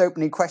first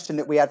opening question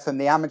that we had from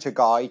the amateur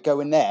guy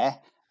going there,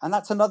 and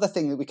that's another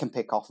thing that we can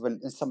pick off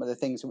and some of the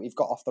things that we've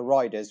got off the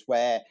riders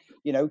where,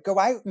 go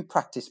out and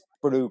practice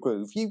blue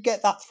groove. You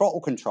get that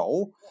throttle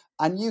control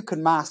and you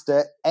can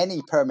master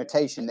any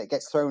permutation that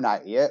gets thrown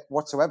at you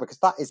whatsoever, because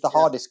that is the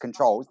hardest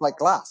control. It's like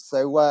glass.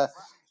 So, off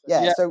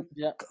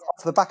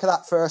the back of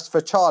that first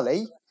for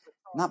Charlie,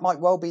 that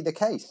might well be the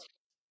case.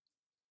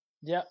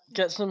 Yeah,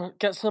 get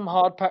some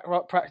hard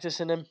practice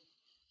in him.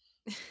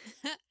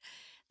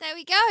 There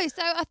we go.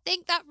 So I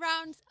think that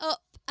rounds up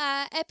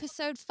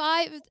episode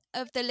 5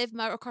 of the Live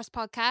Motocross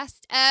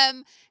podcast.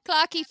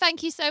 Clarke,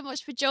 thank you so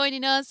much for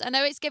joining us. I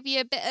know it's given you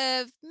a bit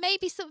of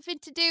maybe something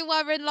to do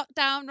while we're in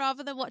lockdown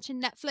rather than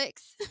watching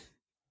Netflix.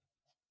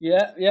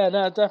 Yeah,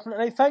 no,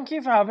 definitely. Thank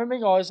you for having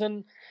me, guys.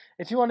 And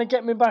if you want to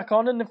get me back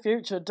on in the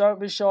future, don't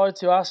be shy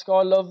to ask.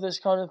 I love this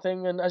kind of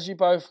thing. And as you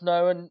both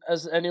know, and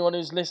as anyone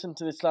who's listened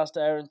to this last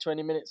hour and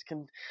 20 minutes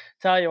can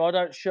tell you, I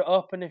don't shut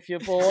up. And if you're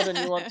bored and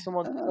you want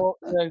someone to talk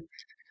to,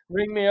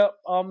 ring me up.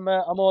 I'm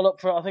all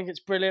up for it. I think it's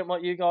brilliant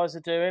what you guys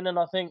are doing. And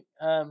I think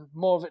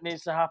more of it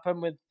needs to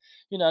happen with,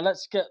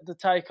 let's get the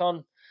take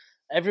on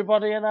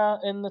everybody in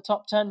the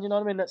top 10. You know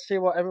what I mean? Let's see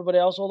what everybody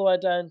else, all the way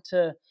down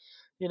to,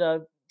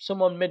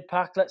 someone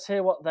mid-pack, let's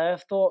hear what their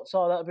thoughts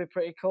are. That would be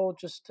pretty cool.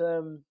 Just,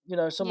 someone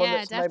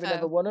that's maybe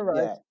never won a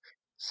race. Yeah.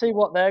 See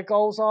what their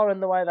goals are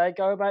and the way they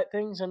go about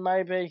things. And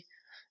maybe,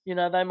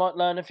 they might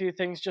learn a few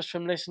things just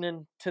from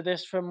listening to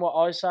this, from what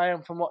I say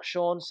and from what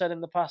Sean said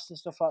in the past and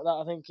stuff like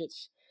that. I think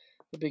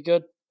it'd be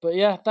good. But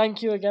yeah,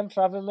 thank you again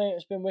for having me.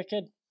 It's been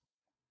wicked.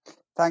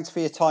 Thanks for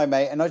your time,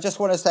 mate. And I just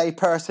want to say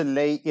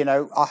personally,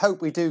 I hope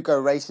we do go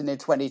racing in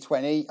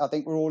 2020. I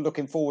think we're all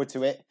looking forward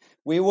to it.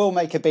 We will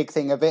make a big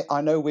thing of it.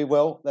 I know we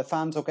will. The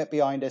fans will get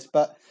behind us.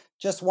 But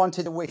just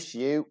wanted to wish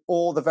you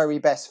all the very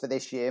best for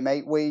this year,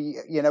 mate.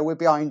 We're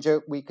behind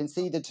you. We can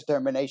see the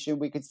determination.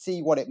 We can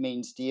see what it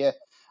means to you.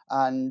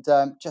 And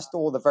just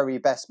all the very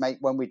best, mate,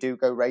 when we do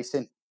go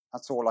racing.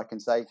 That's all I can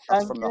say.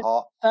 That's from the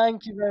heart.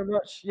 Thank you very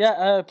much. Yeah,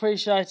 I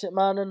appreciate it,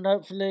 man. And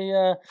hopefully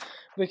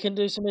we can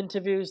do some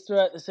interviews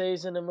throughout the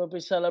season and we'll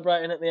be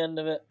celebrating at the end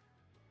of it.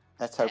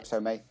 Let's hope so,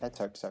 mate. Let's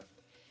hope so.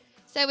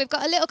 So we've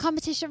got a little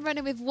competition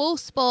running with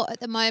Wolf Sport at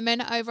the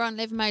moment over on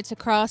Live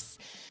Motocross.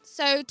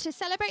 So to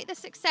celebrate the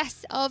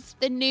success of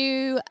the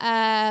new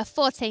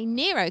Forte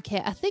Nero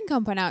kit, I think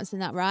I'm pronouncing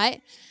that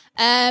right,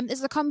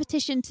 there's a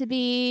competition to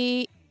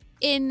be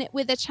in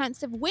with a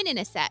chance of winning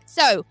a set.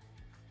 So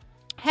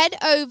head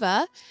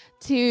over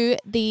to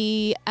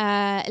the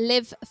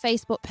Live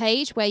Facebook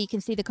page where you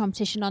can see the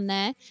competition on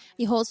there.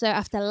 You also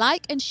have to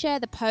like and share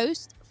the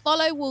post,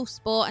 follow Wolf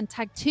Sport and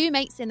tag 2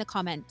 mates in the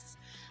comments.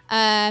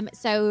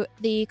 So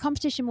the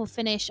competition will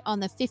finish on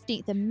the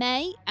 15th of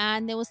May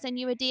and they will send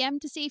you a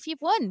DM to see if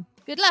you've won.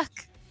 Good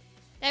luck.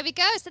 There we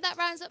go. So that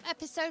rounds up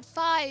episode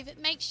 5.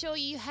 Make sure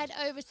you head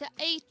over to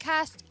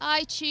Acast,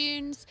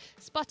 iTunes,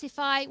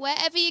 Spotify,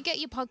 wherever you get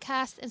your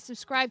podcasts, and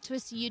subscribe to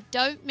us so you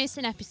don't miss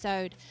an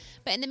episode.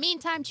 But in the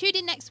meantime, tune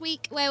in next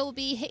week where we'll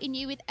be hitting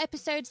you with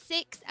episode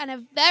 6 and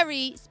a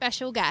very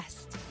special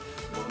guest.